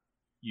Deku.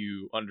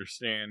 You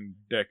understand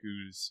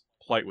Deku's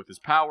plight with his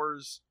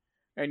powers,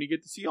 and you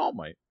get to see All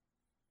Might.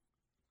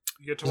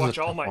 You get to This is watch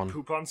a All tough Might one.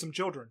 poop on some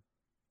children.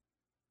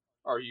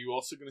 Are you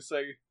also going to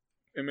say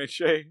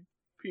MHA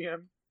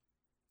PM?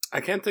 I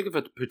can't think of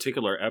a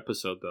particular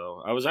episode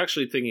though. I was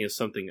actually thinking of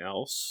something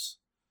else.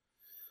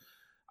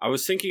 I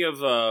was thinking of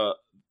the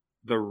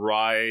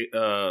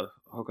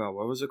oh god,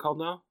 what was it called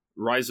now?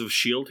 Rise of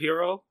Shield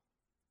Hero.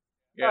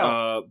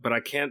 Yeah. But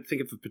I can't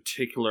think of a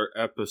particular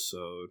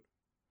episode.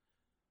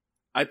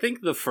 I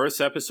think the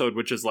first episode,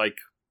 which is like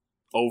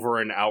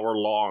over an hour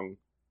long,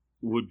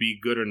 would be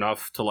good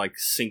enough to like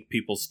sink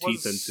people's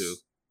teeth into.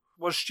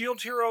 Was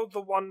Shield Hero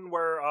the one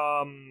where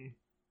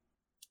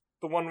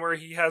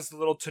he has the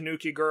little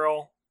Tanuki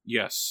girl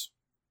Yes.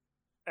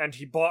 and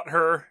he bought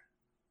her?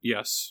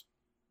 Yes.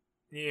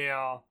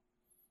 Yeah.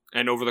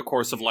 And over the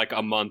course of like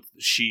a month,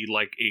 she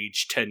like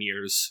aged 10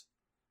 years.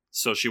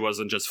 So she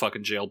wasn't just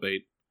fucking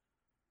jailbait.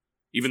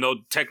 Even though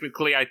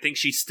technically I think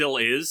she still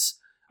is.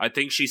 I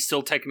think she's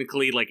still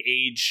technically like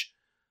age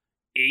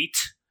 8,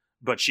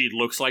 but she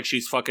looks like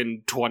she's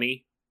fucking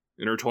 20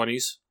 in her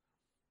 20s.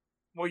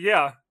 Well,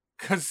 yeah,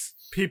 because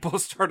people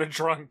started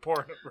drawing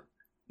porn of her.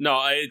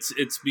 No,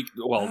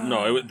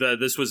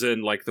 this was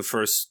in like the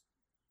first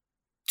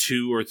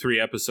 2 or 3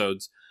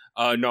 episodes.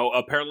 No,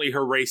 apparently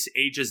her race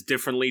ages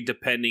differently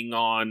depending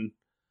on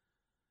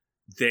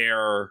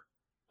their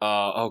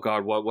oh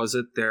god, what was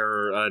it?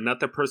 Their not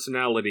their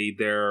personality,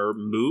 their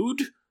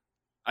mood.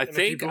 I And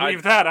think if you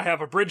believe that, I have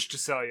a bridge to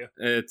sell you.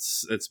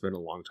 it's been a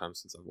long time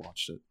since I've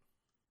watched it.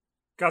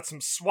 Got some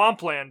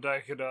swampland I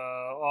could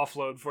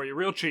offload for you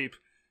real cheap.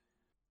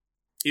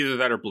 Either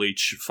that or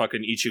Bleach.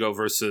 Fucking Ichigo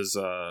versus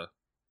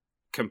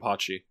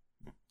Kenpachi.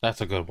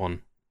 that's a good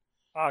one.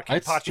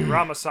 Kenpachi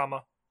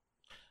Ramasama.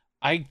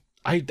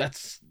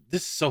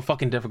 This is so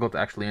fucking difficult to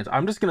actually answer.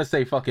 I'm just gonna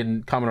say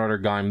fucking Kamen Rider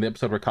Gaim, the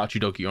episode where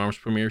Kachidoki Arms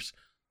premieres.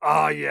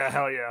 Oh, yeah,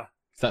 hell yeah.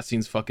 That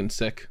scene's fucking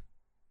sick.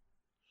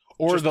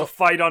 Or Just the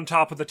fight on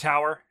top of the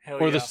tower. Hell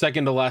or yeah. the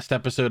second to last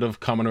episode of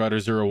Kamen Rider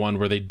 01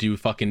 where they do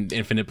fucking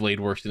Infinite Blade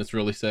Works and it's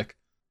really sick.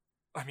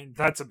 I mean,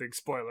 that's a big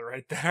spoiler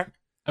right there.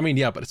 I mean,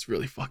 yeah, but it's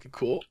really fucking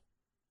cool.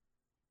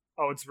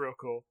 Oh, it's real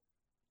cool.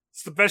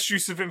 It's the best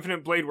use of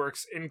Infinite Blade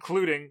Works,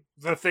 including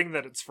the thing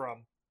that it's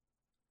from.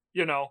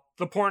 You know,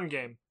 the porn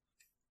game.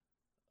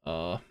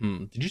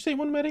 Did you say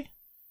one, Medi?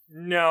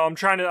 No,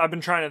 I've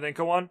been trying to think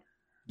of one.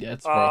 Yeah,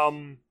 it's rough.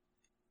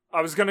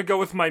 I was gonna go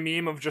with my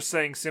meme of just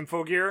saying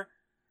Symphogear,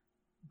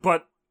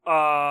 But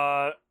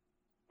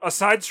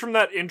aside from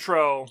that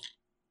intro,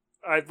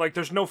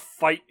 there's no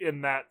fight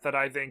in that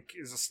I think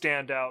is a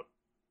standout,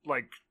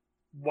 like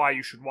why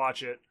you should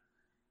watch it.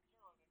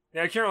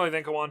 Yeah, I can't really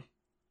think of one.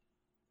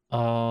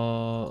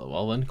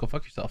 Well then, go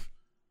fuck yourself.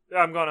 Yeah,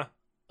 I'm gonna.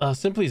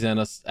 Simply Zen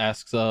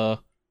asks, following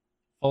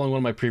one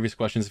of my previous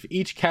questions, if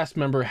each cast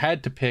member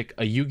had to pick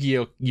a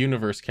Yu-Gi-Oh!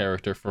 Universe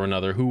character for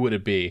another, who would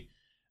it be?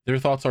 Their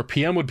thoughts are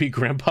PM would be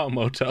Grandpa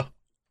Moto.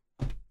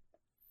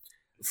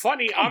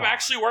 Funny, I'm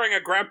actually wearing a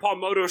Grandpa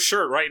Moto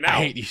shirt right now. I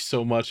hate you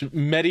so much.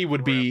 Medi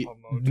would be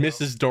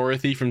Mrs.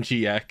 Dorothy from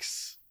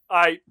GX.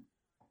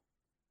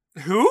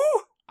 Who?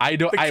 I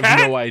have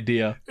cat? no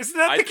idea. Isn't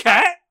that the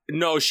cat?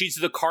 No, she's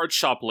the card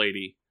shop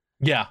lady.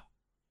 Yeah.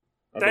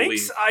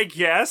 Thanks, I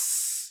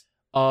guess.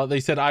 They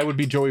said I would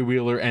be Joey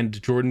Wheeler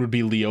and Jordan would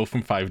be Leo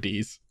from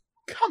 5Ds.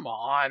 Come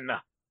on.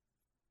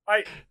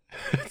 I'm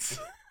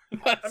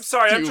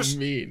sorry, I'm just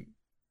mean.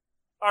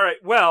 All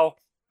right, well,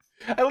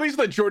 at least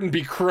let Jordan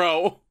be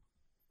Crow.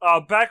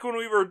 Back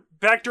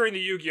during the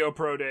Yu-Gi-Oh!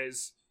 Pro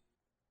days,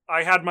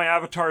 I had my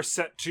avatar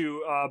set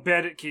to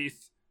Bandit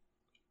Keith,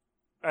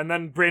 and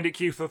then Bandit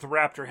Keith with a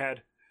raptor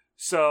head.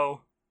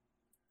 So,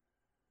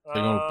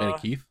 They're going with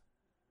Bandit Keith?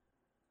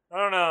 I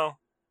don't know.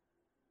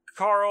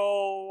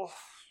 Carl's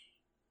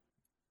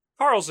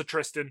a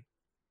Tristan.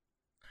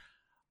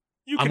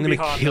 I'm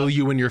gonna kill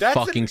you in your That's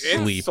fucking an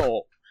sleep.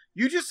 Insult.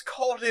 You just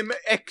called him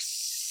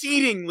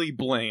exceedingly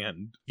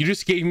bland. You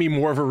just gave me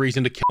more of a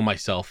reason to kill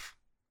myself.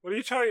 What are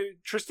you talking?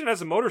 Tristan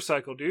has a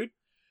motorcycle, dude.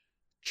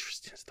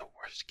 Tristan's the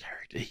worst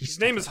character. His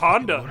name is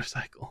Honda.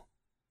 Motorcycle.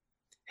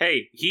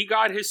 Hey, he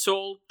got his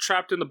soul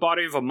trapped in the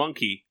body of a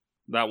monkey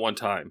that one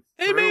time.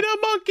 They made a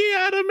monkey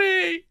out of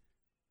me!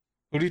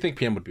 Who do you think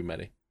PM would be,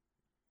 Medi?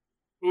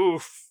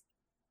 Oof.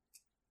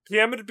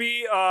 PM would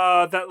be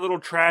that little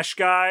trash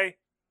guy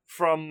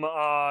from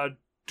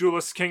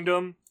Duelist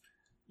Kingdom.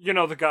 You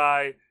know the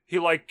guy. He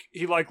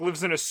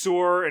lives in a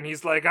sewer and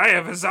he's like, I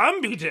have a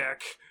zombie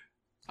dick.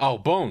 Oh,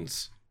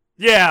 Bones.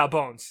 Yeah,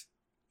 Bones.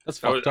 That's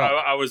fucked up.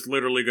 I was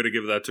literally going to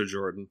give that to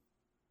Jordan.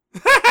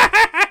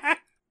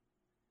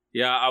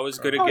 Yeah, I was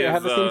going to give... I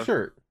have the same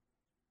shirt.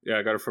 Yeah,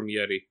 I got it from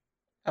Yeti.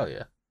 Oh,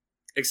 yeah.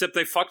 Except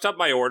they fucked up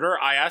my order.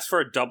 I asked for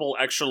a double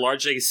extra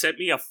large. They sent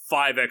me a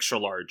 5 extra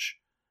large.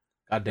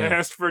 Goddamn. I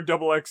asked for a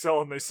double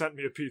XL and they sent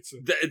me a pizza.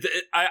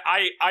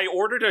 I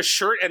ordered a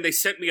shirt and they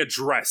sent me a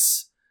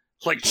dress.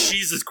 Like,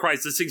 Jesus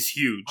Christ, this thing's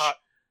huge.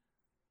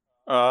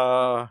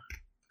 Note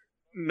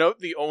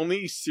the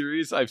only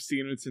series I've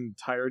seen in its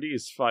entirety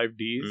is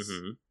 5Ds.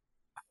 Mm-hmm.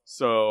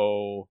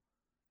 So,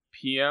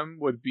 PM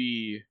would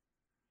be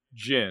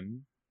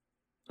Jin.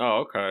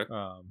 Oh, okay.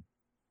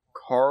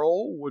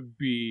 Carl would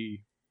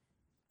be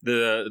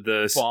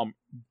The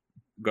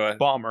Go ahead.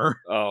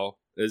 Bomber. Oh,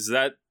 is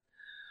that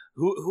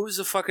who's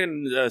the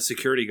fucking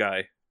security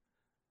guy?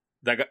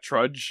 That got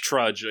Trudge.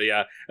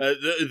 Yeah.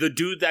 The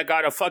dude that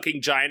got a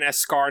fucking giant ass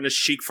scar on his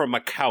cheek from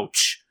a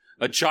couch.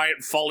 A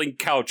giant falling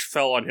couch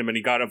fell on him, and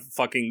he got a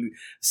fucking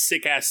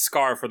sick ass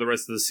scar for the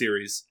rest of the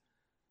series.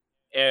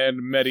 And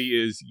Medi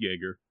is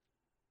Jaeger.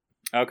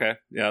 Okay,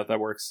 yeah,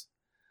 that works.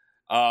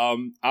 I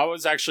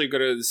was actually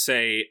gonna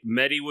say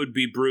Medi would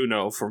be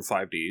Bruno from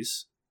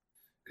 5Ds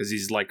because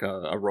he's like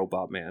a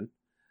robot man.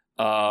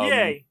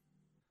 Yay!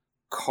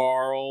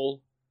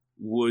 Carl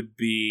would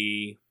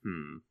be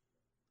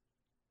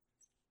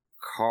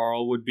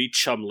Carl would be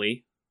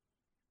Chumley.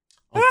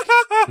 And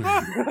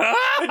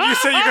you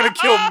say you're gonna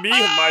kill me in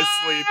my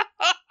sleep.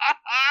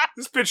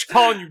 This bitch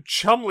calling you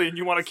Chumley and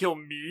you want to kill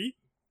me?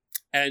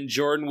 And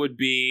Jordan would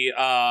be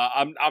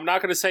I'm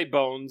not gonna say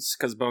Bones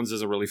because Bones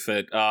doesn't really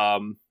fit.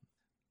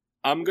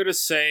 I'm gonna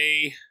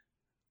say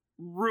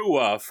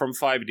Rua from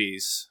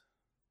 5Ds.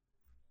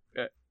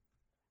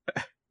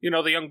 You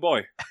know, the young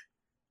boy.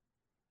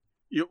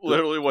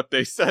 Literally what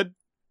they said.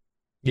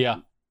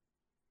 Yeah,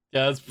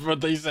 that's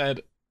what they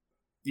said.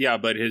 Yeah,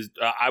 but his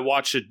I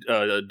watched it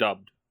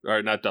dubbed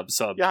or not dubbed,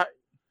 subbed. Yeah.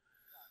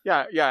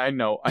 I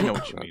know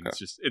what you mean.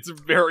 Okay. It's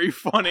very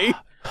funny.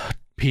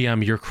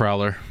 PM, you're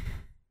Crowler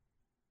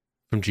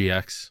from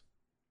GX.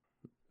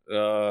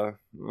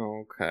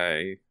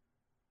 Okay.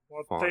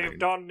 What Fine. they've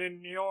done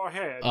in your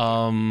head.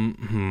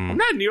 I'm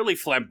not nearly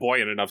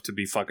flamboyant enough to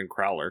be fucking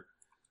Crowler.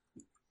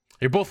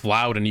 You're both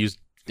loud and use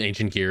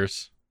ancient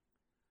gears.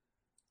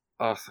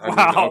 I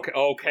Wow. mean,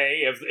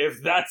 okay.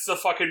 If that's the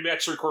fucking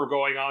metric we're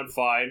going on,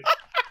 fine.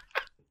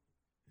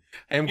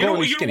 I'm You know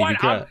going skinny.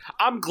 what?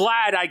 I'm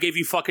glad I gave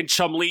you fucking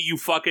Chumley, you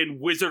fucking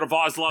Wizard of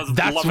Oz loving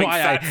That's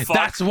fat fuck.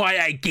 That's why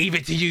I gave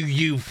it to you,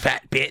 you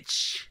fat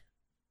bitch.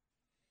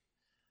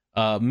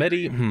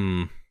 Medi,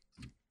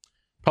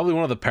 probably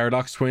one of the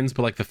Paradox twins,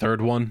 but like the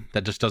third one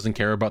that just doesn't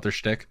care about their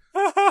shtick.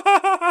 There's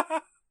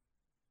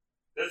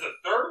a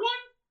third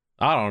one?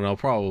 I don't know,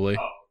 probably.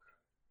 Oh.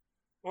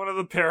 One of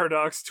the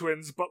Paradox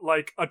twins, but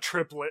like a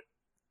triplet.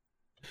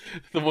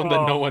 The one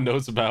that no one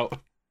knows about.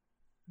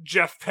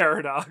 Jeff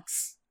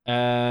Paradox.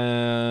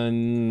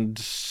 And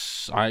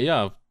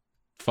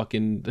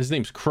fucking his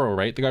name's Crow,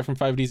 right? The guy from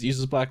 5Ds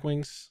uses black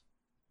wings.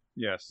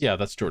 Yes. Yeah,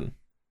 that's Jordan.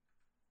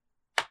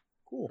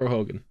 Cool. Pro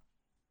Hogan.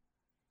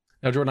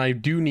 Now, Jordan, I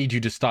do need you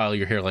to style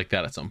your hair like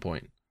that at some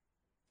point.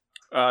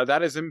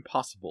 That is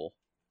impossible.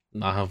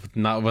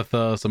 Not with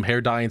some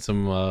hair dye and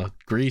some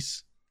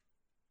grease.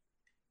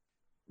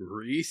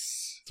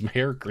 Grease? Some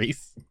hair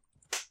grease.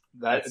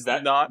 That's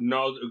that not.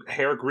 no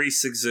hair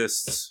grease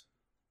exists.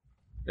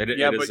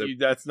 Yeah, but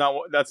that's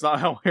not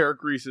how hair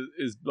grease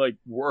is like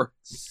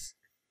works.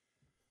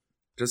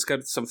 Just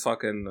get some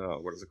fucking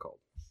what is it called?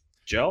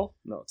 Gel?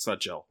 No, it's not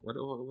gel. What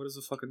is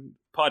the fucking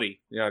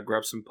putty? Yeah,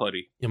 grab some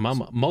putty. Yeah,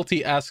 Mama.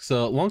 Multi asks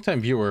a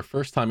longtime viewer,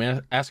 first time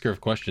asker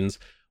of questions.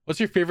 What's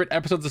your favorite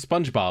episodes of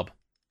SpongeBob?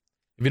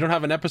 If you don't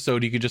have an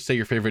episode, you could just say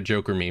your favorite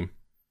joke or meme.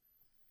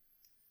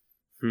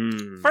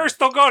 First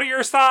they'll go to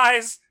your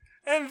size,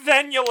 and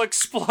then you'll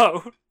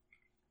explode.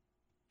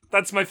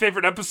 That's my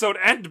favorite episode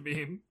and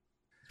meme.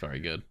 Very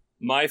good.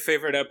 My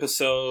favorite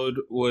episode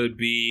would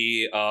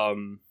be a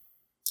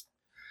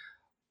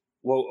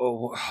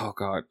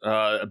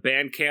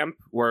band camp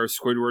where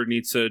Squidward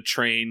needs to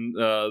train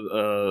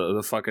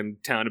the fucking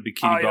town of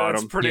Bikini Oh yeah, Bottom.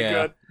 that's pretty Yeah,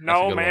 good. that's a No,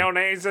 good one.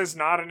 mayonnaise is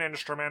not an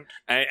instrument.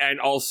 And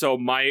also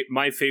my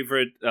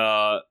favorite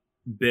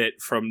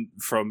bit from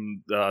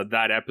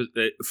that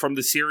episode from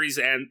the series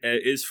and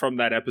is from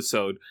that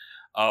episode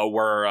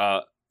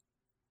where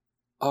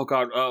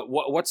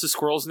what's the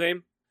squirrel's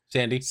name?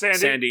 Sandy.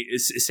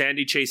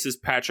 Sandy chases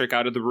Patrick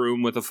out of the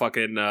room with a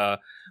fucking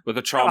with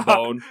a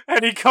trombone.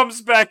 And he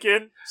comes back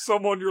in.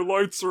 Someone, your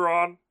lights are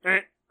on.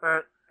 I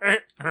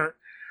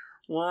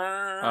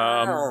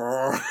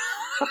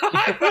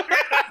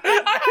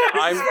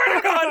swear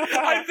to God,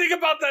 I think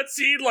about that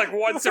scene like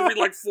once every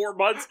like 4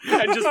 months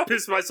and just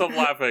piss myself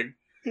laughing.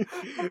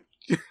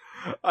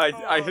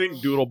 I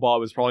think Doodle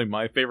Bob is probably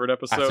my favorite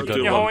episode. That's a good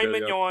Yoim one.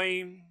 and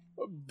yoim.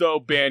 Though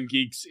Band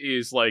Geeks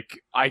is like,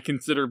 I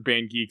consider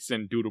Band Geeks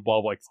and Doodle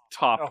Bob like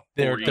top. Oh.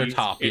 They're three.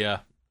 top, yeah.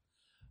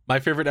 My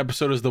favorite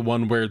episode is the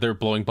one where they're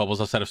blowing bubbles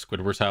outside of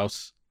Squidward's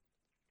house.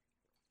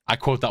 I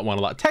quote that one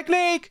a lot.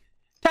 Technique!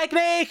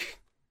 Technique!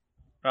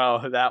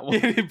 Oh, that one.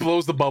 He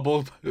blows the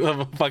bubble of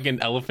a fucking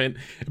elephant.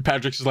 And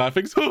Patrick's just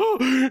laughing. It's a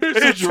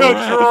It's a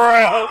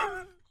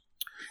giraffe.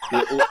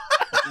 giraffe.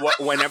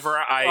 Whenever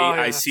yeah, I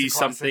that's see a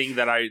classic. something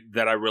that I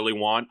really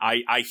want,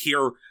 I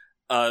hear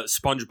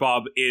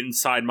SpongeBob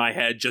inside my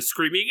head just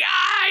screaming,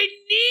 "I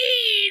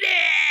need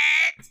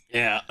it!"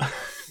 Yeah.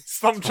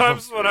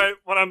 Sometimes when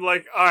I'm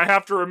like, I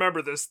have to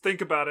remember this.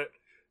 Think about it.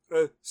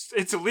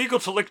 It's illegal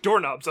to lick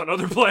doorknobs on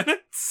other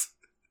planets.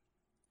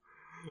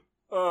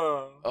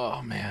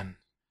 Oh, man.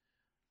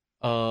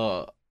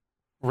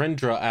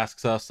 Rendra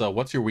asks us,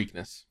 what's your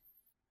weakness?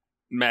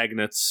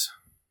 Magnets.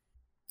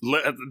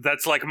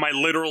 That's like my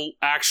literal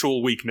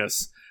actual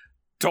weakness.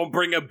 Don't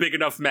bring a big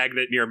enough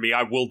magnet near me,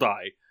 I will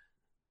die.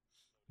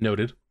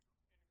 Noted.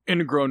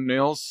 Ingrown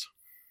nails.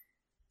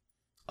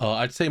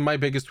 I'd say my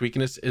biggest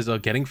weakness is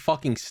getting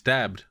fucking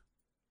stabbed.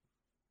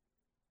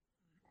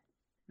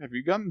 Have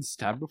you gotten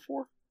stabbed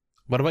before?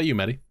 What about you,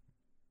 Medi?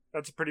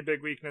 That's a pretty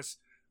big weakness.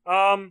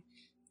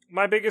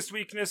 My biggest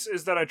weakness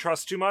is that I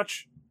trust too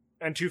much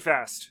and too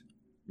fast.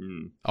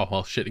 Oh,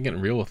 well, shit, you're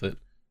getting real with it.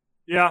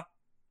 Yeah.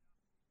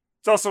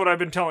 It's also what I've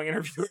been telling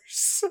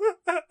interviewers.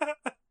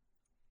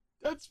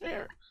 That's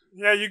fair.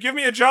 Yeah, you give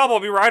me a job, I'll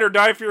be ride or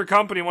die for your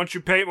company once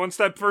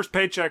that first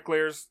paycheck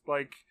clears.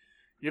 Like,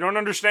 you don't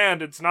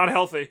understand. It's not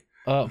healthy.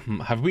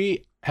 Have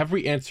we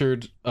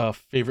answered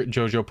favorite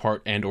JoJo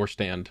part and or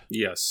stand?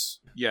 Yes.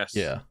 Yes.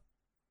 Yeah.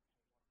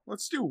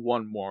 Let's do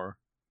one more.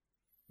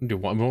 Do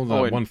one.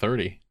 Oh, and-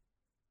 1:30.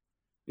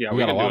 Yeah, We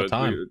got can a lot do of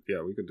time.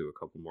 We could do a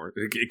couple more.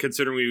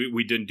 Considering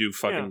we didn't do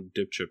fucking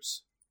dip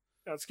chips.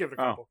 Yeah, let's give it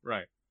a Oh, couple.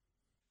 right.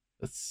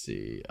 Let's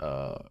see.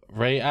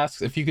 Ray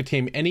asks if you could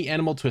tame any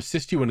animal to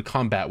assist you in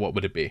combat, what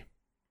would it be?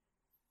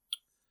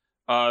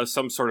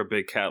 Some sort of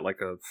big cat, like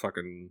a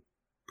fucking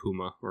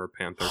puma or a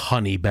panther.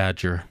 Honey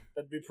badger.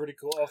 That'd be pretty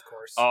cool, of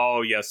course.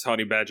 Oh yes,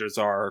 honey badgers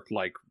are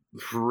like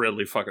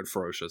really fucking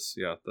ferocious.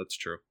 Yeah, that's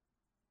true.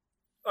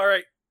 All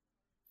right.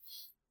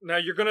 Now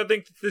you're gonna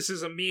think that this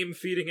is a meme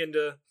feeding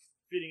into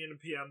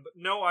PM, but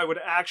no, I would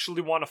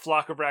actually want a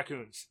flock of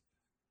raccoons.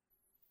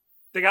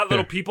 They got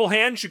little people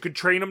hands. You could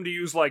train them to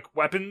use like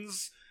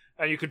weapons,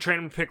 and you could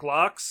train them to pick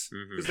locks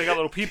because they got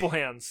little people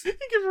hands. You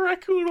give a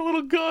raccoon a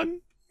little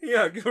gun.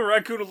 Yeah, give a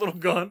raccoon a little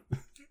gun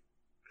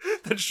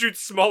that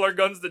shoots smaller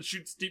guns that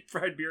shoots deep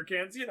fried beer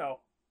cans. You know,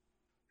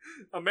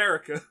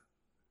 America.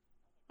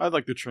 I'd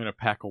like to train a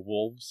pack of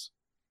wolves.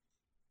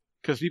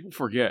 Because people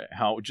forget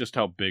how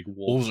big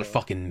Wolves wolves are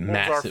fucking Wolves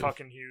massive. are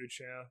fucking huge.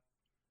 Yeah.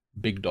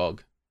 Big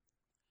dog.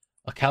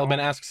 Caliban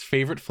asks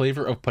favorite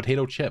flavor of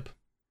potato chip.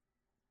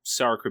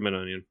 Sour cream and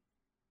onion.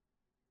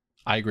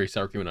 I agree,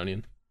 sour cream and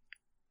onion.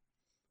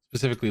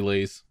 Specifically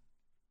Lay's.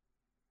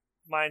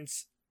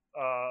 Mine's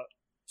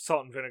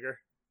salt and vinegar.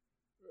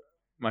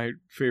 My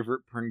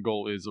favorite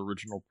Pringle is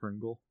original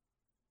Pringle.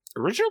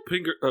 Original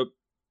finger.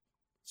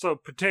 So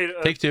potato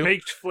Take two.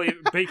 baked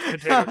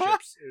potato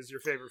chips is your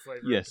favorite flavor.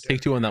 of Yes. potato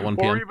Take two on that one,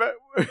 What were PM.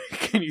 you about?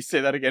 Can you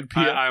say that again,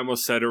 Pia? I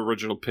almost said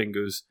original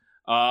Pingus.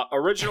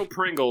 Original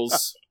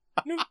Pringles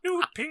No,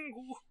 pingu.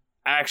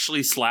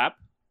 actually slap.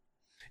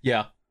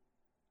 Yeah.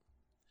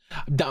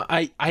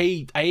 I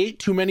ate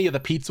too many of the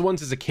pizza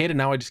ones as a kid, and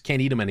now I just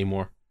can't eat them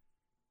anymore.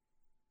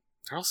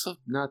 They're also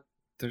not.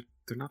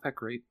 They're not that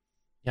great.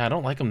 Yeah, I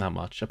don't like them that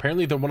much.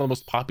 Apparently, they're one of the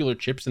most popular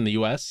chips in the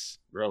U.S.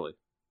 Really.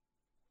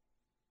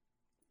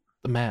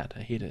 The mad,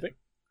 I hate it.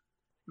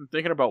 I'm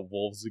thinking about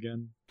wolves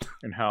again,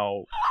 and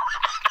how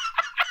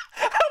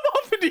How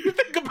often do you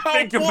think about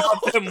Think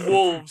about them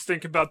wolves.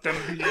 Think about them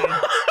being.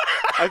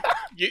 I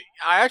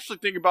actually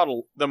think about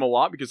them a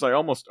lot because I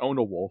almost own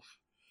a wolf.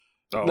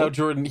 Oh. Now,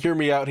 Jordan, hear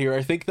me out here.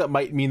 I think that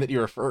might mean that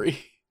you're a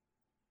furry.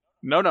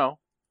 No.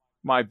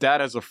 My dad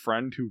has a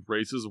friend who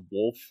raises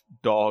wolf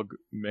dog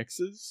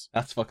mixes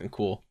That's fucking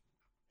cool.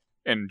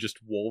 and just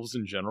wolves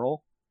in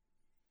general.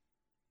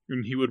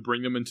 And he would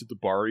bring them into the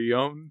bar he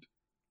owned.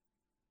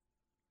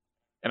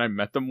 And I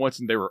met them once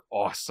and they were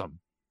awesome.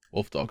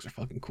 Wolf dogs are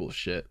fucking cool as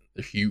shit.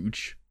 They're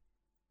huge.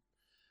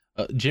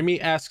 Jimmy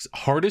asks,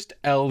 hardest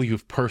L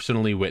you've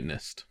personally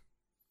witnessed?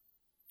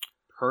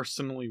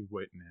 Personally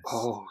witnessed.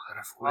 Oh, that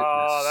I've witnessed.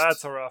 Oh,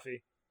 that's a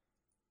roughie.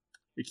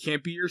 It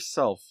can't be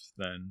yourself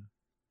then.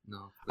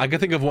 no. I can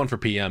think of one for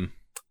PM.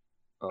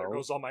 There Oh.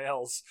 goes all my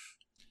L's.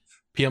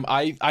 PM,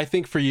 I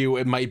think for you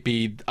it might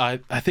be, I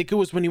think it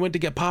was when you went to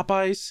get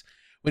Popeyes,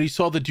 when you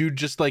saw the dude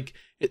just like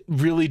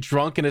really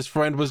drunk and his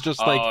friend was just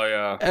like, Oh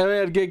yeah. hey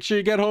man, make sure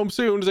you get home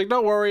soon. He's like,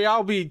 don't worry,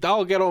 I'll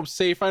get home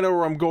safe. I know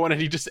where I'm going.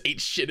 And he just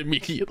ate shit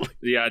immediately.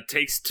 Yeah, it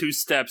takes 2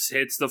 steps,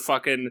 hits the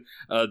fucking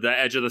the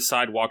edge of the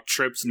sidewalk,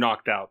 trips,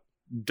 knocked out.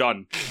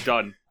 Done.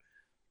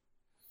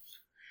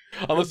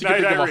 Unless you Night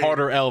can think of a Irene.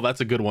 harder L,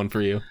 that's a good one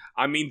for you.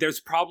 I mean, there's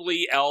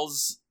probably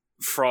L's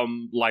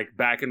from like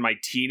back in my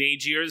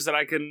teenage years that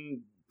I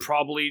can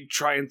probably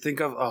try and think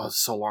of. Oh,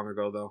 so long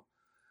ago though.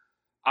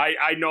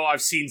 I know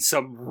I've seen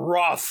some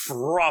rough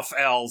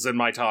L's in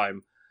my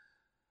time.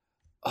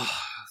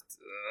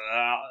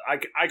 I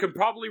could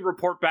probably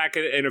report back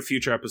in a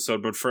future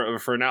episode, but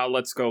for now,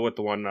 let's go with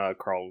the one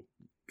Carl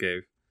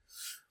gave.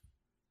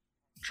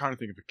 I'm trying to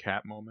think of a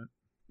cat moment.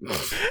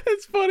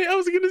 It's funny. I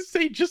was going to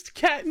say just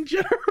cat in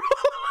general.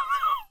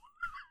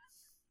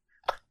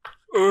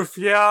 Oof,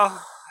 yeah.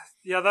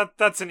 Yeah,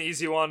 that's an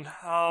easy one.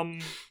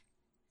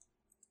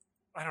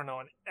 I don't know,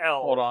 an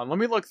L. Hold on, let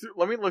me look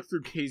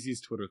through KZ's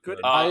Twitter thread.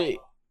 Good.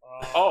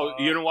 Oh,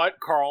 you know what,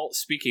 Carl?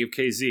 Speaking of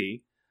KZ,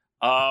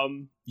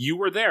 you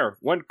were there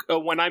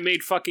when I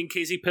made fucking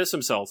KZ piss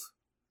himself.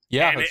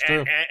 Yeah, that's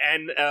true.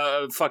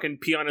 And fucking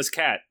pee on his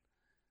cat.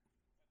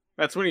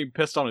 That's when he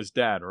pissed on his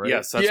dad, right?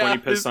 Yes, that's when he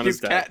pissed on his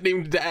dad. cat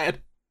named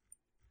Dad.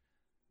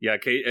 Yeah,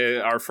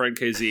 our friend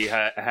KZ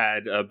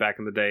had back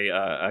in the day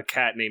a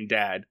cat named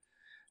Dad,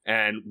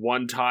 and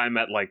one time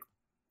at like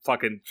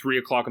fucking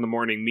 3:00 in the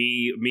morning,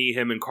 me,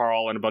 him, and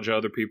Carl and a bunch of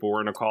other people were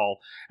in a call,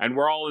 and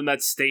we're all in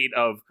that state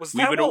of. Was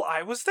that while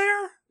I was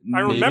there? I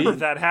remember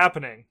that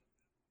happening.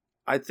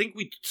 I think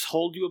we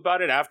told you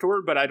about it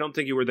afterward, but I don't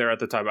think you were there at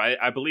the time.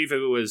 I believe it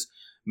was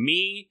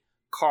me,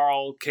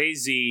 Carl,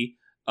 KZ,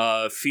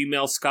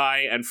 female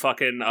Sky, and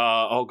fucking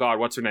oh god,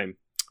 what's her name?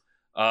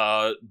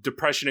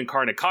 Depression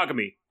Incarnate,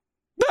 Kagami.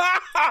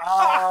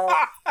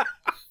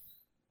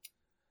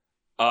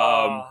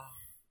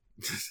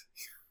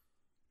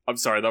 I'm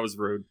sorry, that was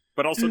rude,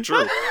 but also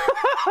true.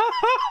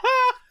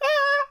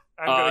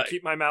 I'm gonna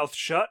keep my mouth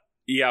shut.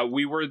 Yeah,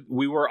 we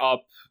were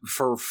up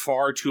for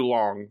far too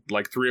long,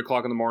 like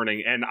 3:00 in the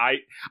morning, and I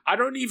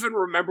don't even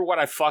remember what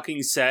I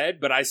fucking said,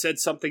 but I said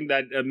something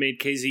that made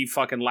KZ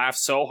fucking laugh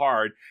so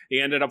hard he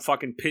ended up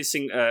fucking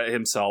pissing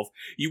himself.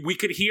 We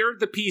could hear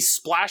the pee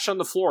splash on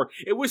the floor.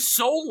 It was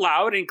so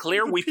loud and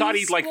clear, we thought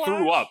he'd like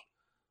threw up.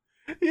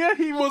 Yeah,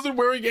 he wasn't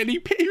wearing any.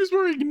 He was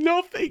wearing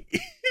nothing. He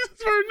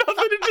was wearing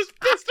nothing and just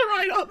pissed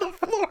right on the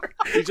floor.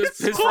 He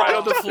just pissed right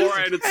on the floor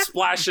and it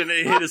splashed and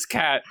it hit his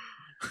cat.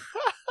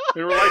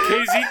 They were like,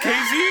 KZ,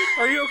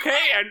 are you okay?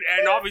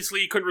 And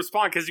obviously he couldn't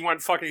respond because he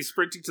went fucking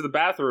sprinting to the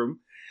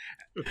bathroom.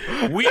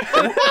 We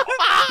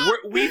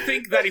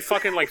think that he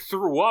fucking like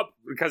threw up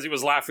because he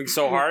was laughing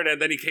so hard,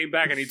 and then he came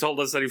back and he told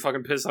us that he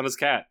fucking pissed on his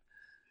cat.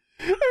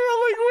 And we're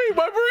like, wait,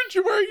 why weren't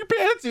you wearing your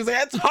pants? He was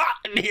like, it's hot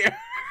in here.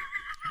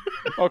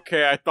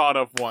 Okay, I thought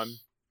of one.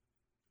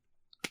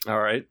 All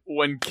right.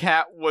 When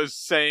Kat was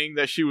saying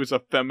that she was a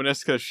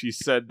feminist because she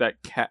said that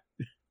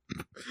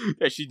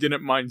that she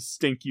didn't mind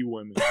stinky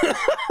women.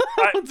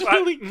 That's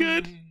really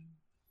good.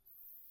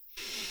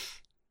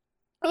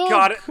 Oh,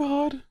 Got it.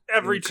 God.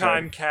 Every Okay.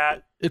 time,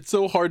 Cat. It's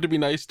so hard to be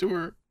nice to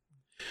her.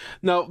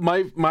 Now,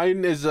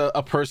 mine is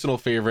a personal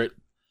favorite.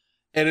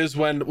 It is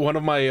when one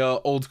of my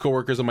old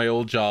coworkers on my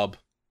old job,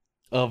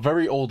 a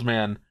very old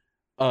man,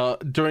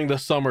 during the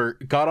summer,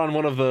 got on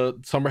one of the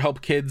summer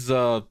help kids'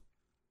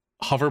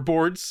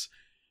 hoverboards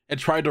and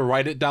tried to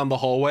ride it down the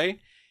hallway.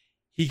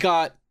 He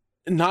got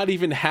not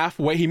even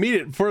halfway. He made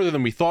it further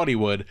than we thought he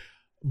would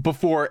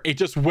before it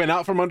just went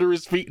out from under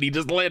his feet and he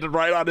just landed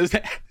right on his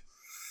head.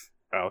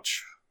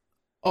 Ouch.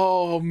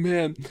 Oh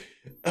man,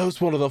 that was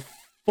one of the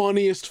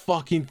funniest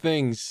fucking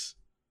things.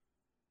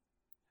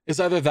 It's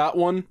either that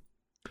one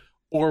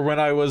or when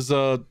I was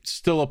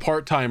still a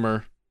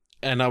part-timer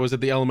and I was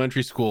at the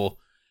elementary school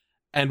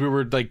and we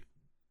were like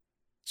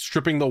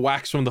stripping the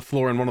wax from the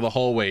floor in one of the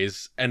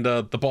hallways, and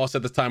the boss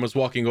at the time was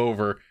walking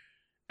over,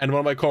 and one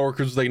of my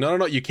coworkers was like,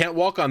 no, you can't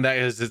walk on that,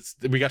 because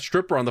we got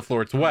stripper on the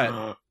floor, it's wet.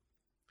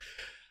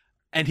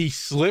 And he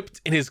slipped,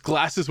 and his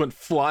glasses went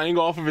flying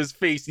off of his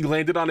face. He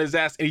landed on his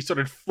ass, and he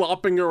started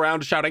flopping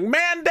around, shouting,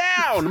 "Man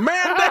down!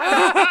 Man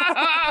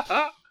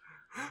down!"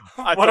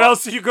 What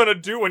else are you gonna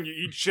do when you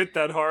eat shit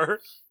that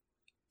hard?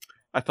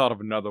 I thought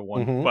of another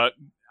one, but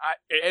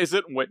it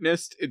isn't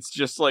witnessed. It's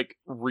just like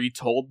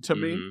retold to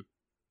me.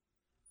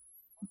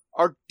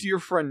 Our dear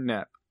friend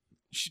Nep,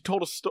 she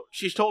told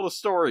a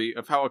story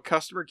of how a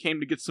customer came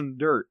to get some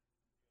dirt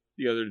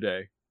the other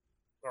day.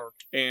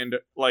 And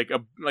like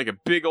a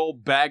big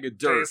old bag of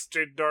dirt.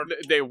 Tasty dirt.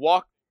 They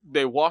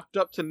walked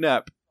up to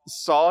Nep,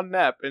 saw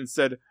Nep, and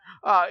said,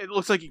 "It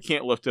looks like you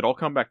can't lift it. I'll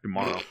come back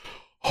tomorrow."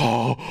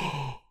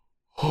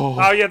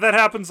 Oh yeah, that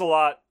happens a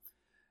lot.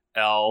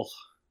 L.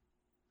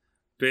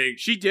 Big.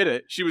 She did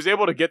it. She was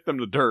able to get them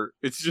the dirt.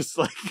 It's just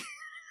like,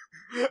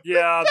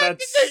 yeah,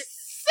 that's. They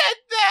said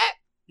that.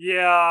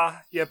 Yeah.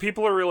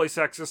 People are really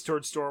sexist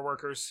towards store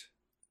workers.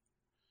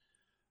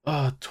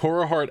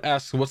 Tora Hart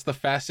asks, what's the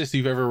fastest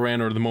you've ever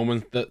ran, or the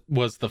moment that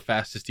was the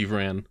fastest you've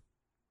ran?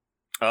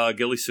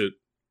 Ghillie suit.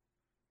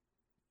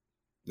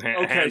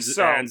 Hands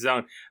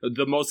down.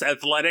 The most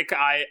athletic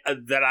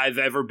that I've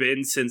ever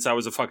been since I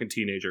was a fucking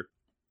teenager.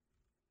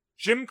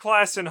 Gym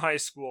class in high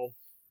school.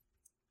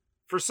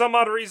 For some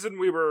odd reason,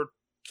 we were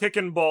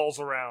kicking balls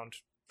around.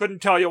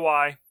 Couldn't tell you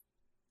why.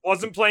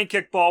 Wasn't playing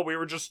kickball, we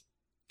were just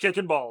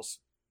kicking balls.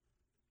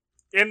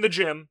 In the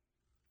gym.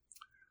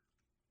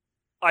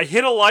 I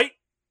hit a light,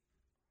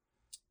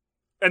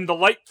 and the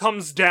light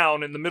comes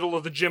down in the middle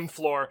of the gym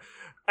floor,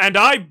 and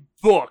I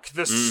book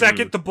the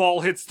second the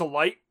ball hits the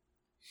light.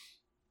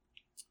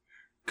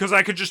 Because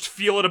I could just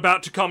feel it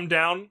about to come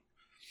down.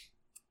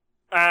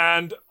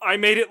 And I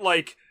made it,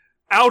 like,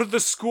 out of the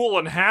school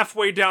and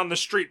halfway down the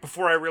street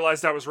before I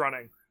realized I was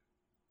running.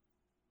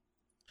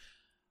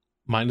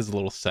 Mine is a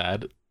little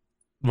sad.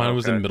 Mine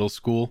was in middle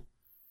school,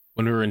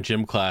 when we were in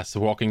gym class,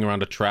 walking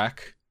around a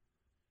track.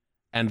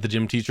 And the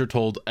gym teacher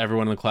told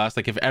everyone in the class,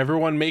 like, if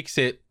everyone makes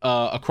it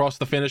across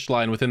the finish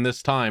line within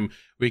this time,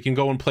 we can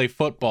go and play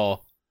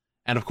football.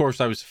 And of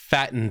course, I was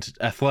fat and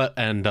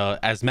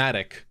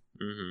asthmatic.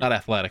 Not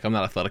athletic. I'm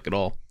not athletic at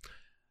all.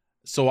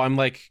 So I'm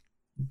like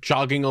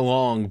jogging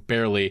along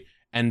barely.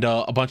 And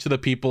a bunch of the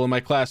people in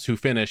my class who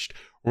finished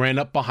ran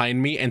up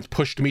behind me and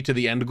pushed me to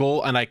the end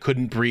goal. And I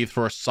couldn't breathe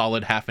for a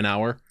solid half an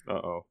hour.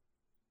 Uh-oh.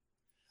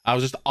 I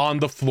was just on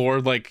the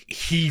floor, like,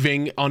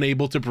 heaving,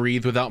 unable to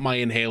breathe without my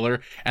inhaler,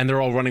 and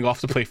they're all running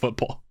off to play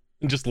football,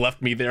 and just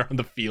left me there on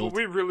the field.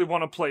 Well, we really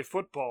want to play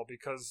football,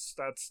 because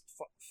that's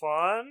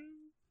fun.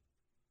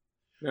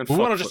 We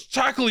want to just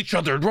tackle each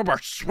other and rub our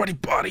sweaty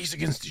bodies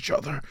against each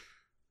other.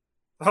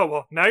 Oh,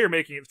 well, now you're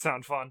making it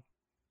sound fun.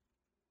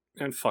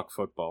 And fuck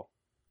football.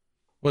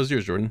 What was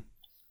yours, Jordan?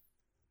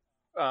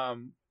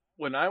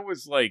 When I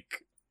was,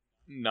 like,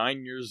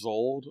 9 years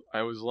old,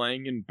 I was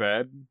laying in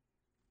bed,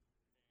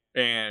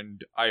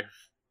 and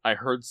I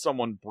heard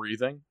someone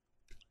breathing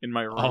in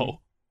my room.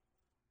 Oh.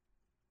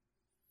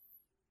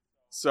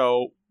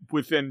 So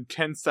within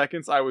 10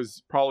 seconds, I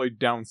was probably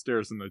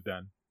downstairs in the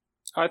den.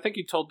 I think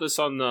you told this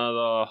on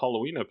the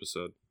Halloween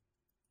episode.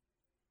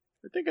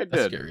 I think I did.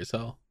 That's scary as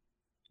hell.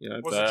 Yeah,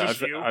 Was it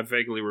just you? I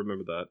vaguely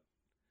remember that.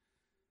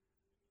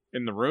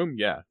 In the room,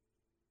 yeah.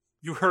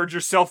 You heard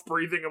yourself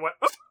breathing and went,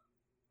 oh!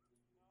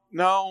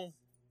 No,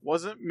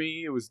 wasn't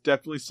me. It was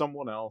definitely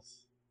someone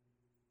else.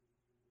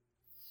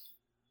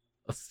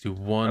 Let's do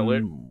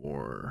one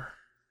more.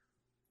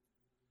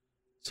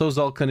 So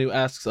Zalkanu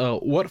asks,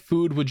 what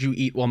food would you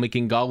eat while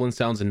making goblin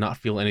sounds and not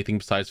feel anything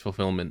besides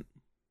fulfillment?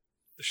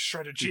 The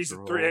shredded cheese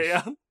Pizza at 3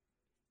 a.m.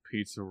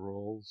 Pizza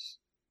rolls.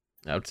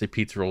 I would say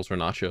pizza rolls or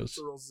nachos.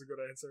 Pizza rolls is a good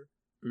answer.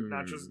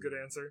 Nachos is a good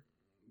answer.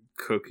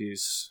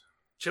 Cookies.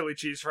 Chili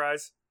cheese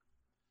fries.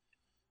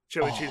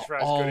 Chili cheese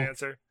fries, good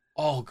answer.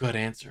 All good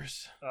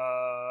answers.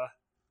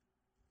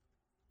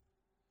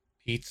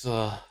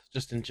 Pizza,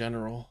 just in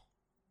general.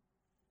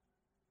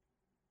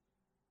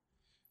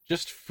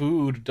 Just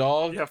food,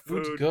 dog. Yeah,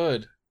 Food's food.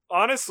 good.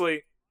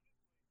 Honestly,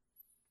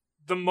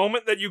 the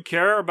moment that you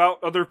care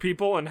about other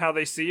people and how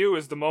they see you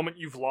is the moment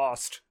you've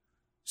lost.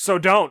 So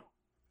don't.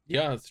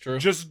 Yeah, that's true.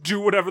 Just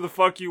do whatever the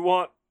fuck you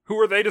want. Who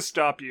are they to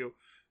stop you?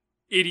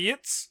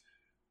 Idiots?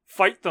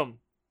 Fight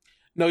them.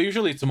 No,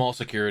 usually it's mall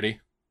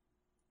security.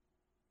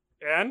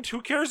 And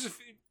who cares if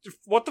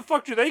what the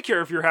fuck do they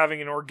care if you're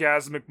having an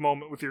orgasmic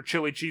moment with your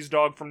chili cheese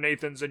dog from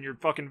Nathan's and your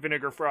fucking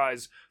vinegar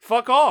fries?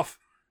 Fuck off.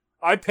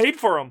 I paid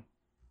for them.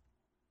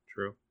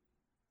 True.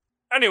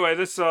 Anyway,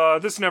 this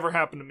never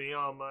happened to me.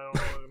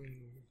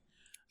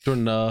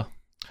 Jordan,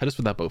 hit us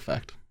with that boat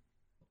fact.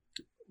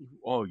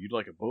 Oh, you'd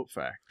like a boat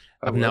fact.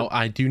 Now,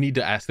 I do need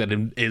to ask that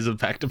it is a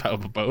fact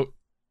about a boat.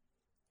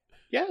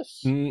 Yes.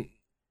 There's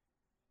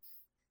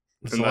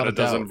And that it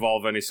doesn't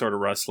involve any sort of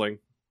wrestling.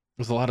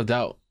 There's a lot of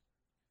doubt.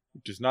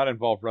 It does not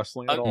involve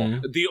wrestling at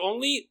all. The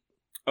only...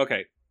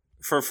 Okay.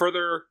 For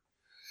further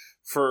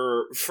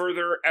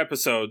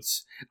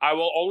episodes, I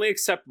will only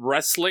accept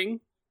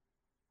wrestling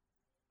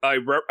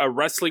a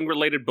wrestling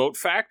related boat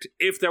fact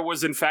if there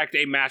was in fact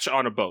a match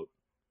on a boat,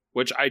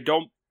 which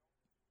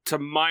to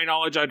my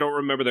knowledge, I don't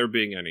remember there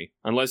being any,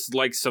 unless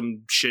like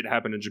some shit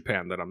happened in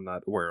Japan that I'm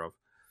not aware of.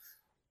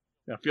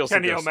 That feels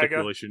Kenny like a Omega.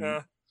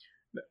 stipulation.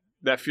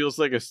 That feels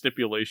like a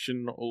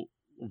stipulation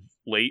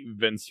late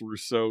Vince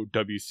Russo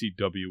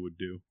WCW would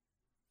do.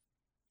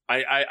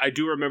 I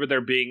do remember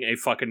there being a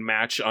fucking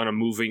match on a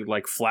moving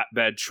like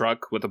flatbed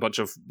truck with a bunch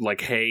of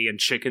like hay and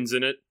chickens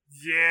in it.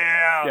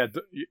 Yeah.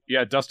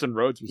 Yeah, Dustin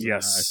Rhodes was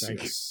Yes. in that, I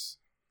think. Yes.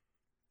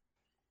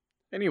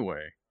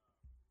 Anyway,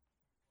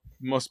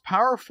 most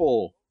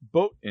powerful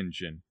boat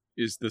engine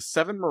is the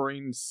Seven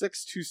Marine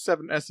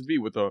 627 SV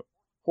with a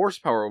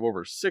horsepower of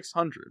over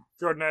 600.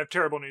 Jordan, I have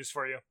terrible news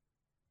for you.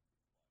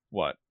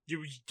 What?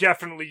 You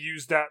definitely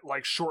used that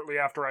like shortly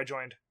after I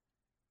joined.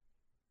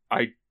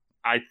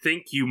 I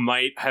think you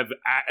might have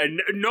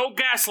no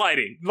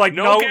gaslighting. Like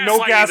no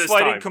gaslighting, this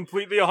time.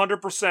 completely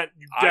 100%.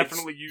 You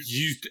definitely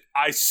used.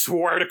 I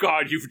swear to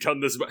God, you've done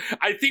this.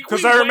 I think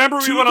because I remember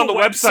we went on the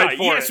website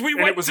for yes, it. we and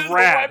went it was to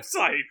rad. the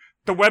website.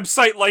 The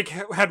website like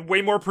had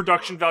way more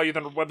production value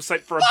than a website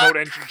for a boat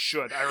engine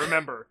should. I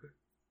remember.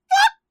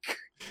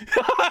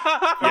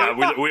 Yeah,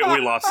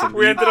 we lost him.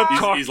 We ended up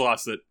He's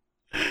lost it.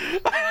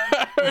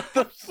 What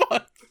the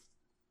fuck?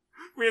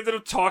 We ended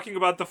up talking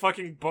about the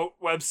fucking boat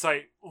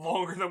website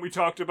longer than we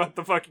talked about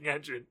the fucking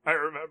engine. I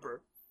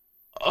remember.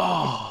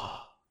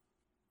 Oh,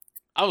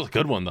 that was a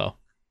good one though.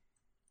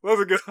 That was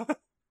a good.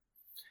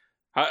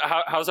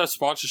 How's that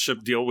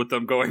sponsorship deal with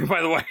them going?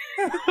 By the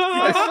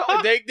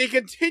way, They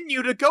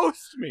continue to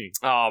ghost me.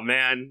 oh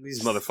man,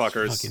 these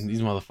motherfuckers. Fucking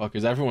these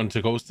motherfuckers. Everyone's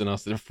ghosting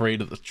us. They're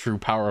afraid of the true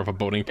power of a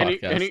boating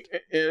podcast.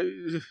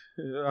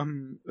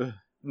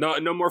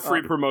 No more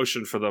free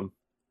promotion for them.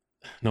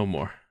 No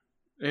more.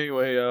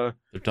 Anyway, They're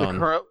done.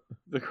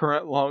 the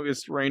current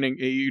longest reigning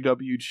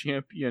AEW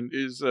champion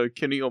is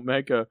Kenny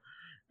Omega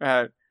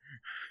at.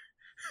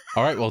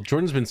 All right. Well,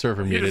 Jordan's been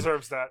server He muted.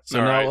 deserves that. So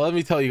All now right. let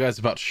me tell you guys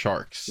about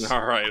sharks.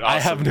 All right, awesome. I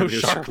have no Give me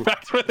a shark scoop.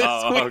 fact for this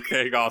week.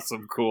 Okay,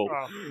 awesome, cool.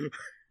 Oh.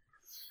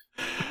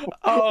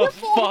 Oh We're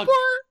falling fuck! apart.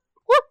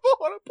 We're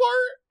falling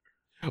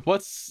apart.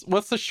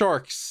 What's the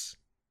sharks?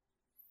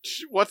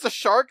 What's the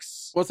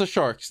sharks? What's the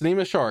sharks? Name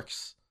the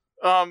sharks.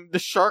 The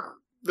shark.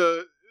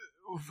 The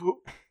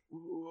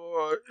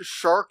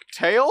shark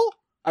tail.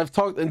 I've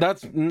talked, and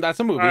that's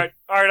a movie. All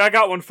right. I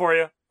got one for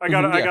you. I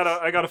got Yes.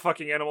 I got a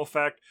fucking animal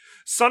fact.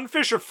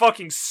 Sunfish are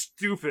fucking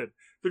stupid.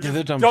 They're Yeah, just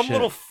they're dumb dumb shit.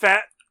 little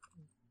fat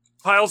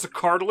piles of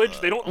cartilage.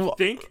 They don't well,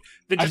 think.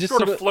 They I just just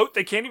sort of sorta- float.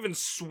 They can't even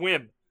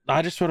swim.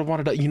 I just sort of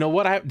wanted to. You know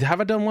what?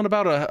 Have I done one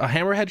about a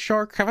hammerhead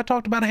shark? Have I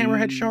talked about a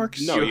hammerhead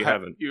sharks? No, you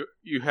haven't.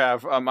 You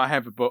have. I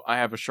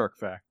have a shark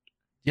fact.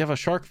 You have a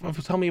shark?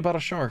 Tell me about a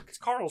shark. It's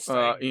Carl's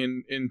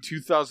thing. In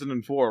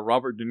 2004,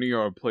 Robert De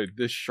Niro played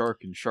this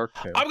shark in Shark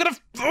Tale. I'm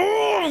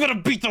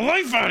gonna beat the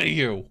life out of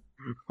you.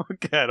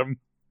 Look at him.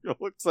 It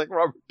looks like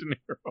Robert De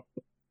Niro.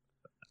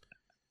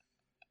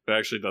 It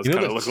actually does You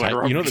know kind of that look like ti-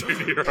 Robert you know De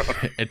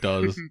Niro. It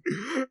does.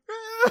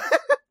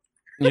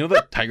 You know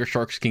that tiger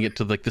sharks can get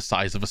to like the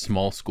size of a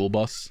small school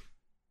bus.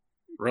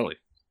 Really?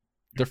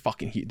 They're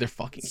fucking they're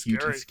fucking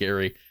huge and Scary.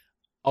 scary.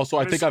 Also,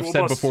 I How many think I've school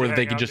said buses before that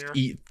they hang can out just here?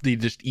 eat. They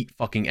just eat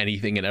fucking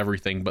anything and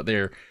everything, but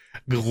they're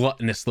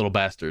gluttonous little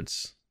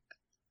bastards.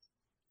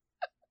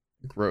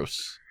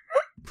 Gross.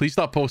 Please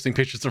stop posting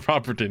pictures of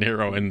Robert De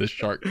Niro and this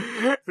shark.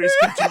 Please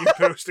continue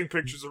posting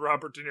pictures of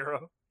Robert De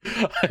Niro.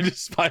 I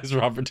despise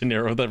Robert De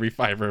Niro with every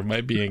fiber of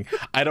my being.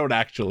 I don't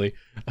actually.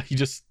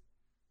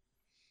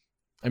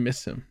 I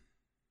miss him.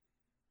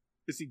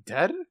 Is he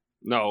dead?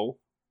 No.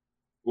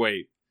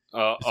 Wait.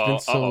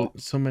 It's been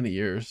so many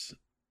years.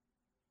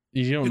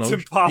 You don't It's know?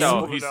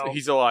 impossible No, to he's know.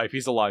 he's alive.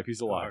 He's alive.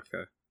 He's alive.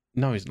 Okay.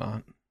 No, he's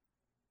not.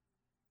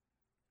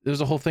 There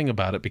was a whole thing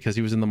about it because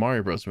he was in the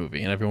Mario Bros.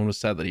 Movie and everyone was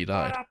sad that he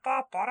died.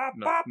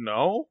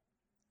 No,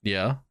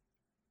 Yeah.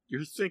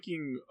 you're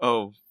thinking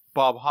of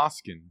Bob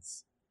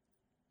Hoskins.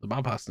 The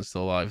Bob Hoskins is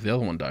still alive. The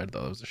other one died,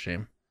 though. That was a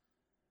shame.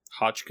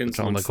 Hodgkin's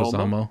John lymphoma.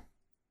 Leguizamo.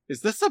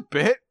 Is this a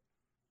bit?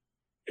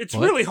 It's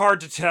What? really hard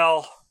to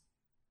tell.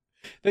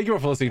 Thank you all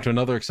for listening to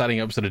another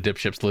exciting episode of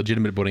Dipship's the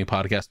Legitimate Boating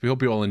Podcast. We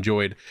hope you all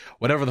enjoyed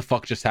whatever the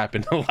fuck just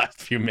happened in the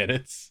last few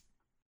minutes.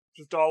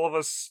 Just all of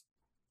us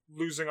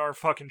losing our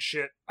fucking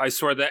shit. I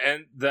swear the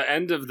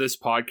end of this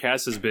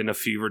podcast has been a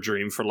fever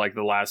dream for like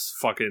the last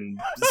fucking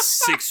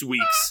 6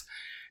 weeks.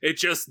 It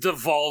just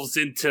devolves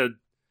into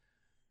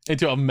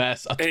Into a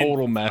mess, a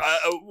total mess.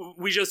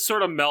 we just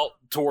sort of melt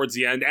towards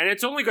the end, and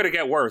it's only going to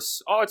get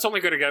worse. Oh, it's only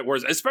going to get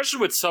worse,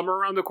 especially with summer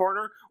around the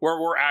corner, where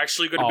we're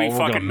actually going to be we're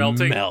fucking gonna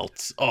melting.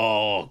 Melt.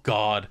 Oh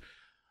god.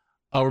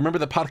 Remember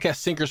the podcast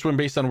Sink or Swim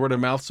based on word of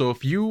mouth. So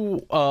if you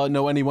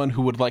know anyone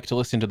who would like to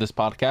listen to this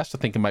podcast, I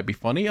think it might be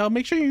funny.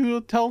 Make sure you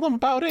tell them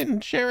about it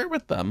and share it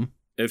with them.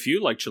 If you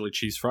like chili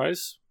cheese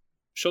fries,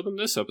 show them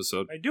this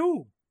episode. I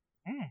do.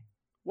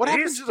 What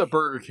happened Tasty. to the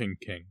Burger King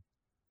King?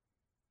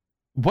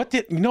 What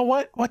did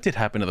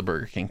happen to the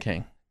Burger King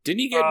King? Didn't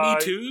he get Me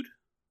Too'd?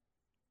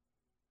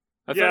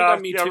 I thought he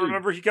got Me Too'd.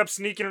 Remember he kept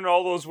sneaking into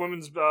all those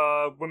women's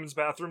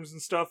bathrooms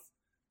and stuff.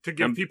 To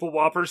give people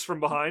whoppers from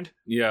behind?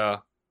 Yeah.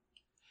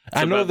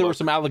 I know there were look.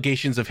 some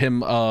allegations of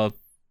him,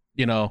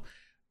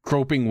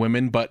 groping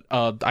women, but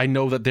I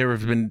know that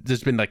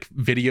there's been like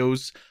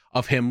videos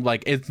of him,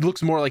 like it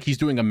looks more like he's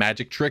doing a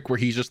magic trick where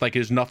he's just like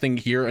there's nothing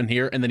here and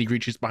here, and then he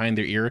reaches behind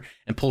their ear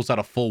and pulls out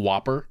a full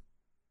whopper.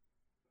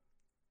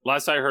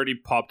 Last I heard, he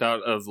popped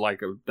out of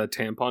like a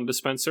tampon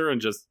dispenser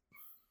and just.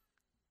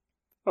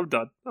 I'm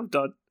done. I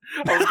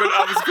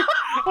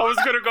was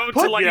gonna go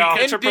to like a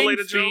ketchup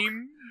related joke.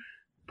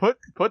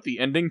 Put the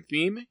ending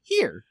theme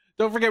here.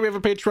 Don't forget we have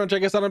a Patreon.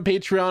 Check us out on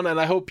Patreon, and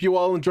I hope you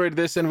all enjoyed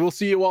this, and we'll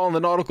see you all in the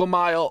Nautical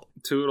Mile.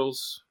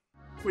 Toodles.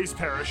 Please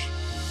perish.